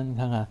两边你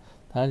看看，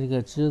它这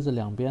个枝子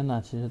两边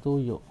呢，其实都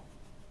有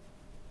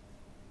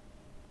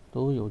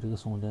这个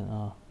松针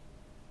啊。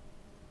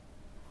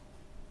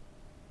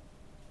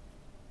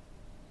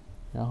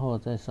然后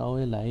再稍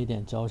微来一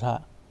点交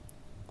叉，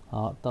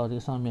好，到这个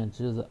上面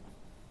枝子。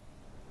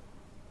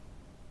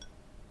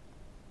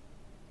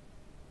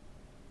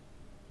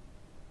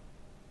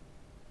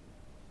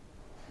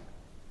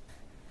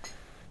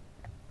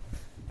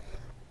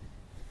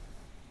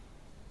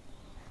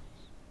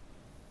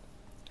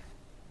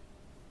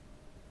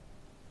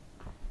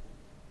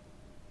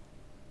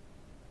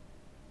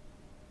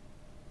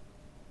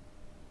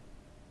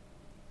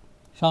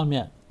上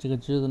面这个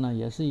枝子呢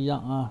也是一样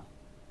啊，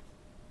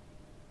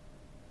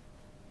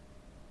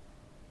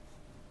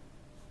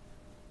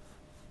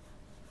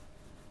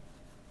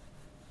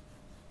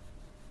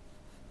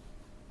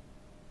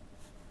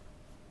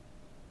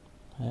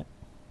哎，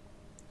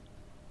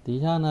底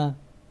下呢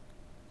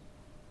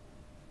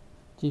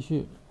继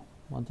续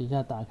往底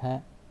下打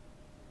开，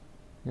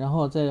然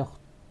后再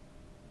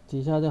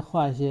底下再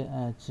画一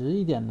些直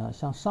一点的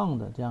向上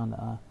的这样的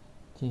啊，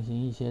进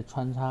行一些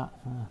穿插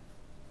啊，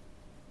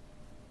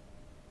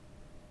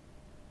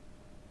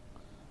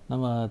那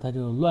么它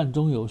就乱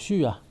中有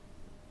序啊。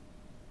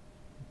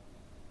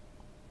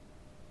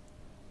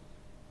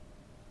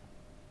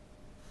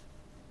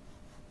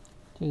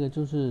这个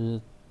就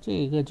是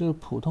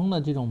普通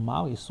的这种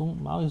马尾松，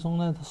马尾松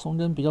呢，它松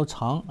针比较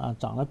长啊，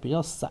长得比较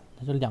散，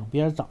它就两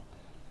边长，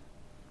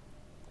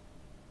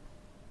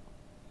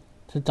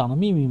它长得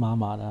密密麻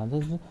麻的，这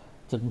是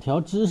整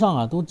条枝上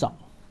啊都长。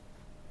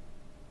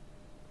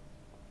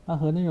它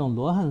和那种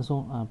罗汉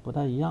松啊不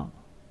太一样。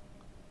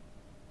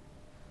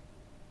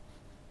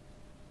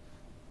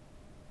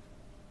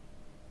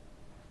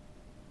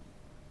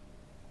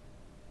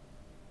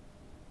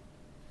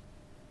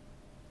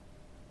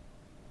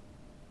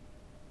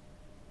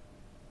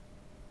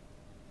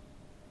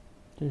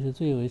这是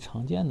最为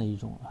常见的一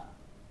种啊。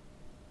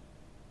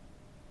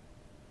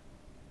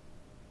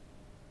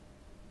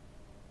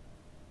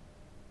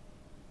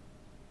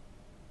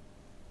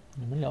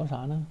你们聊啥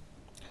呢？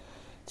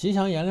吉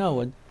祥颜料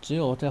我只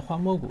有在画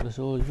墨骨的时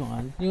候用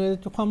啊，因为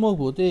画墨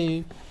骨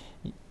对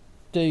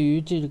于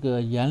这个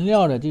颜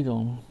料的这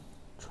种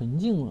纯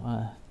净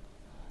啊，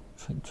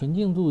纯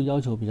净度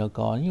要求比较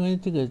高，因为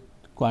这个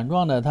管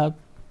状的它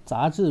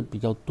杂质比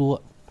较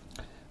多，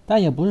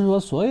但也不是说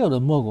所有的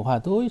墨骨画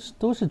都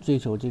是追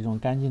求这种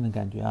干净的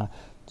感觉啊，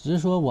只是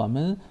说我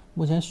们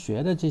目前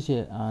学的这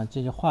些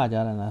画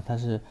家的呢，他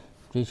是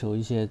追求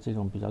一些这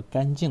种比较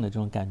干净的这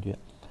种感觉。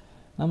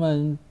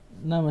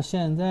那么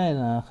现在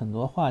呢，很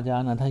多画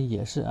家呢，他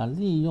也是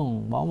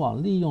往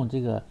往利用这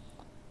个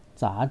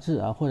杂质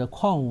啊或者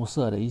矿物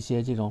色的一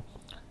些这种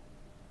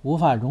无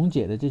法溶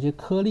解的这些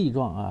颗粒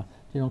状啊，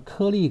这种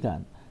颗粒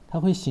感，它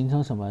会形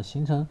成什么？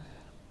形成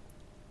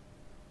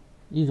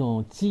一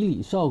种肌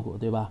理效果，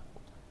对吧？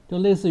就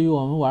类似于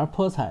我们玩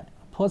泼彩，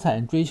泼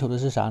彩追求的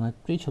是啥呢？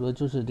追求的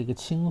就是这个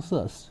青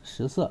色、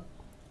实色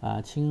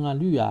啊，青啊、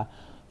绿啊，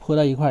泼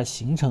到一块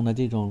形成的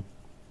这种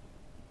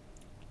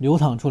流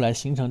淌出来，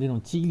形成这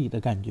种肌理的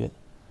感觉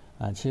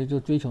啊，其实就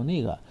追求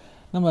那个。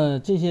那么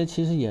这些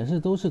其实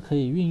都是可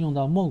以运用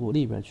到墨骨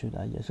里边去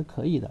的，也是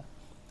可以的，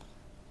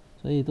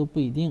所以都不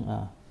一定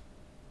啊。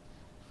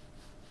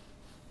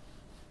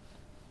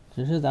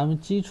只是咱们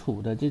基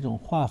础的这种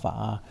画法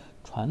啊，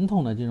传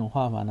统的这种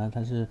画法呢，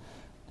它是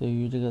对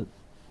于这个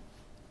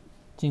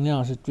尽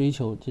量是追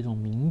求这种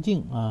明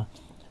净啊、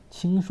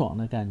清爽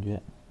的感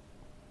觉，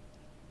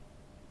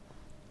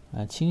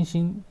清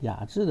新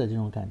雅致的这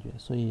种感觉，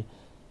所以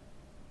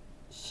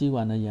吸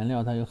管的颜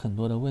料它有很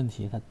多的问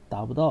题，它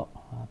达不到。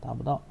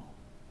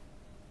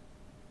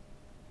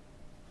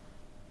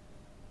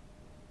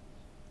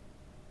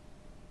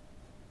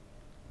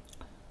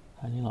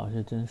韩林老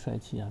师真帅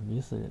气啊，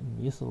迷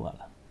死我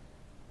了！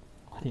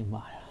我的妈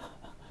呀！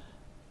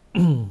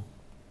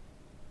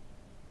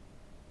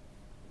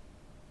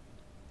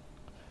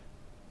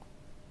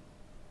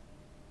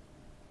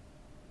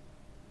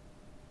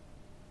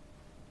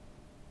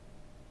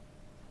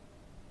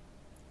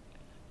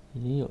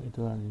已经有一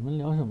对了，你们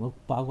聊什么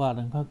八卦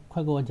的？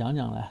快给我讲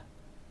讲来。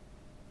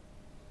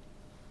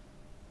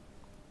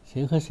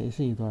谁和谁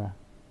是一对儿？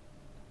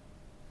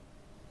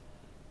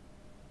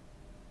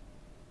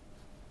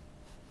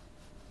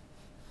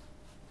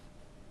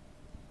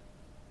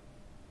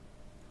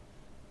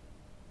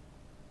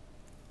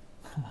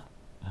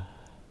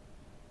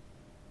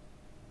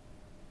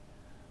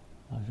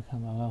老师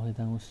看八卦会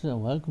弹幕，是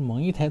我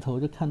猛一抬头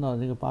就看到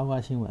这个八卦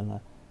新闻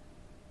了，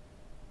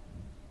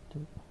就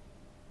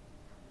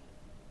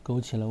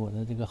勾起了我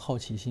的这个好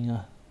奇心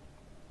啊。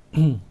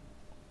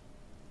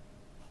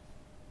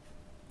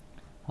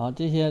好，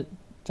这些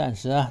暂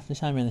时啊，这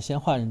下面的先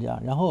画成这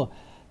样，然后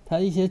它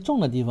一些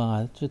重的地方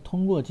啊，就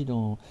通过这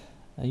种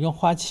用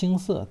花青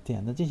色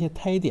点的这些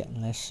胎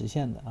点来实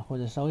现的，或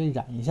者稍微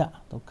染一下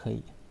都可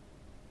以。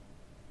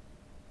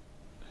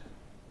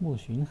暮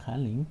寻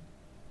寒林，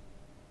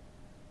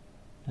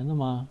真的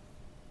吗？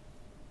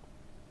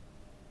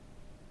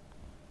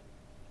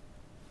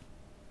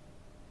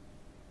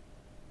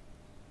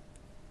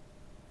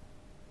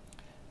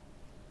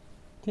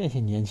这些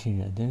年轻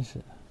人真是。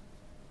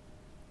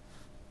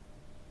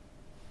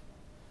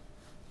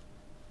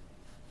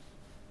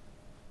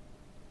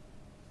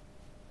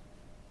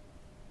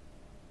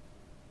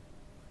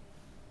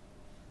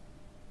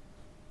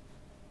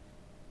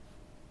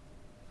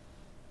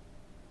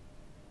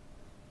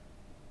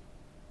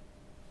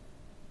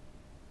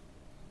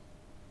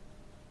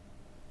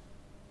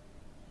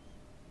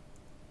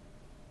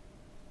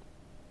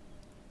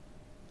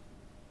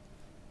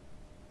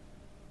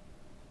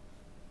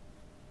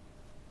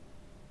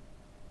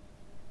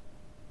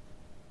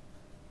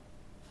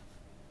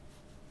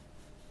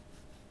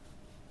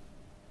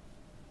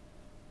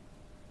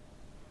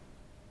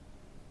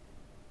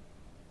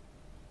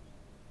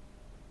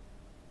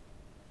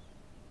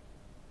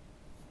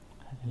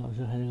老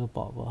师还是个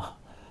宝宝。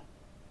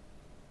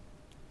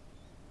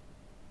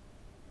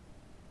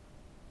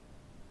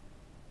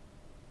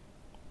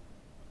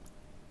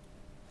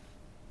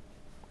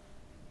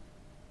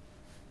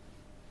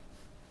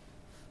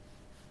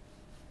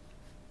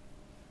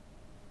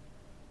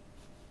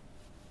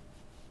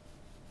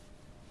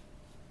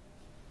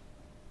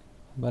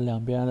把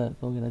两边的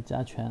都给它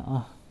加全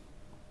啊！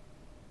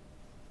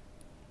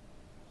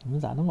你们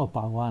咋那么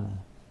八卦呢？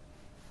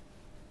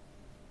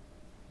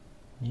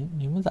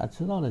你们咋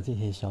知道的这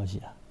些消息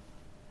啊？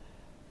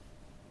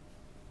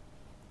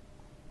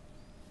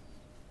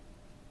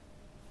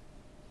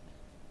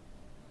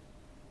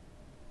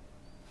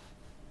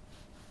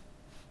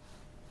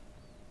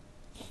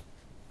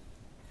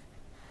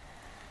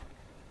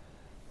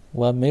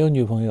我没有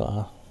女朋友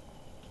啊，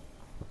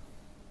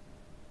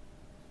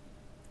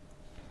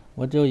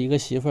我只有一个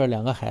媳妇儿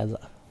，2个孩子。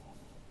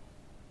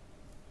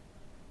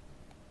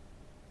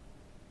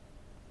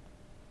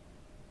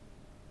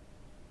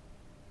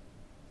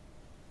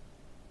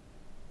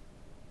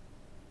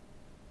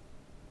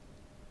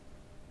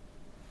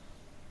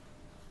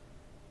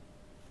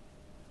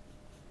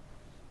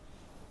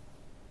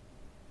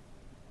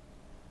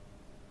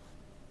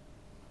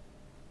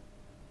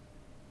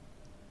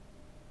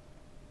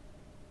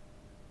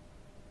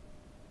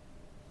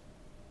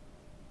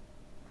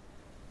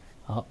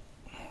好，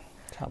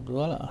差不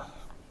多了啊。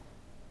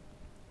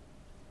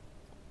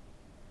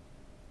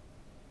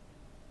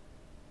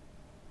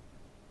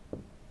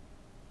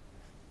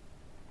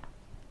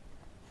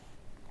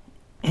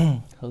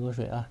喝口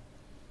水啊。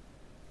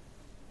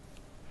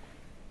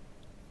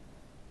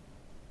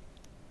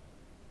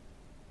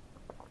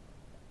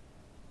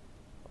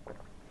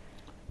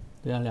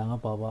对啊，两个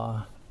宝宝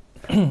啊，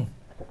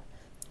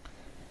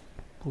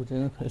布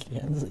针和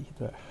莲子一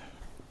对儿。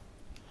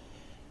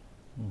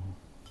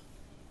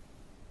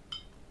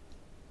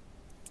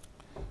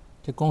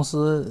这公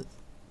司，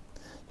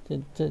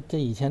这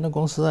以前的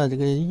公司啊，这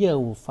个业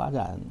务发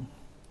展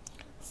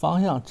方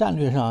向战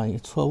略上也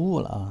错误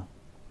了啊。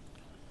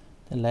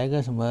再来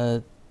个什么，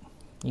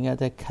应该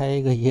再开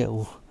一个业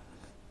务。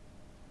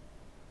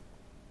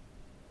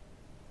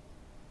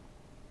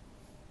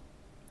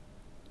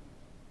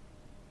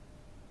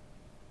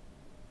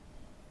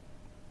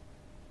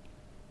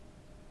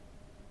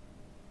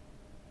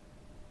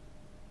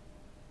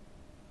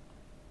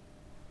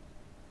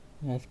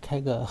应该是开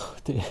个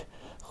对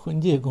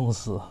婚介公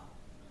司，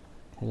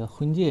开个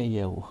婚介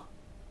业务，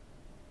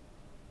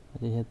把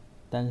这些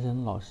单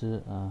身老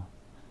师啊，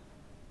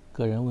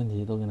个人问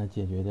题都给他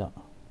解决掉，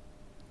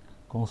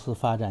公司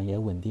发展也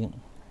稳定，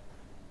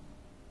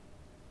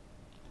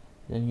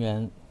人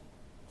员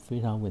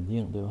非常稳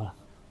定，对吧？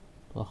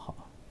多好。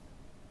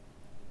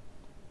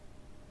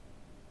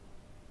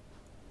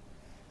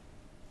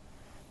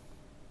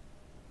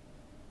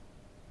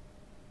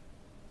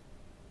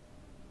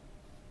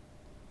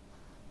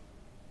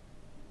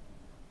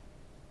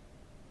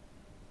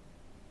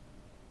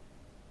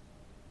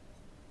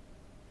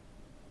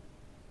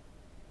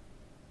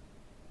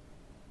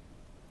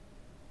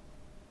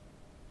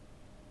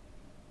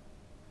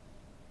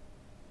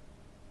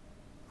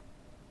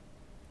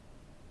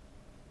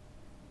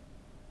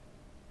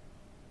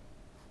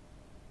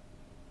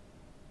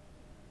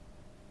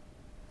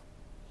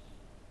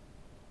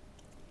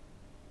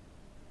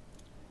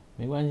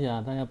没关系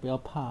啊，大家不要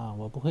怕，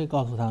我不会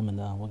告诉他们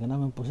的，我跟他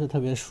们不是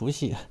特别熟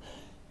悉，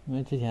因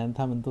为之前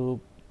他们都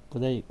不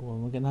在，我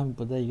们跟他们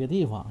不在一个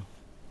地方，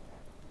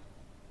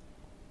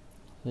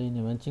所以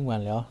你们尽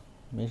管聊，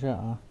没事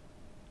啊，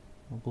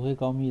我不会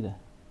告密的。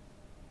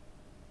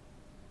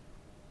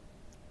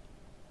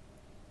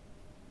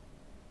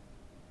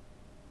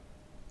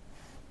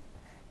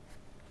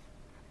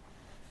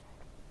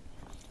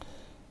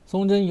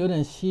松针有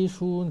点稀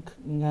疏，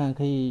你看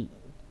可以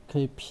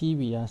批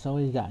笔啊，稍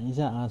微染一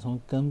下啊，从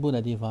根部的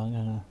地方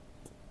看看，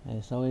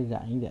哎，稍微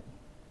染一点，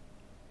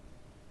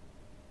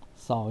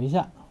扫一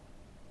下。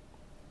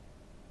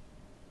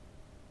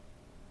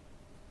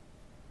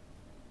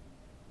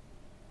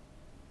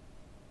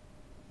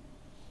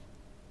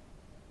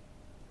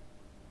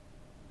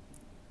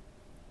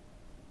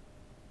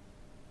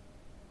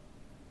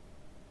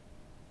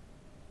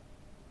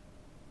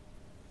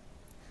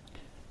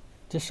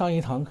这上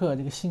一堂课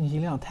这个信息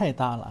量太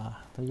大了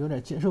啊，都有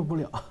点接受不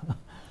了。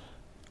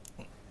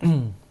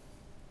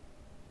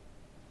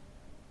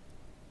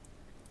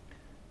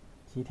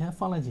几天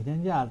放了几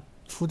天假，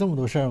出这么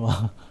多事儿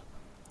吗？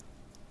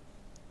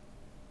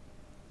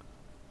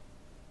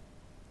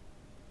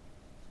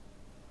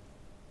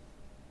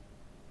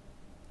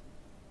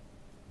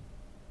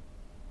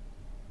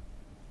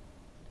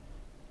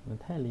你们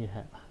太厉害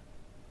了。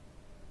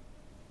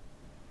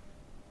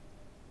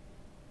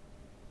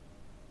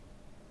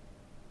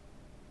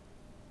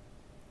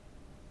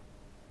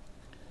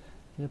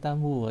这个弹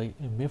幕我也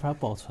没法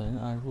保存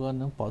啊，如果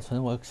能保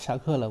存，我下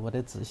课了我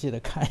得仔细的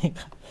看一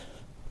看，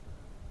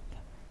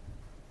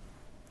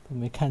都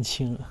没看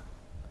清。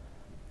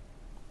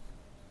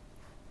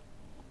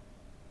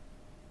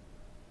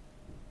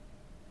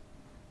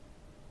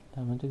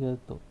咱们这个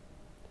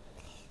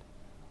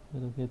回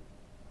头给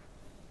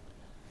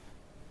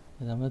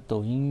咱们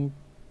抖音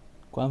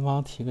官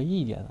方提个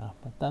意见啊，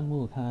把弹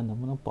幕看看能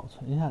不能保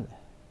存下来。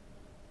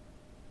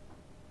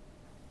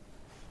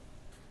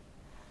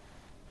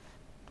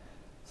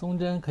松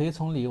针可以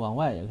从里往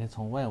外，也可以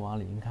从外往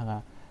里，你看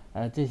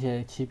看，这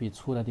些起笔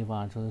粗的地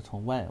方就是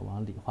从外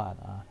往里画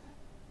的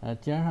啊，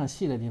尖上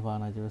细的地方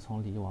呢就是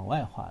从里往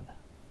外画的。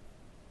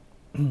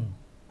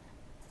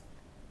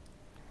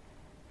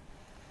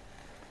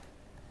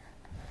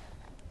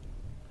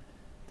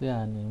对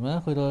啊，你们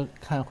回头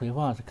看回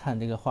放是看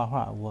这个画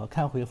画，我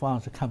看回放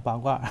是看八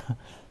卦。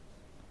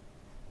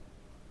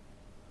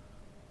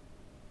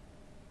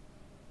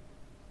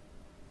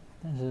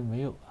但是没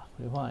有啊，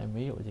回放也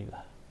没有这个。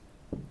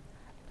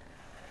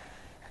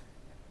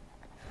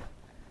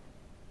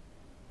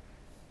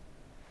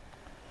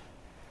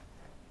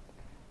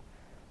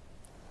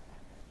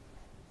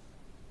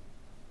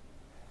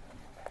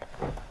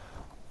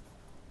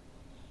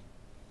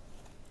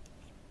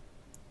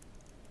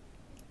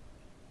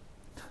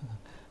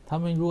他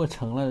们如果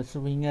成了，是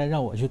不是应该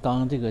让我去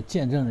当这个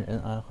见证人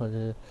啊，或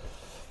者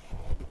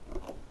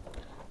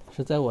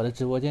是在我的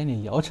直播间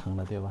里聊成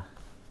的，对吧？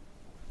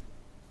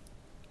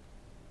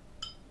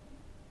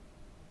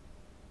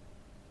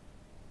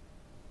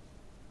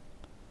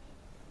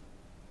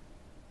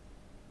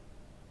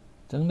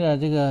整点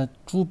这个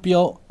珠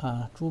标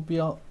啊，珠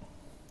标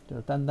就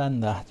是淡淡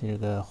的这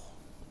个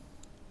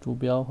珠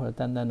标或者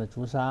淡淡的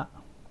朱砂。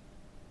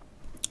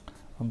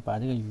我们把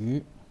这个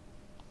鱼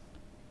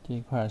这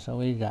一块稍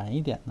微染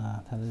一点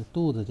呢，它的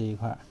肚子这一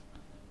块。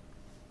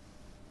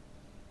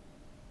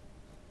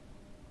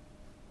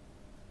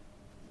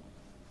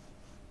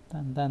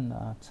淡淡的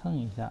啊，蹭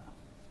一下，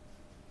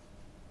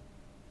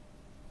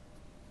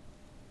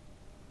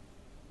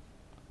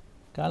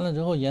干了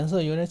之后颜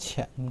色有点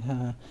浅，你看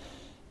看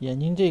眼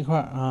睛这一块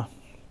啊，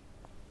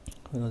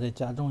回头再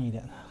加重一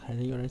点，还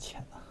是有点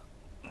浅的，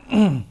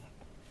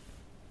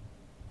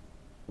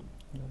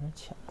有点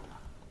浅。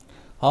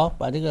好，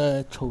把这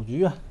个丑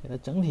橘啊，给它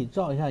整体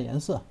照一下颜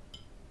色。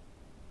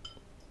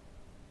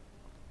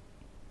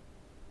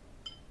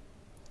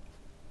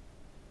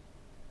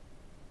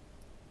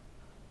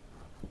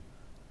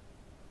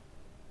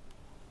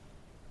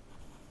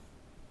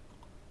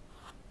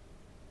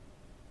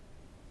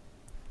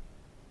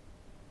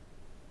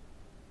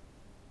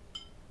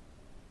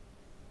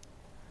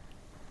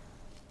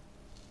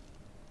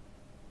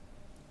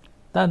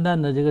淡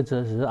淡的这个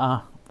赭石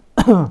啊，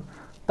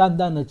淡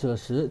淡的赭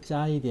石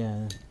加一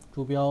点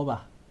珠标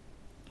吧，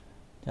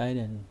加一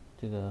点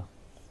这个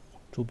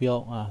珠标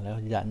啊，来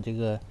染这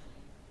个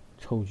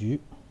丑橘。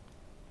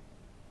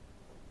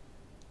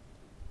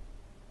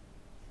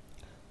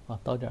啊，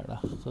到点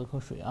了，喝口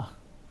水啊，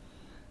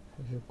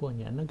还是过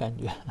年的感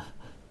觉。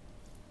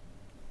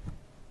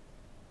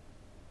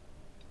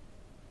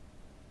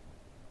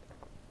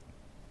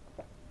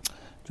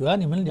主要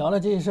你们聊的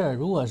这事儿，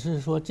如果是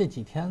说这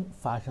几天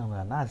发生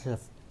的，那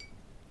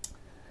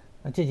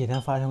这几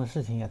天发生的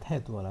事情也太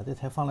多了，这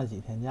才放了几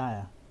天假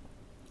呀，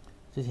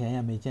之前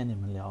也没见你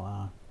们聊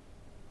啊，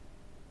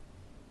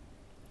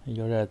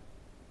有点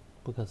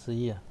不可思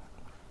议啊。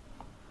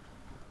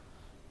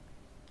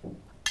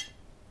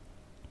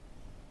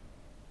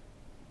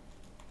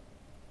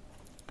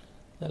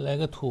再来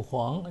个土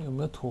黄，有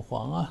没有土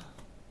黄啊？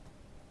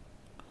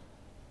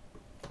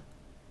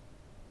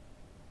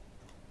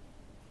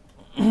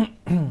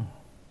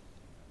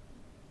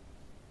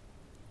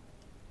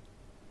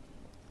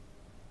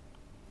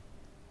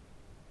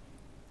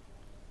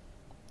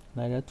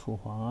来点土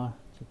黄啊，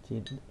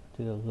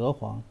这个鹅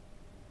黄。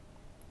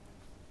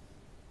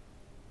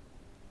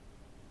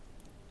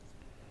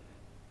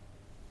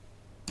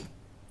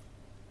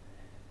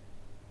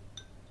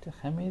这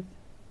还没，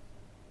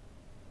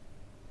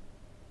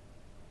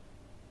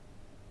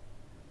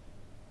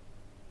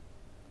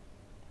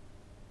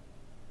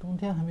冬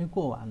天还没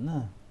过完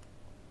呢。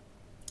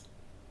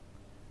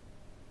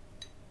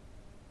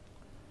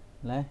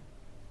来，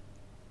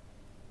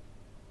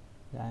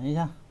染一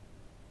下。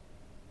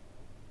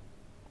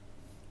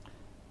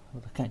我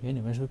感觉你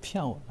们是不是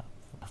骗我的？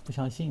不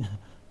相信啊？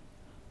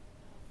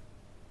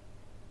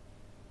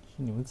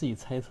是你们自己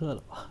猜测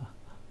了吧？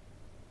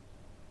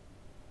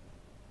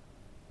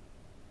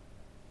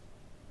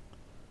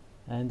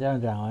哎，这样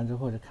染完之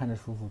后就看着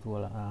舒服多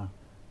了啊！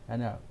染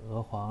点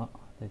鹅黄，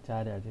再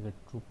加点这个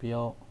珠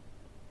标。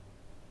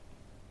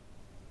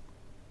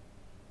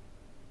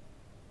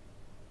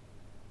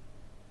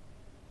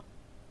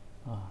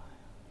啊，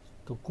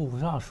都顾不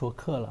上说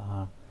课了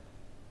啊！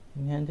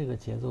今天这个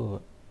节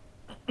奏，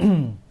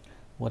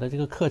我的这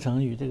个课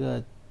程与这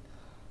个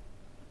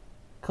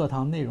课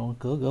堂内容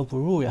格格不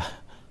入呀。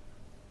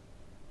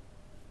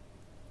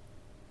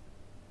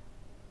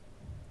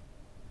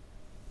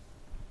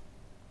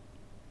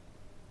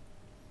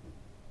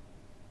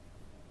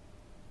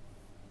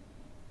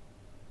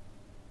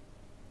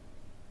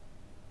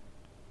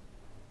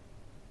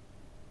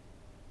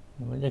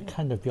你们这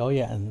看着表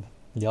演，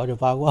聊着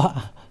八卦，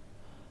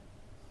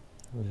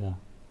是不是？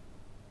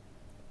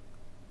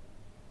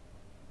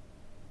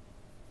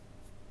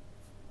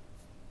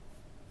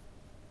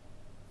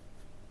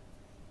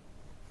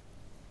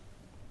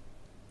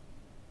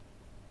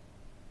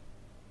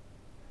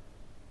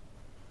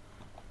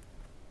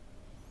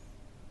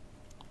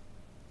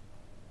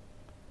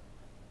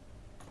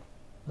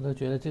我都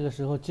觉得这个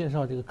时候介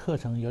绍这个课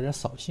程有点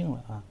扫兴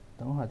了啊，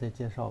等会儿再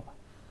介绍吧。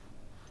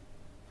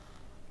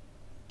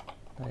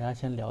大家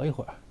先聊一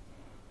会儿。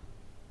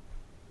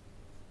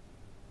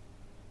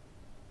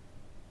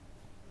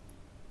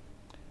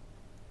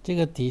这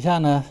个底下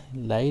呢，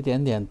来一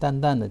点点淡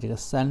淡的这个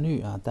三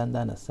绿啊，淡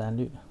淡的三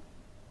绿，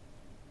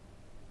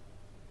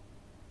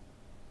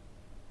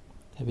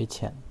特别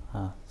浅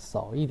啊，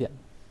少一点，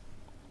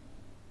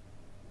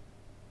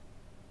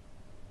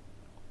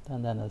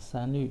淡淡的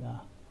三绿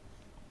啊。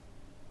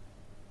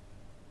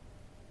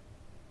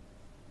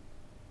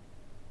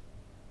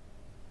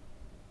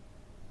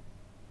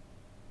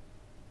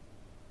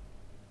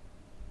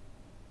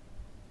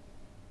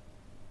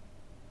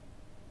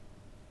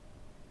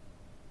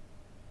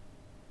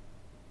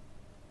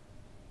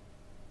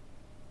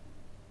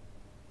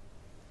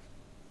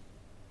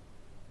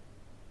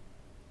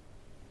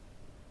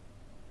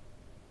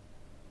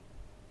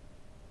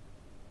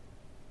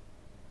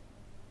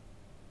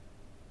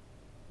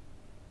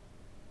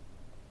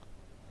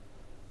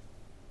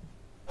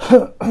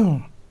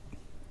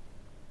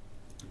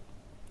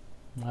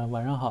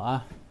晚上好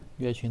啊，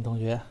月群同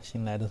学，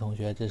新来的同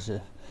学，这是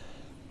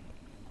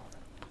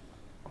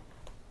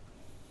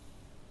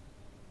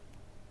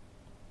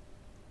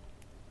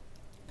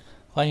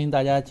欢迎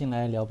大家进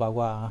来聊八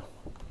卦啊！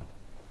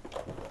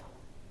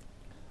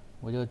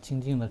我就静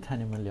静的看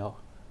你们聊。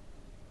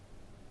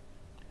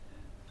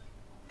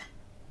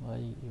我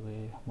以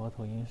为猫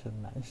头鹰是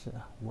男士，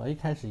我一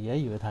开始也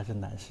以为他是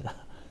男士。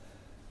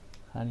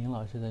韩林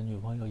老师的女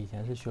朋友以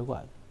前是学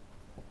管的。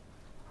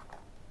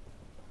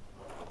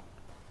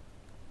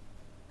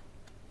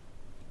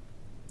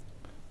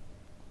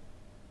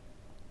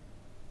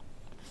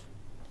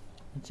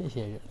这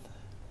些人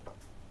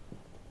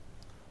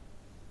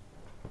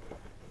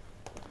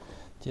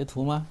截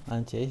图吗？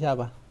截一下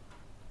吧。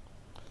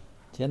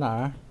截哪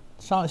儿？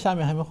下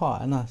面还没画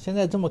完呢。现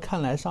在这么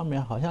看来，上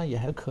面好像也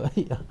还可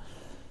以啊，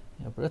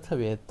也不是特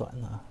别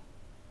短呢，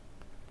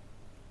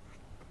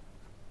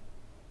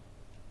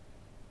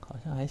好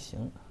像还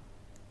行。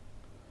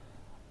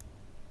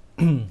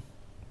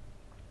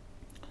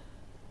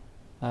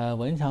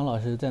文强老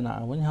师在哪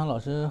儿？文强老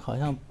师好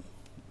像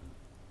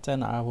在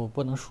哪儿？我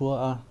不能说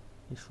啊，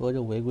一说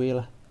就违规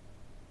了。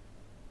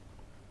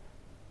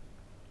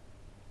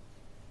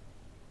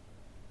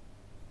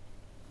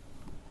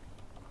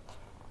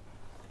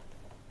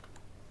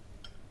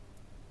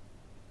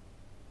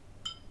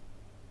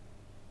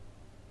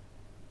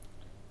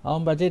好，我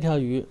们把这条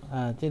鱼，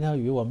这条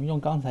鱼我们用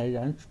刚才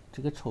染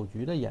这个丑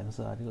橘的颜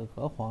色，这个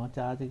鹅黄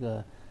加这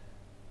个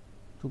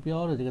朱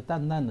标的这个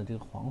淡淡的这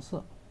个黄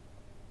色，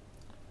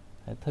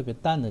还特别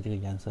淡的这个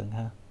颜色，你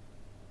看，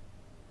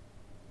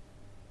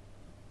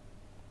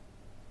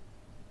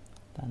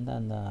淡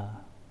淡的。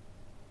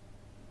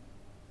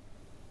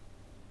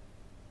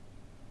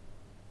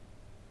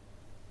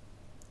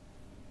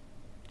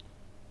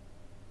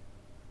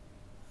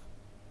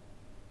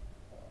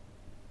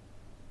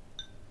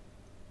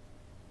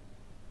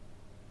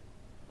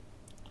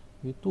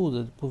鱼肚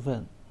子部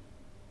分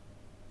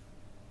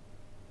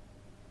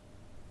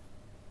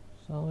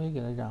稍微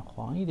给它染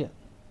黄一点，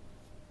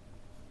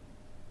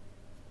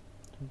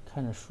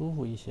看着舒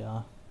服一些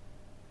啊。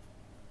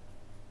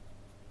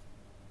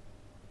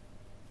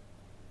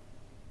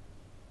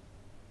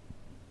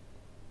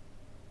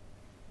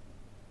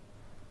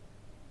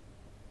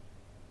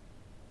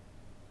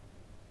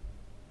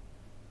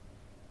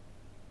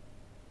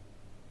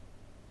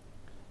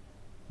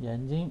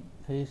眼睛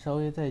可以稍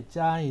微再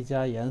加一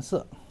加颜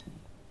色。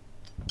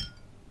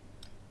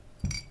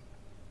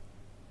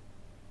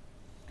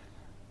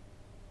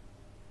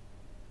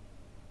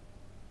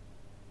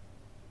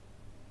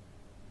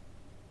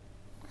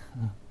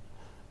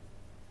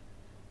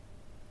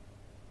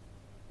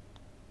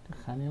这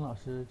韩林老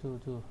师就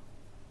自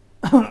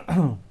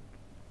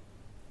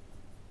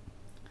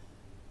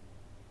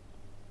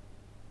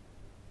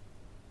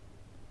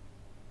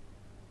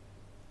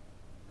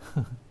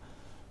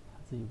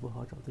己不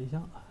好找对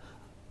象啊。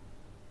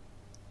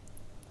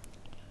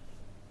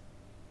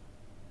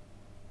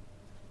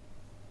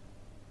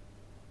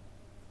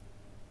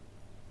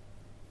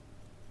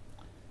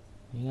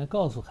应该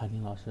告诉韩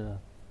林老师，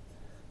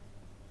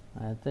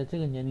在这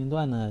个年龄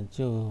段呢，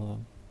就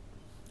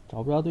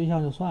找不着对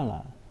象就算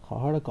了，好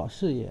好的搞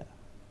事业，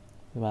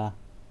对吧？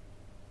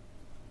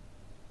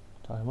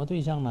找什么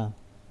对象呢？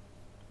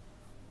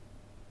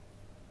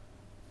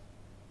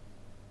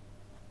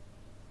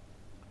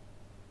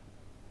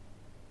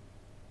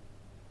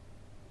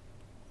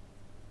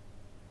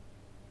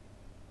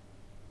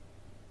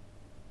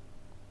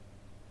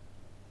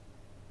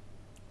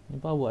你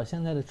把我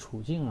现在的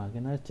处境啊，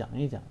跟他讲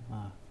一讲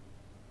啊。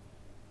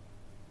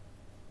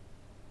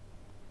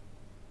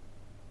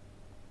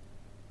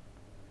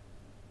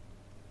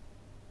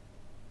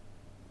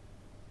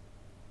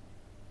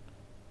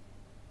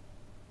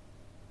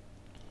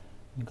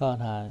你告诉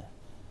他，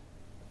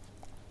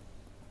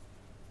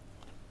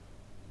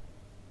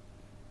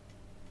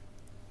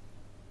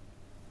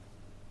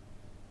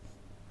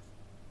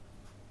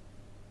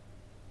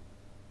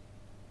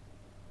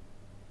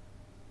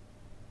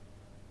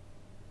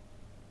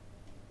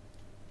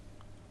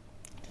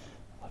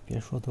别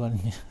说多了，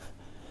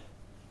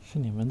是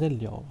你们在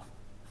聊吧。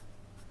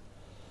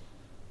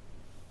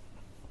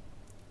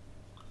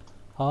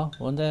好，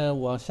我们再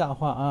往下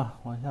画啊，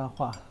往下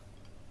画。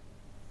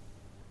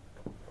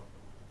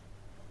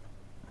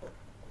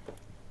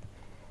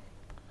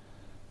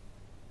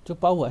就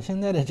把我现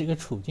在的这个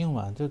处境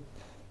嘛，就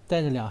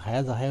带着两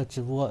孩子还有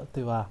直播，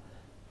对吧？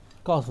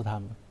告诉他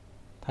们，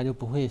他就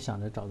不会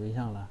想着找对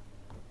象了，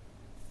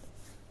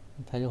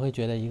他就会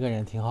觉得一个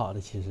人挺好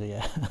的，其实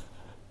也。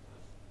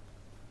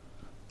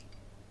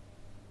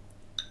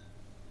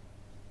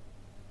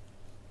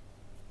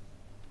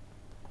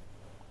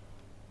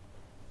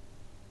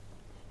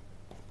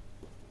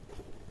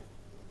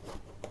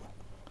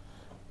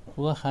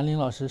不过韩林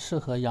老师适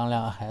合养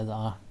两个孩子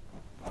啊，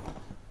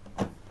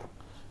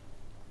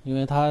因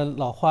为他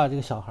老画这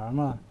个小孩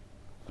嘛，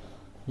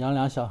养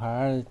两小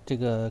孩这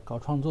个搞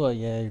创作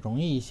也容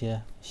易一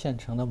些，现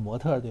成的模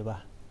特对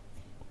吧？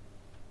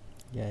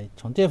也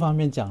从这方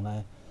面讲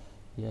呢，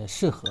也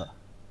适合。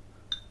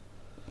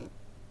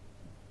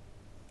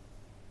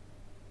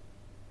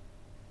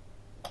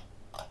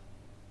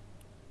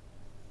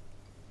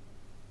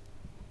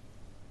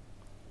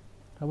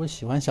他不是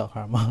喜欢小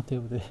孩吗？对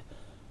不对？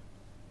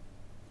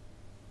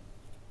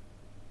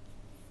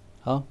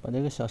好，把这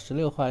个小石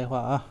榴画一画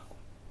啊。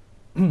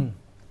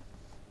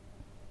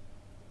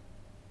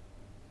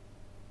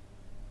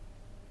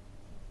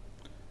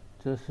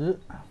这时，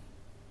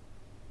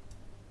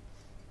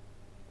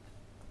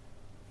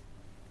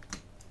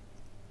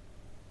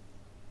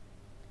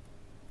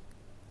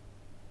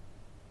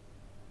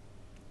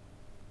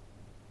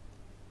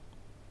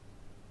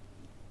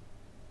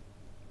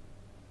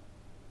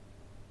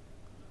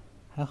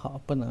还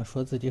好，不能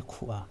说自己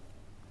苦啊。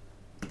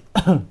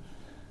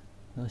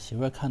我媳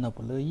妇儿看到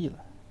不乐意了，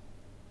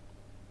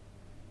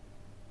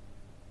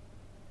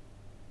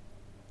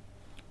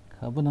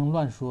可不能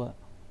乱说。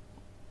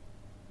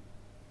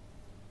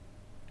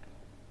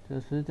这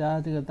时加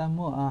这个淡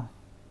墨啊，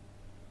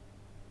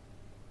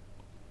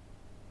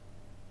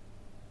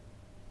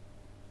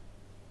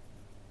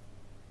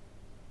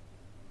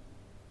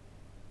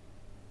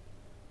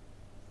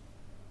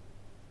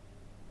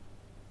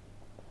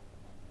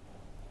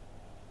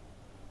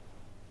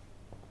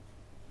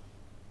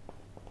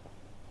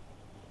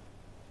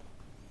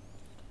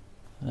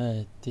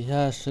哎，底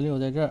下石榴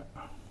在这儿。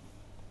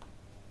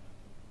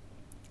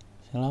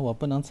行了，我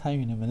不能参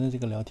与你们的这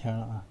个聊天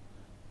了啊，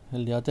再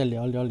聊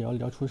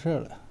出事儿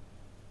了。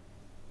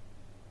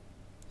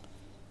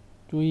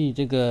注意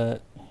这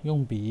个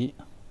用笔。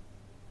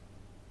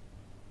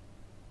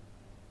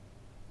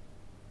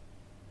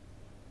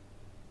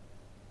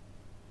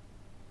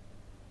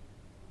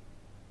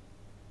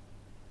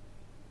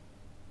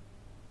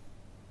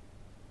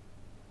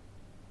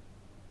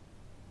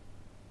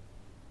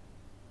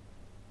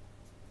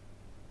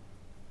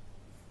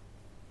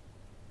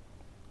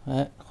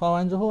哎，画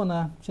完之后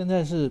呢，现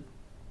在是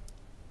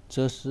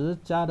赭石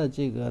加的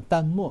这个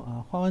淡墨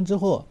啊，画完之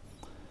后，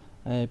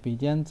哎，笔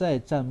尖再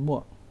蘸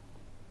墨。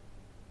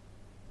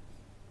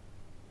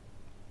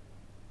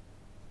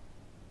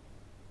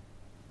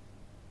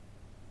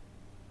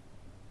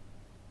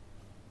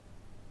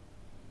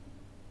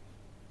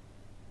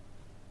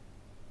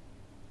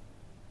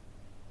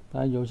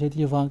把有些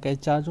地方该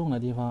加重的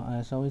地方，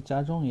哎，稍微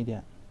加重一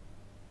点；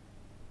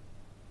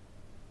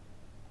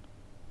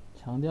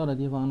强调的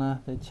地方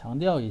呢，再强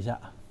调一下。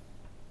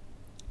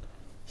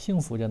幸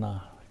福着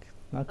呢，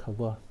那可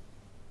不。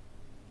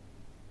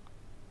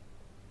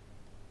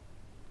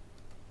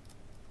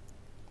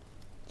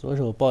左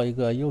手抱一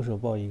个，右手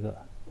抱一个。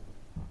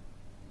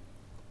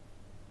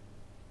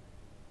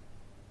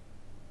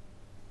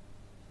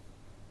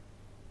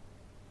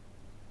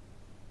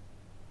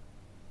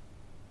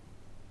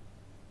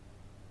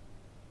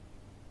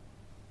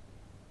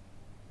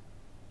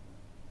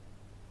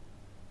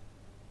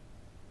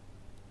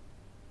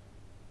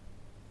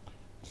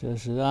赭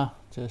石啊，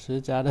赭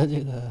石加的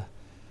这个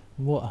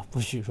墨，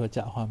不许说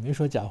假话，没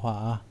说假话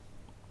啊。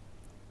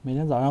每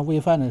天早上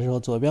喂饭的时候，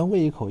左边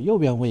喂一口，右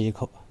边喂一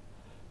口。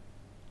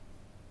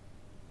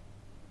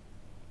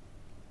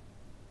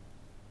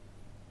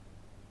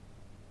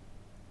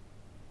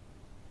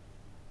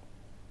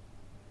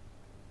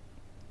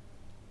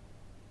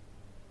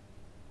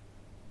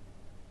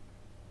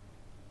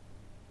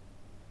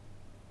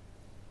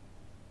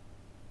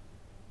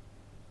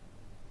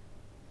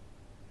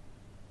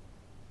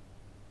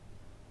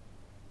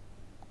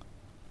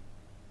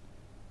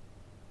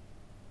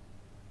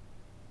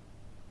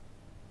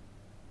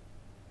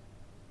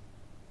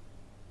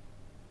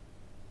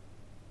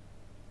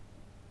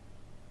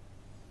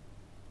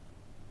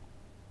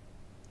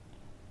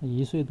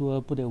1岁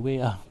多不得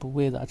喂啊，不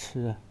喂咋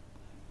吃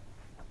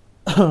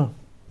啊？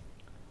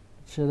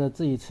吃的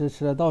自己吃，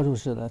吃的到处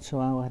是的，吃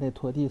完我还得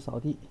拖地扫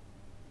地，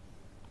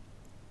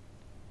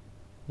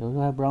有时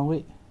候还不让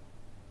喂。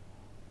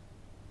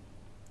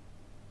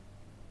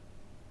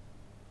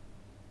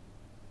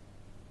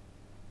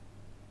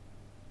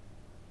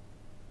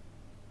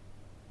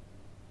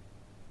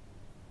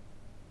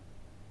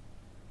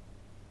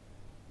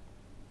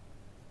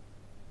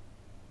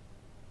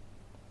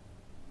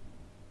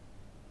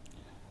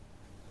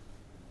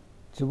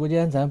直播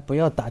间咱不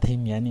要打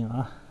听年龄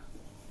啊，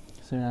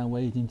虽然我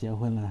已经结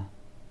婚了，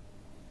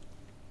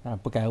但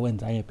不该问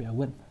咱也别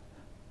问。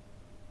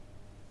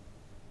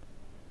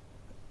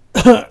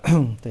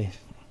对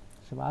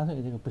，18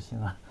岁这个不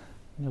行啊，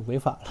那违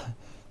法了。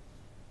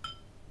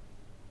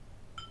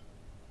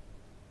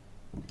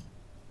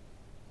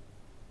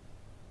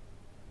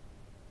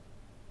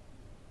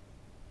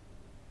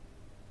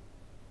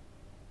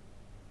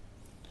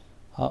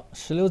好，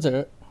石榴籽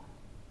儿。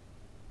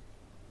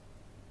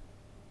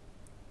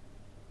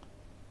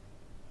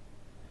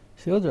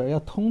石榴籽儿要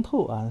通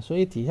透啊，所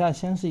以底下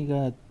先是一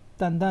个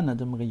淡淡的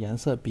这么个颜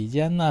色，笔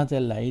尖呢再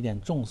来一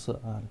点重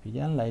色啊，笔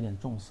尖来一点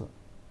重色，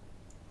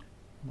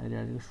来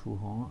点这个曙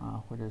红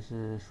啊，或者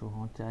是曙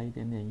红加一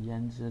点点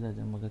胭脂的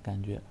这么个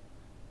感觉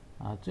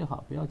啊，最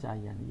好不要加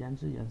胭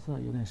脂，颜色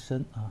有点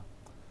深啊。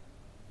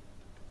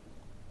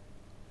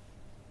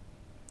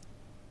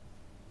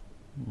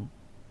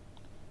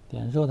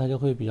点之后它就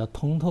会比较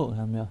通透，看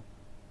到没有？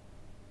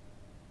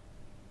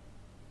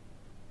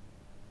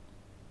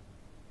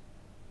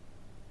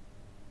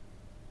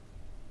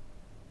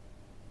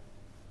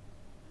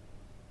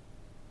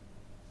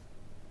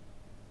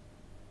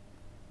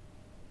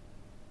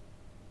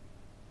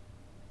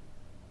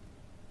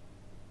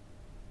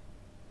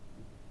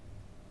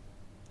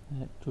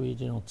哎，注意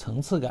这种层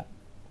次感、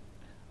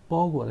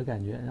包裹的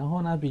感觉。然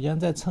后呢，笔尖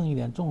再蹭一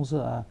点重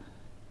色啊，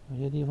有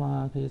些地方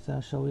啊可以再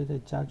稍微再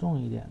加重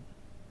一点。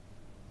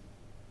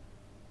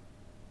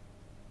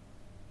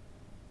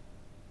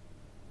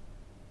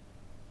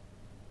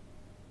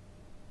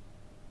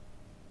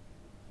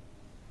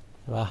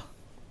是吧？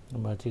那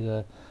么这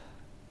个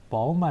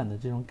饱满的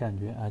这种感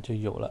觉啊就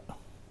有了。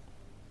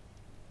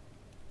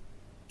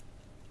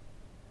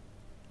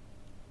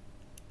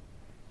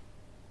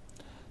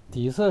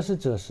底色是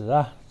赭石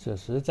啊，赭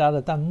石加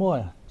的淡墨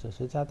呀，赭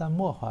石加淡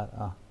墨画的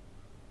啊。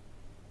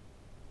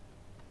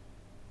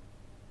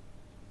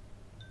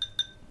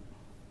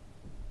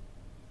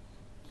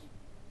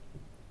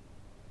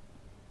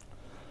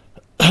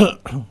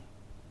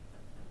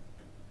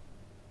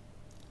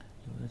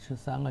有的吃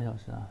3个小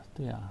时啊，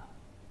对啊，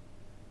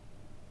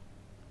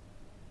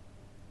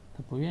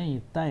他不愿意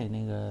带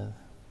那个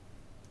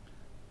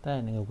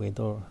围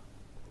兜，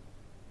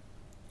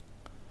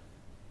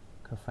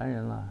可烦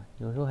人了。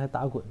有时候还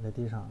打滚在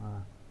地上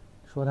啊，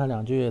说他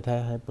2句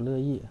他还不乐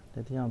意，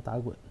在地上打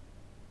滚。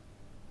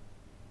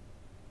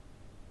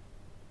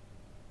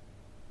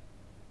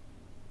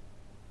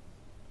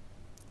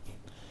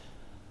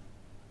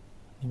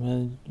你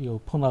们有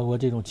碰到过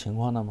这种情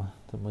况的吗？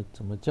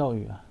怎么教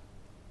育啊？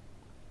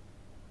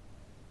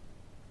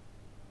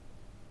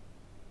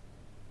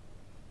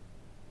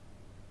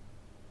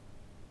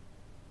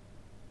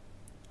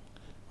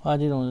画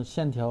这种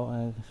线条，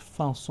哎，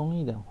放松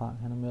一点画，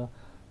看到没有？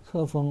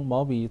侧锋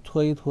毛笔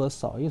拖一拖，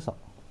扫一扫。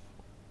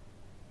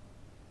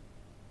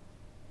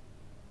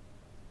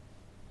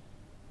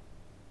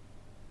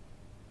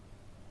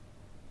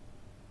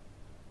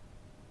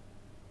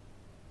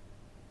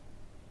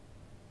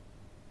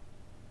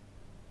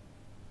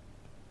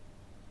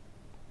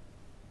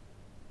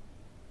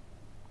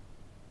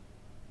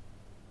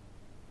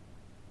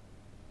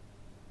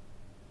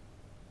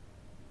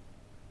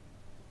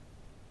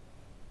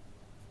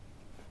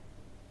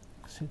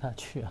随他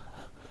去啊！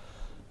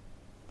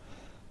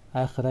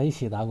还和他一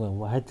起打滚，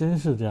我还真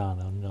是这样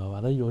的，你知道吧？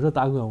他有时候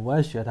打滚，我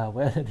也学他，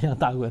我也在地上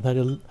打滚，他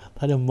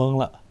就懵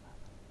了，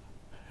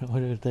然后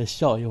就再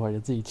笑一会儿，就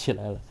自己起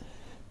来了。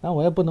但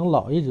我也不能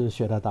老一直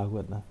学他打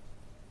滚呢。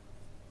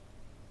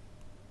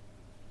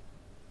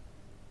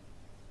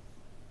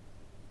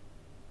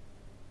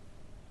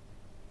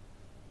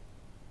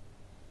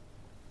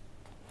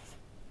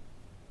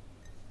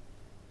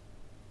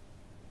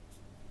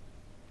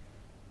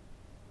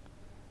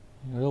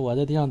有时候我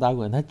在地上打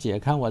滚，他姐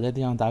看我在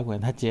地上打滚，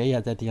他姐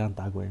也在地上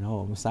打滚，然后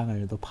我们3个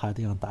人都趴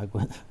地上打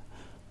滚。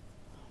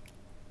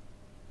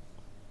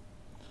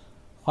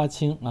花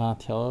青啊，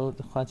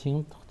花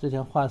青，之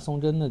前画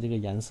松针的这个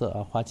颜色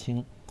啊，花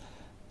青，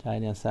加一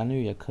点3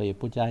绿也可以，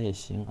不加也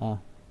行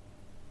啊。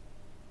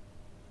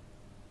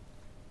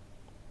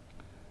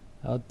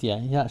然后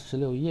点一下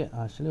16页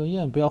啊，16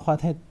页不要画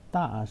太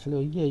大啊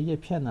，16页叶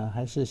片呢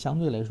还是相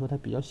对来说它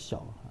比较小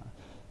啊，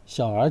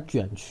小而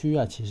卷曲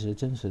啊，其实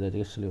真实的这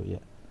个16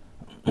页，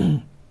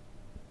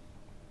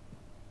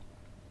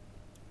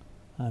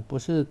啊不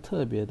是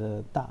特别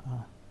的大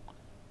啊。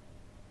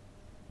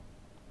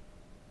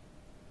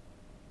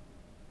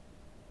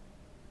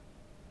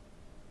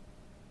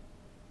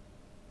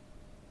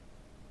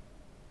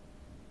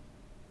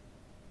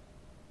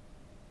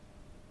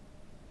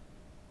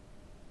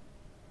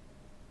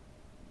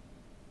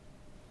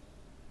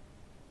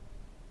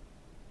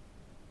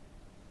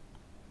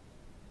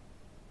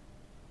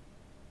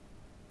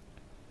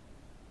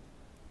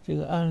这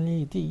个案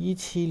例第1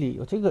期里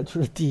有这个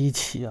就是第1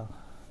期啊，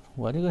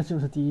我这个就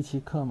是第1期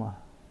课嘛，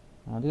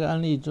啊，这个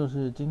案例就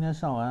是今天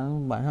上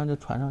完晚上就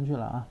传上去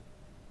了啊。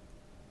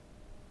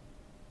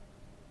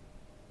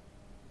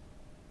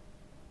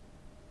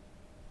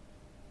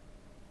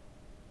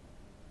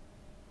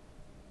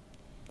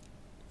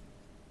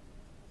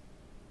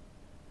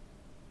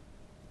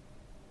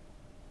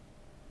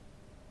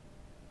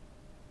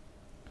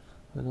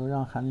回头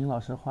让韩林老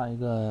师画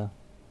个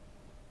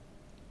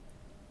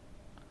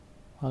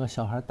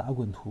小孩打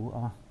滚图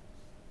啊。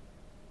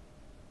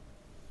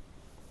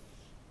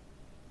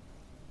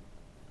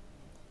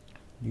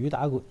驴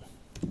打滚。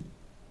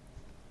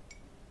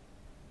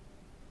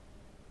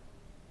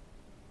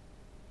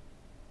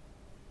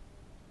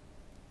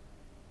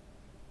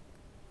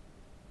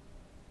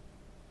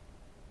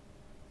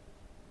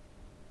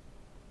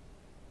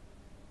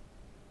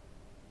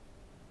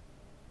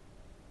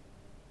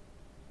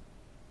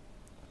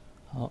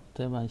好，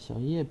再把小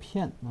叶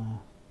片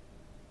啊，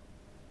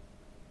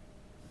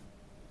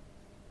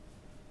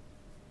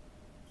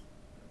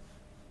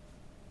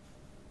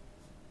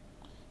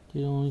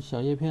这种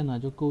小叶片呢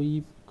就勾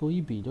一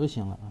笔就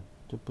行了啊，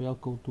就不要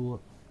勾多。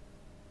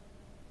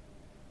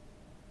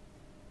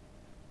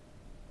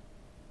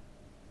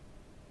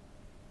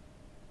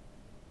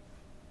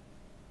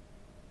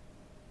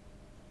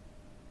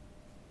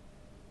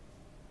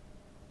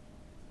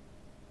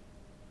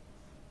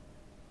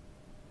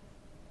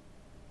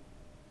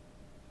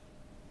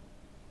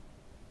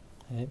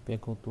哎，别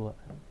勾多。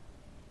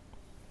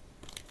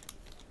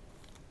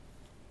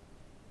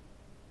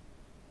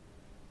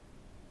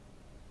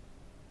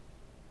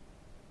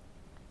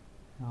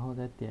后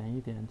再点一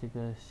点这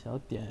个小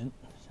点、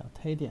小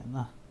胎点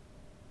呢。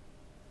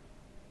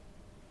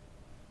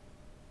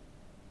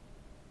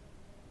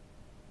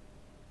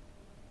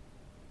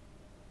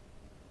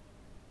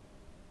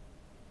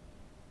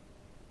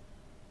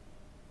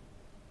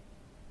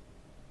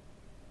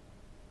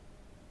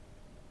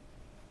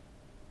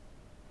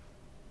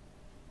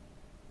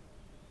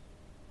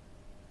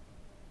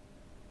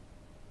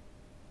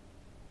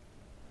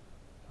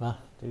是吧？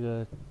这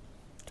个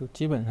就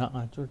基本上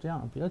啊，就这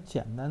样，比较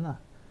简单的。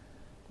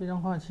这张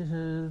画其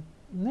实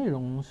内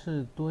容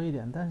是多一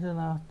点，但是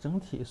呢，整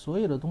体所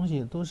有的东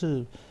西都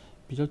是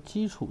比较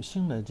基础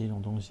性的这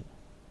种东西。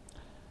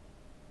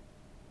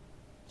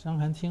张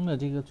涵听的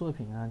这个作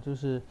品啊，就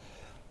是，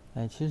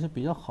其实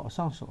比较好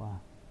上手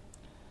啊。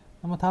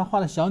那么他画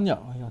的小鸟，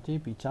哎呀，这一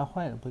笔加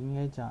坏了，不应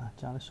该加，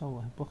加的效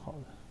果还不好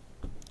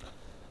的。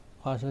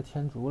画蛇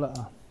添足了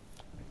啊，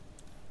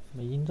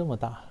尾音这么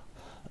大。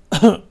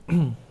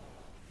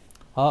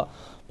好，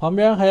旁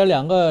边还有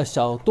2个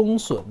小冬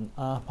笋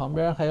啊，旁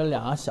边还有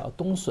2个小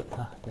冬笋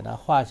啊，给它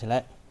画起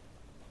来。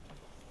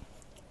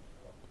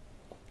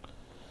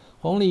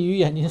红鲤鱼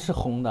眼睛是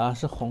红的啊，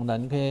是红的，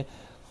你可以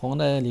红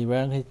的里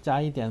边可以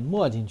加一点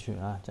墨进去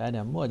啊，加一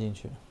点墨进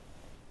去，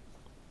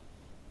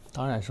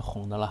当然是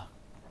红的了。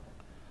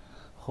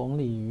红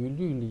鲤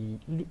鱼、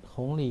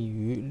红鲤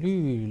鱼、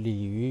绿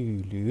鲤鱼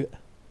与驴。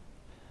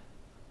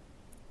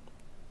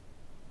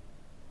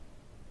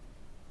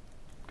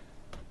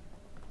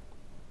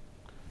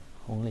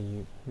红鲤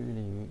鱼、绿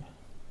鲤鱼。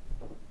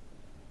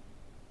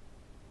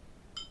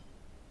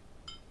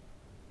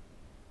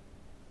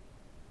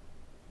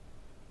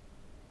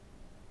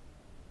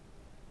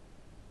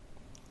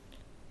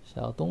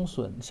小冬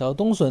笋，小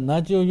冬笋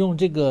呢就用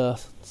这个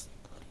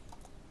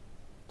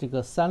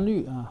3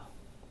绿啊，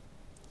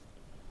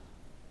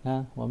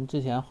看我们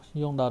之前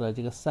用到的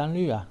这个3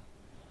绿啊，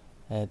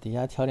底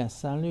下调点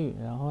3绿，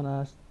然后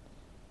呢，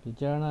笔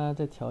尖呢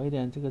再调一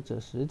点这个赭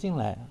石进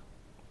来，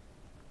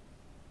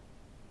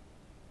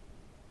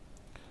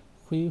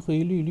灰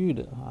灰绿绿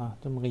的啊，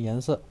这么个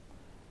颜色。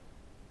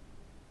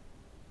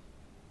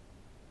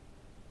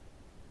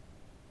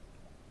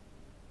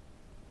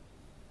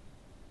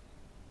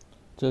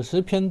赭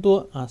石偏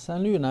多啊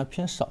，3绿呢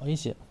偏少一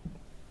些。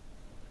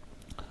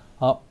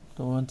好，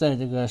我们在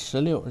这个石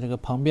榴这个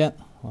旁边，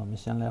我们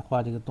先来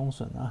画这个冬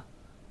笋啊。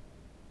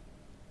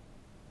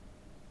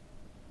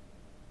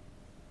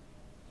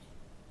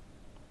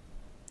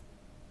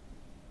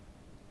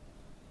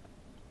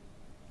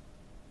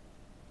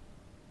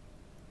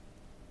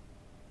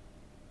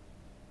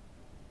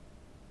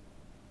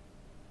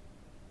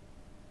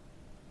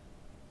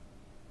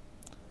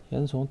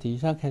先从底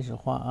下开始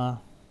画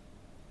啊。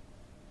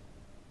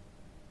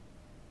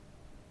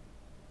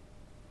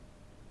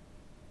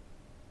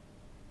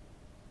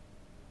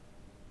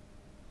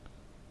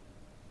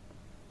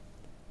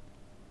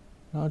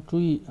然后注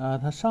意啊，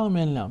它上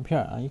面2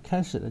片啊，一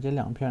开始的这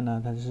2片呢，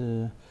它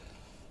是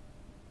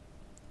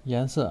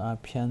颜色啊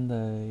偏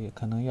的，也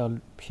可能要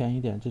偏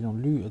一点这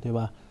种绿，对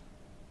吧？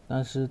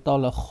但是到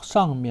了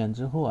上面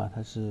之后啊，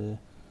它是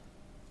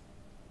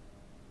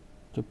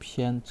就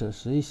偏赭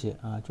石一些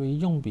啊。注意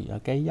用笔啊，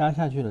该压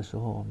下去的时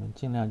候，我们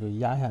尽量就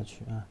压下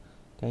去啊，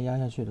该压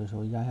下去的时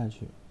候压下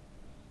去。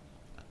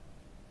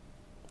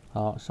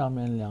好，上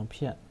面2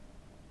片，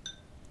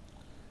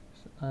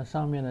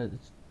上面的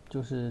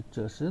就是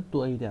赭石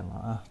多一点了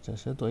啊，赭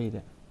石多一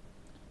点，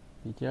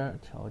笔尖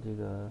调这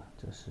个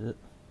赭石。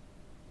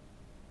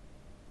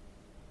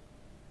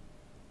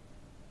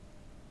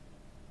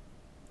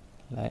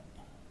来，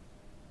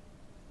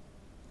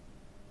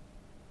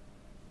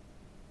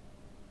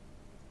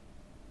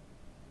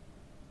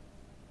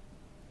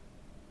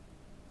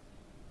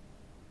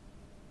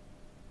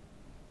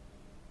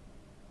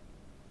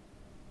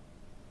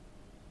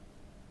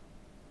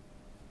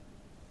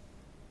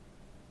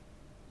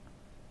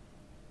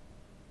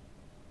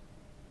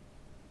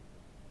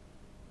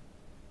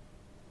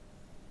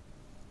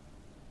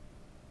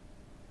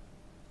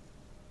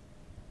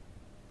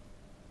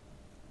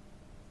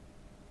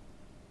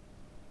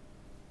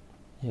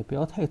也不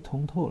要太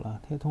通透了，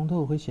太通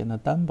透会显得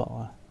单薄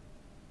啊。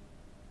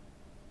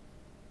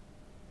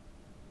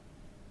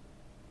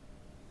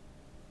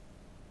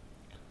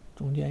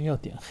中间要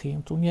点黑，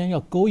中间要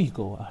勾一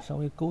勾啊，稍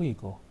微勾一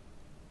勾。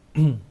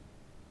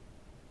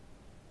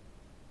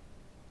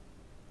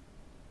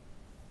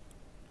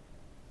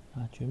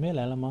啊，菊妹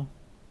来了吗？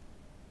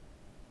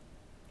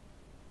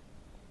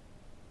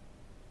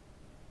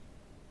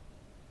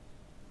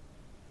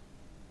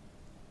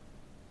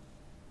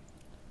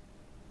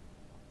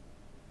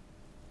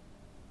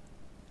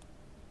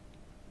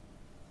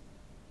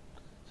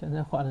现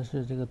在画的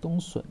是这个冬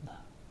笋的。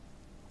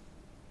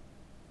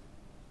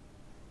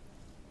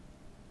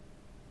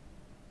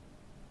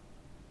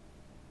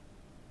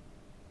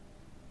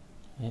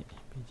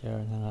笔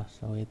尖那个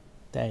稍微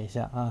带一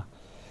下啊，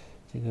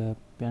这个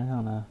边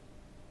上呢，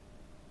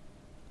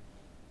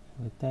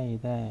稍微带一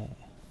带。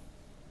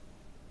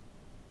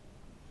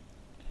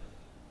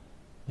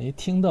没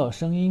听到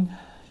声音，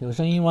有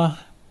声音吗？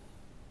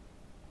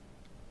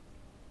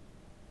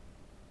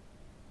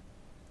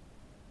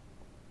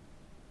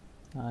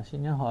啊，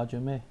新年好，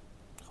军妹，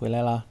回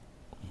来啦？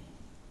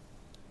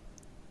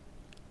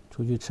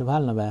出去吃饭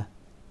了呗？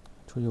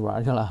出去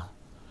玩去了？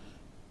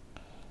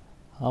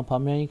好，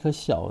旁边一颗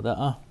小的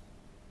啊。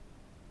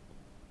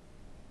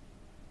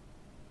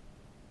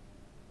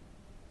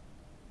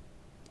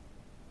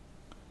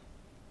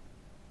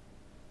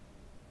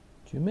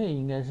军妹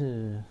应该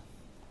是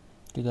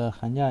这个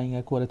寒假应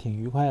该过得挺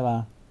愉快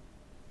吧？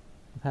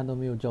你看都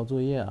没有交作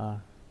业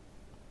啊。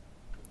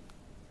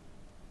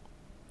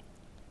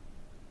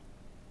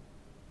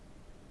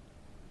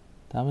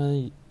咱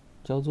们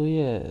交作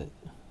业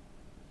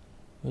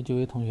有几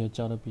位同学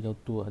交的比较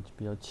多，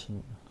比较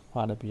勤，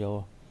画的比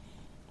较。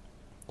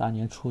大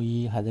年初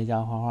一还在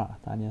家画画，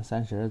大年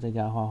30在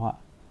家画画。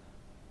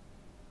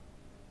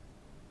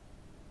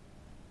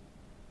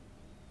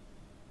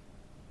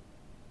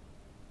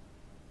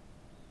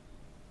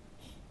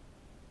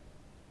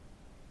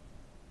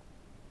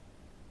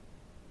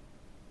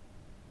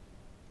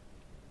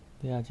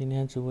对呀，今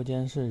天直播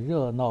间是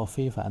热闹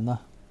非凡呢。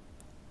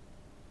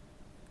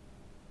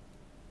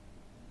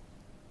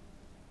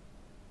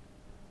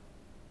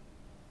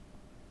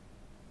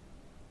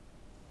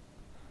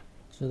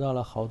知道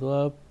了好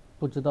多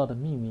不知道的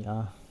秘密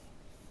啊！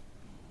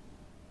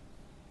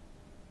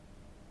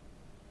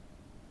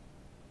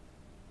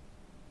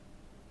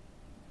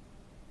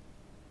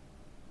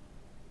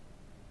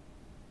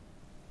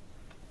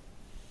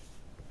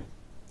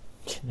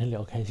今天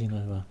聊开心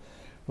了是吧？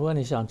如果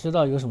你想知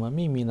道有什么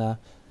秘密呢，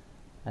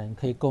你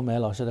可以购买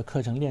老师的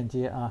课程链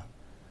接啊。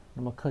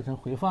那么课程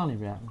回放里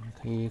边，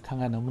可以看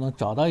看能不能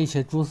找到一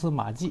些蛛丝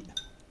马迹，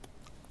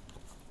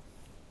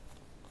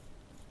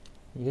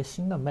一个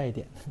新的卖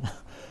点。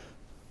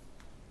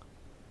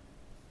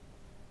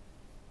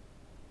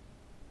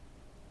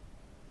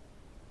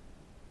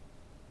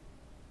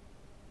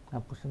那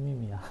不是秘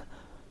密啊！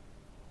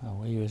啊，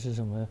我以为是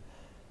什么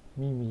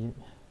秘密。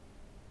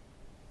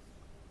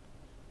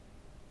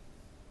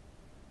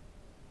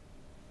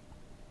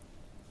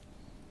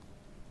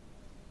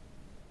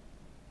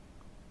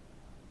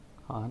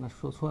好，那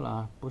说错了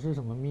啊，不是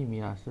什么秘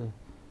密啊，是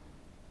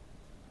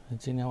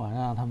今天晚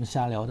上让他们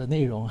瞎聊的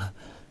内容。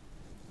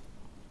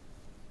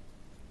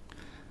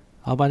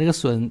好，把这个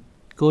笋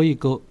勾一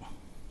勾。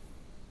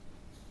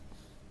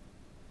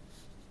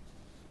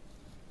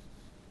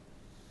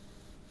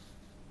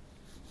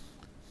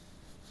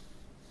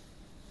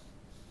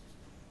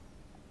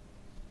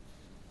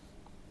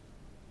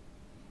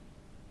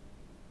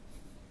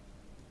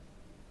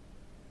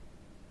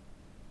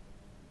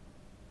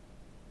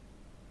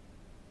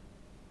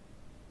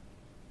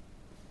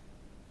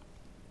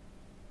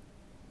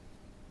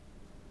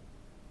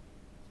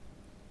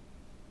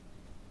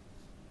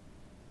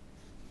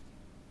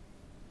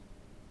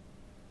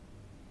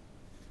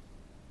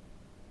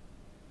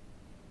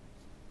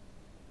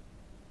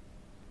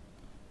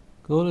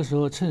勾的时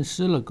候趁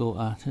湿了勾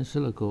啊，趁湿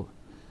了勾。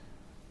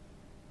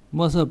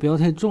墨色不要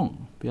太重，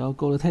不要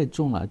勾的太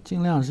重了，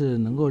尽量是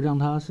能够让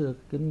它是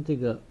跟这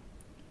个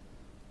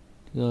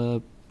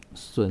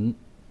笋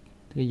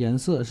这个颜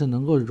色是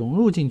能够融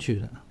入进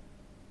去的。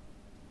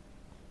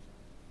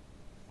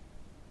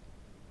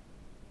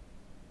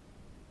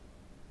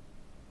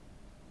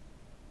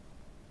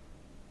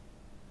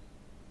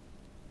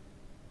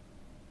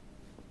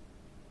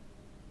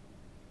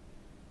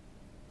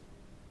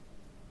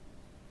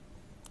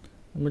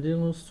那么这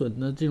种笋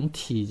的这种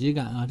体积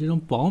感啊，这种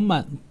饱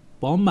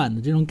满的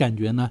这种感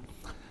觉呢，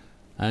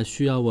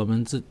需要我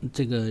们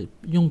这个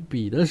用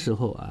笔的时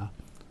候啊，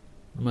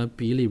那么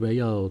笔里边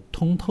要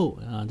通透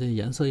啊，这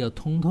颜色要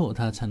通透，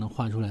它才能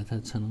画出来，它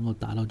才能够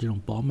达到这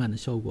种饱满的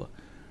效果。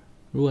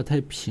如果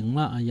太平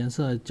了啊，颜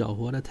色搅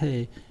和的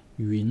太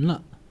匀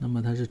了，那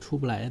么它是出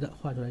不来的，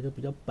画出来就比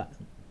较板。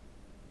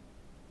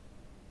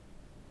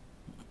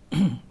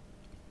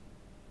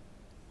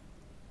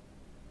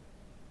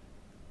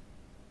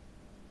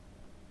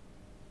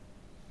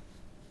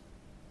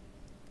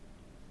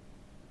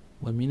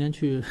我明天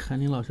去韩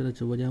宁老师的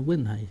直播间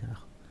问他一下，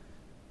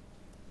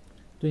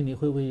对你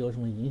会不会有什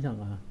么影响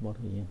啊？猫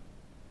头鹰。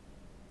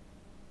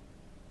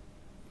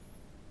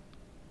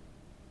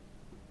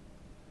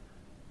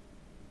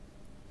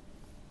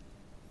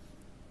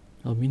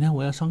哦，明天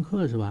我要上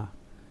课是吧？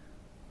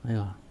哎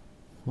呀，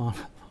忘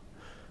了。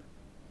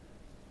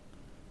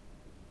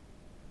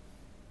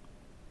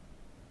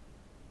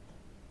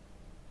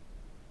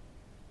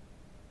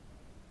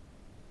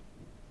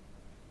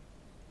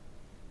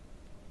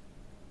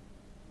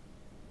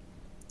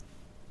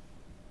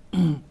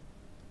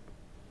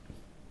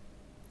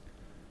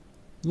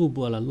录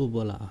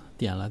播了啊，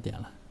点了，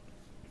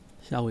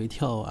吓我一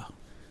跳啊！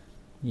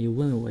你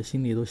问我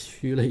心里都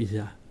虚了一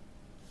下。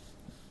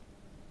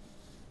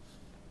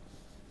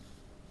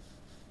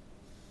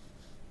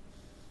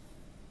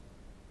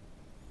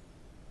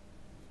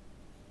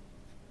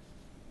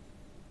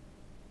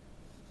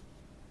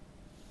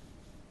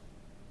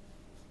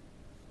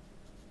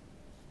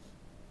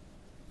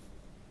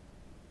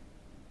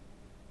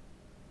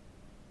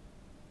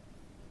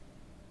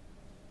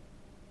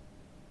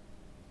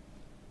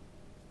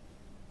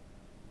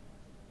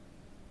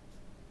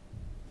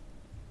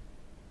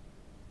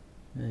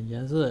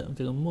颜色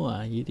这个墨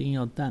啊一定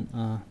要淡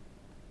啊，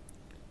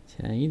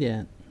浅一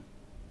点。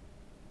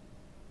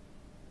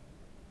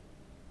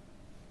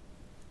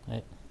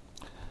哎，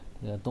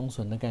这个冬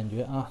笋的感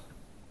觉啊。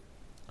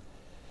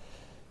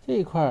这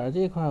一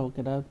块我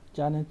给它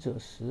加点赭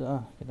石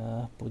啊，给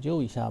它补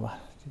救一下吧。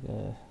这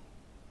个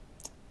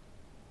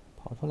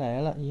跑出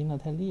来了，阴的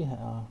太厉害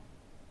啊。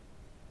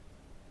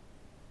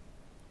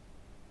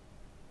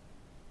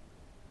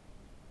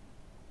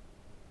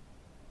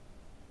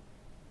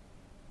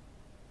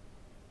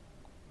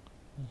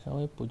稍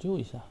微补救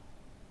一下。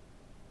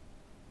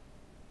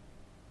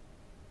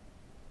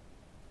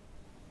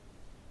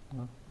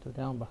就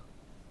这样吧。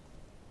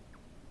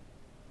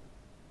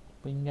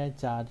不应该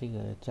加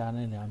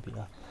那2笔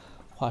啊，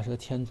画蛇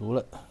添足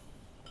了。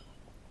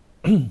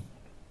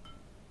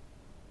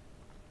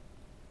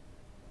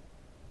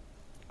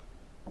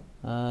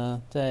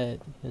再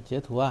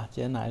截图啊，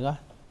截哪一个？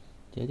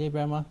截这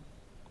边吗？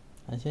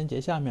咱先截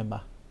下面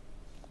吧。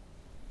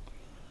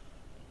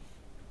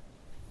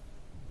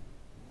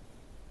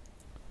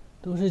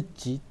都是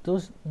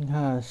你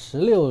看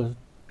16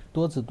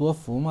多子多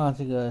福嘛，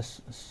这个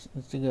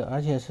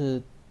而且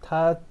是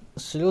它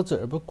石榴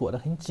籽不裹得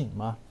很紧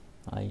吗？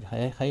啊，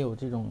还有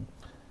这种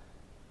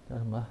叫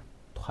什么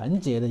团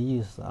结的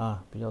意思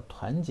啊，比较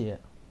团结，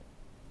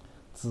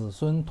子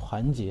孙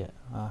团结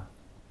啊，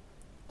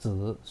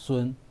子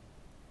孙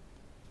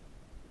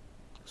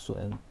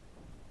笋。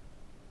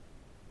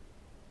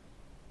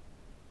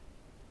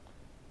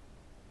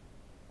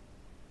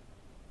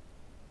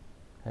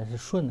还是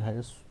顺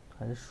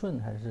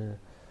还是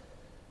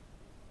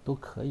都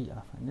可以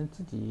啊，反正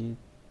自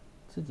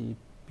己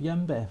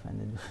编呗，反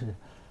正就是，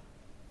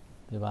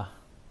对吧？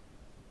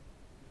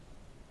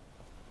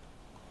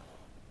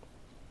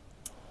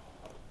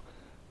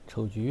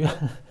丑橘，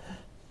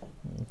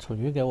丑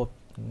橘给我，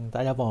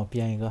大家帮我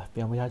编一个，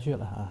编不下去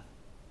了啊。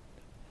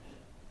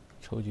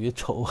丑橘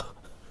丑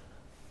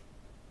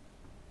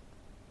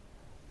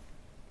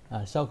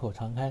啊，笑口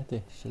常开，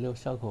对，16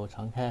笑口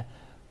常开，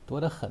多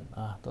得很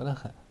啊，多得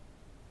很。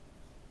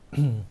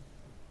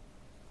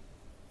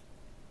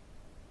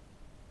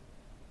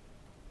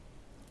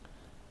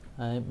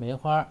哎，梅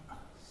花、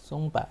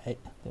松柏，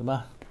对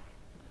吧？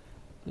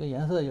这个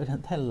颜色有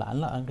点太蓝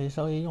了啊，可以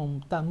稍微用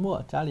淡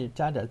墨，加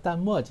点淡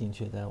墨进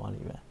去，再往里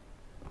面。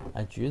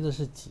哎，橘子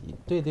是吉，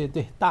对，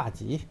大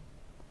吉，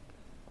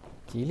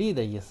吉利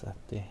的意思，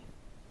对。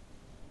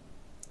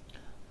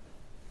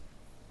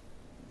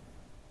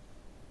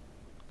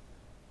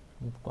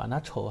你管它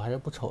丑还是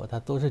不丑，它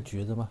都是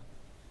橘子嘛，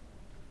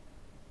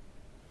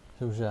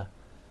是不是？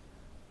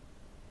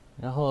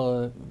然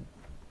后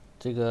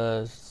这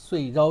个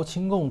岁朝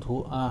清供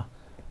图啊，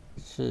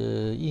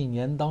是一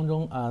年当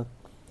中啊，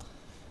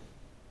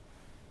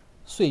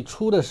岁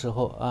初的时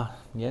候啊，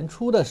年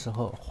初的时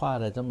候画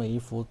的这么一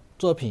幅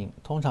作品，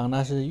通常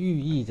呢是寓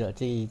意着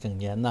这一整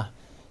年呢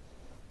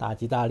大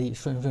吉大利、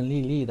顺顺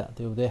利利的，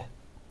对不对？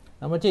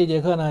那么这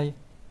节课呢，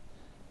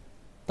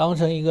当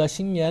成一个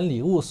新年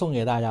礼物送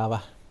给大家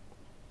吧。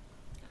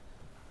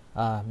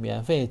啊，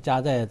免费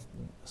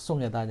送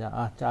给大家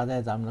啊，加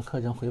在咱们的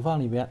课程回放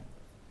里边。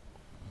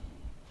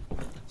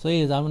所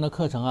以咱们的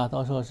课程啊，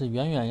到时候是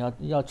远远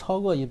要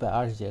超过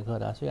120节课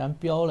的。虽然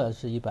标了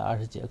是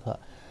120节课，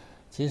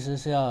其实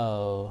是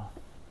要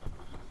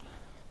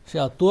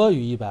多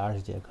于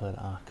120节课的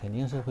啊，肯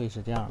定是会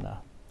是这样的。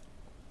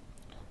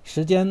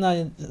时间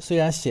呢，虽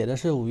然写的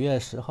是5月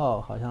10号，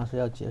好像是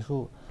要结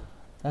束，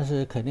但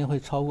是肯定会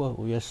超过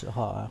5月10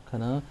号啊，可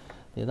能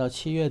得到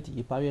7月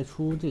底8月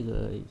初这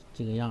个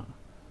样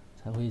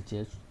才会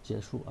结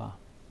束啊，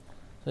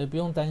所以不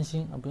用担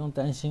心啊，不用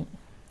担心。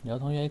有的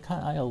同学一看，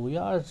哎呀，5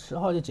月20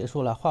号就结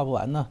束了，画不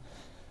完呢，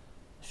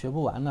学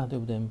不完呢，对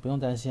不对？你不用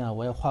担心啊，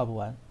我也画不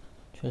完，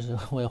确实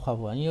我也画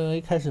不完，因为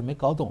一开始没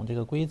搞懂这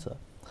个规则，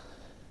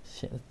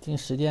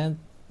时间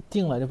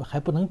定了就还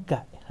不能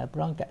改，还不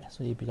让改，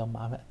所以比较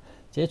麻烦。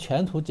截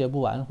全图截不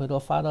完，回头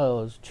发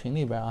到群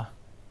里边啊，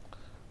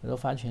回头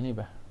发群里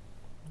边，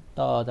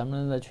到咱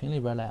们的群里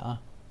边来啊。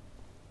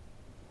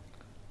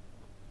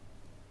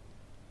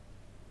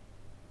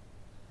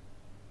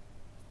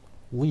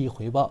无以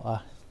回报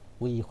啊，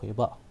无以回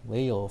报，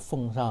唯有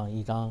奉上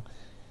一张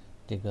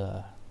这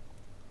个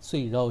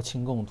岁朝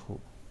清供图。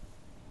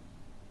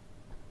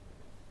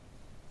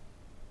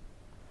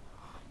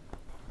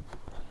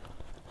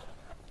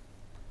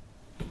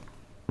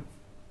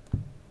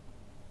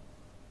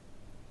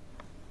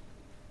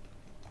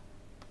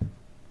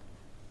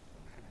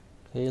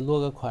可以落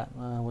个款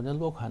啊，我这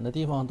落款的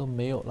地方都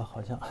没有了，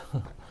好像。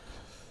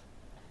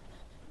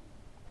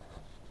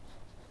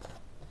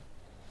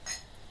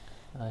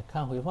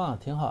看回放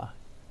挺好啊，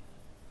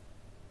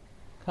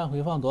看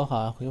回放多好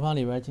啊！回放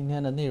里边今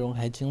天的内容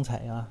还精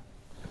彩呀，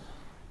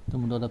这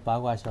么多的八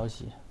卦消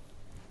息，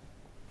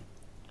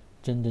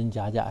真真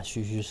假假，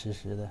虚虚实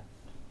实的。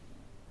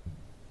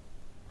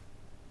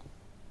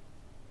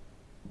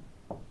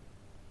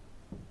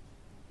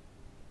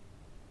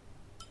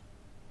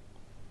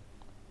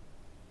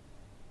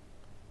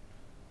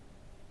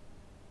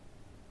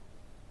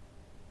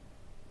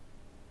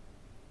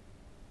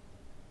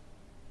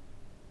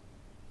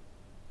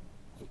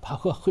把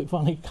我回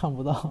放里看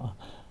不到，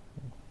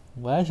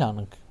我也想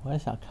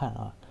看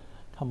啊，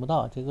看不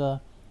到这个。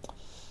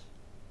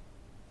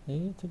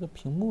哎，这个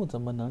屏幕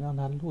怎么能让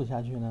它录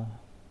下去呢？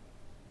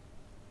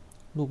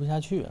录不下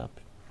去啊！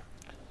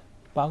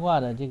八卦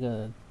的这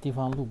个地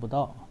方录不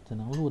到，只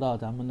能录到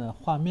咱们的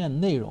画面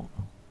内容。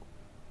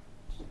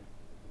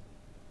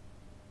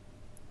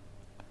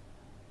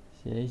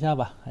写一下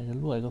吧，还是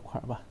落一个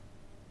款吧。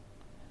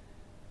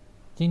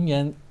今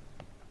年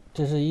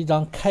这是一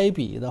张开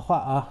笔的画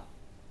啊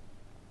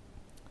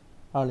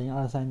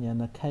，2023年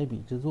的开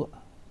笔之作。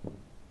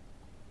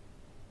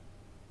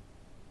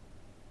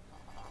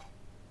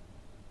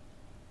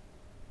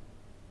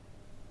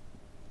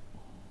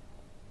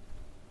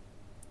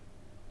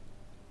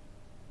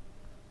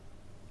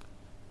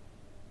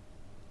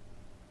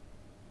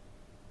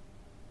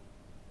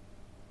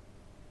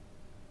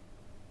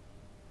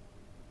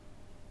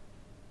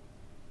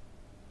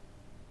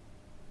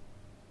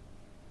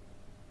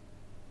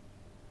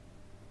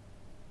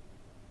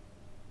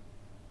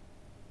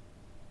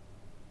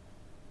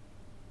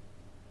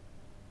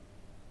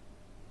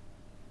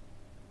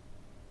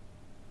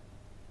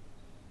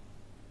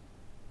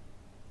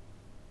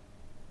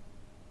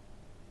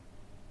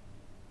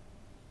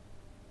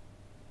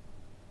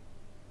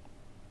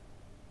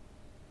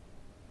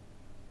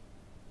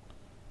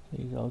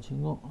岁朝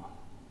清供，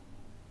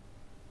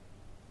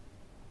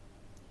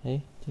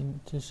哎，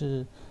这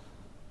是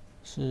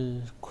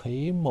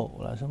癸卯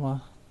了是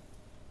吗？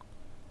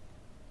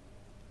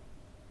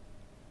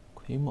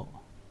癸卯，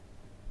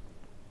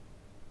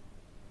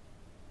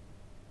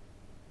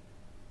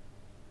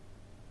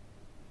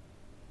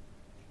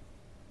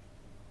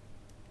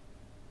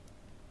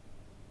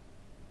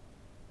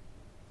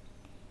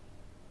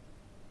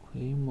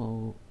癸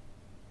卯，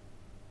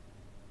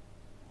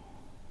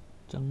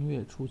正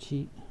月初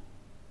七。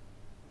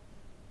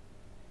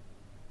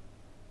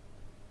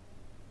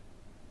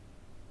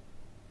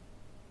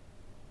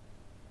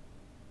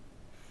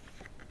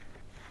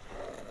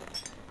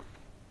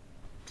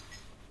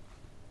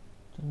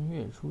正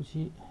月初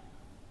七，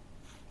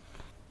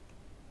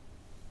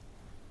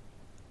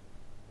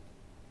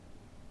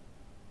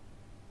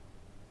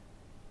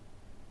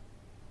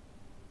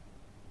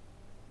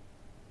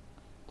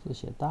字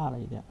写大了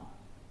一点。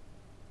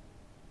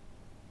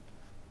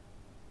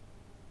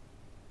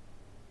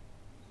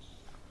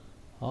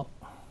好，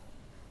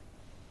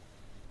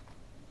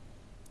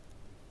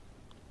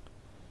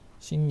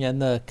新年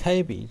的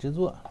开笔之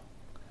作，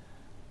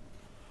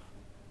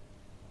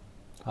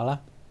好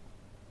了。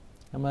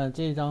那么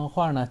这张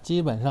画呢，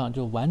基本上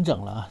就完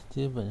整了啊，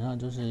基本上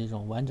就是一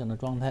种完整的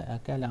状态。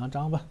盖2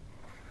张吧。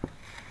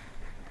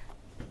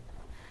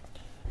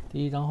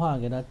第一张画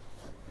给它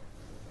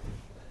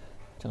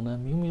整得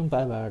明明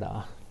白白的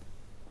啊。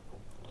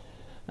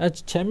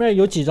前面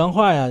有几张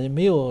画呀，也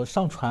没有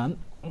上传，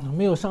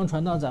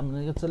到咱们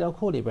那个资料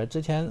库里边。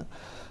之前，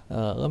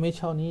峨眉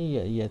乔尼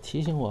也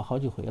提醒我好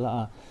几回了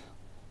啊。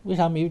为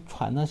啥没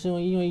传呢？是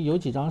因为有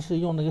几张是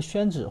用那个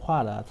宣纸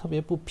画的，特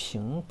别不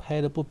平，拍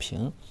的不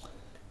平。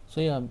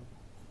所以啊，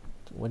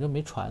我就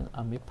没传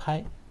啊，没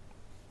拍。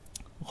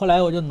后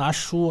来我就拿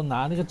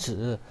那个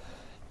纸，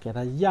给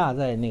它压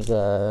在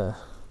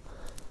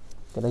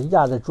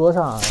桌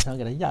上啊，想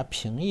给它压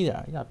平一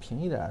点，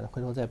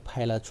回头再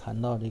拍了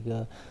传到这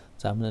个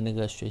咱们的那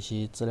个学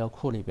习资料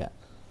库里边。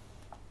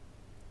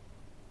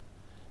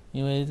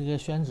因为这个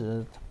宣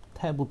纸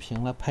太不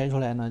平了，拍出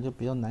来呢就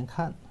比较难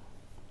看，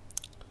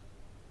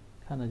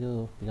看着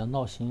就比较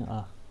闹心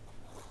啊。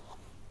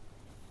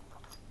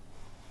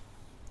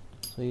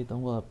所以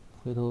等我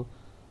回头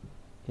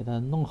给它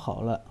弄好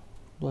了，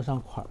落上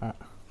款儿，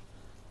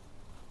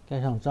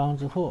盖上章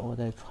之后，我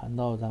再传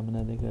到咱们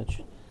的那个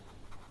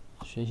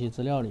学习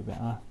资料里边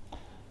啊。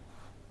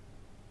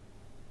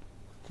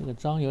这个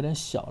章有点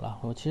小了，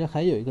我其实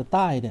还有一个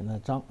大一点的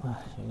章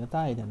啊，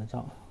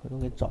回头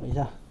给找一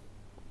下。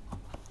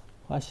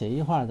画写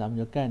意画咱们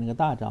就盖那个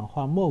大章，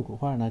画墨骨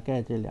画呢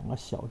盖这2个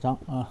小章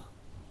啊。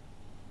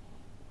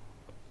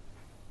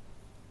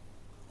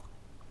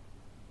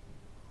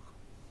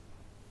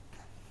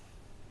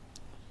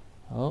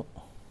好，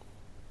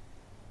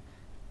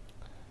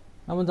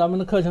那么咱们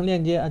的课程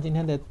链接啊，今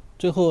天在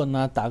最后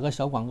呢打个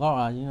小广告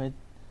啊，因为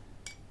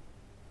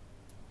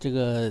这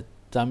个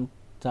咱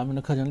们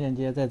的课程链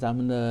接在咱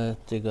们的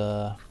这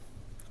个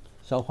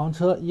小黄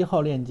车1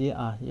号链接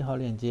啊，1号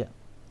链接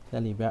在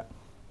里边。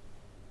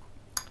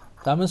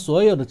咱们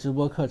所有的直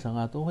播课程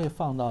啊都会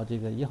放到这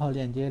个1号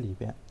链接里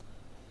边，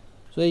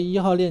所以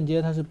1号链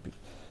接它是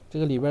这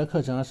个里边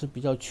课程是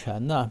比较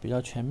全的、比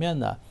较全面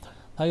的。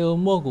它有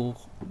墨骨，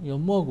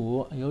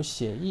有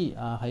写意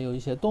啊，还有一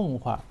些动物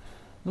画。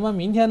那么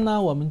明天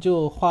呢，我们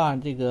就画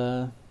这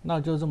个，那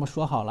就这么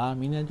说好了，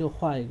明天就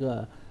画一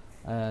个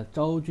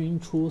昭君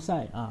出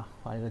塞啊，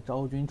画一个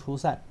昭君出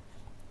塞，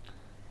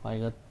画一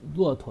个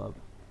骆驼，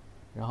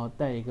然后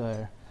带一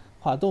个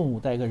画动物，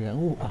带一个人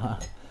物啊，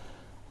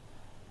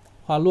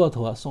画骆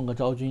驼送个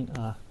昭君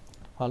啊，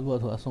画骆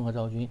驼送个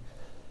昭君。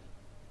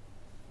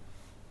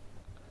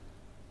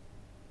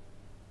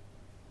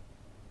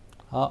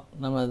好，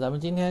那么咱们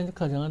今天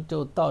课程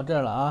就到这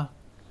儿了啊。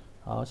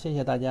好，谢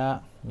谢大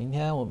家。明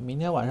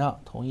天晚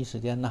上同一时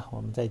间呢，我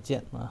们再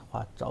见啊！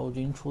画昭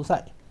君出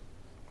塞，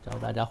教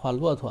大家画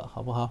骆驼，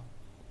好不好？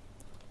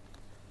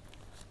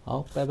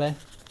好，拜拜，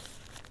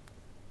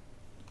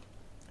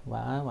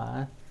晚安，晚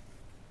安。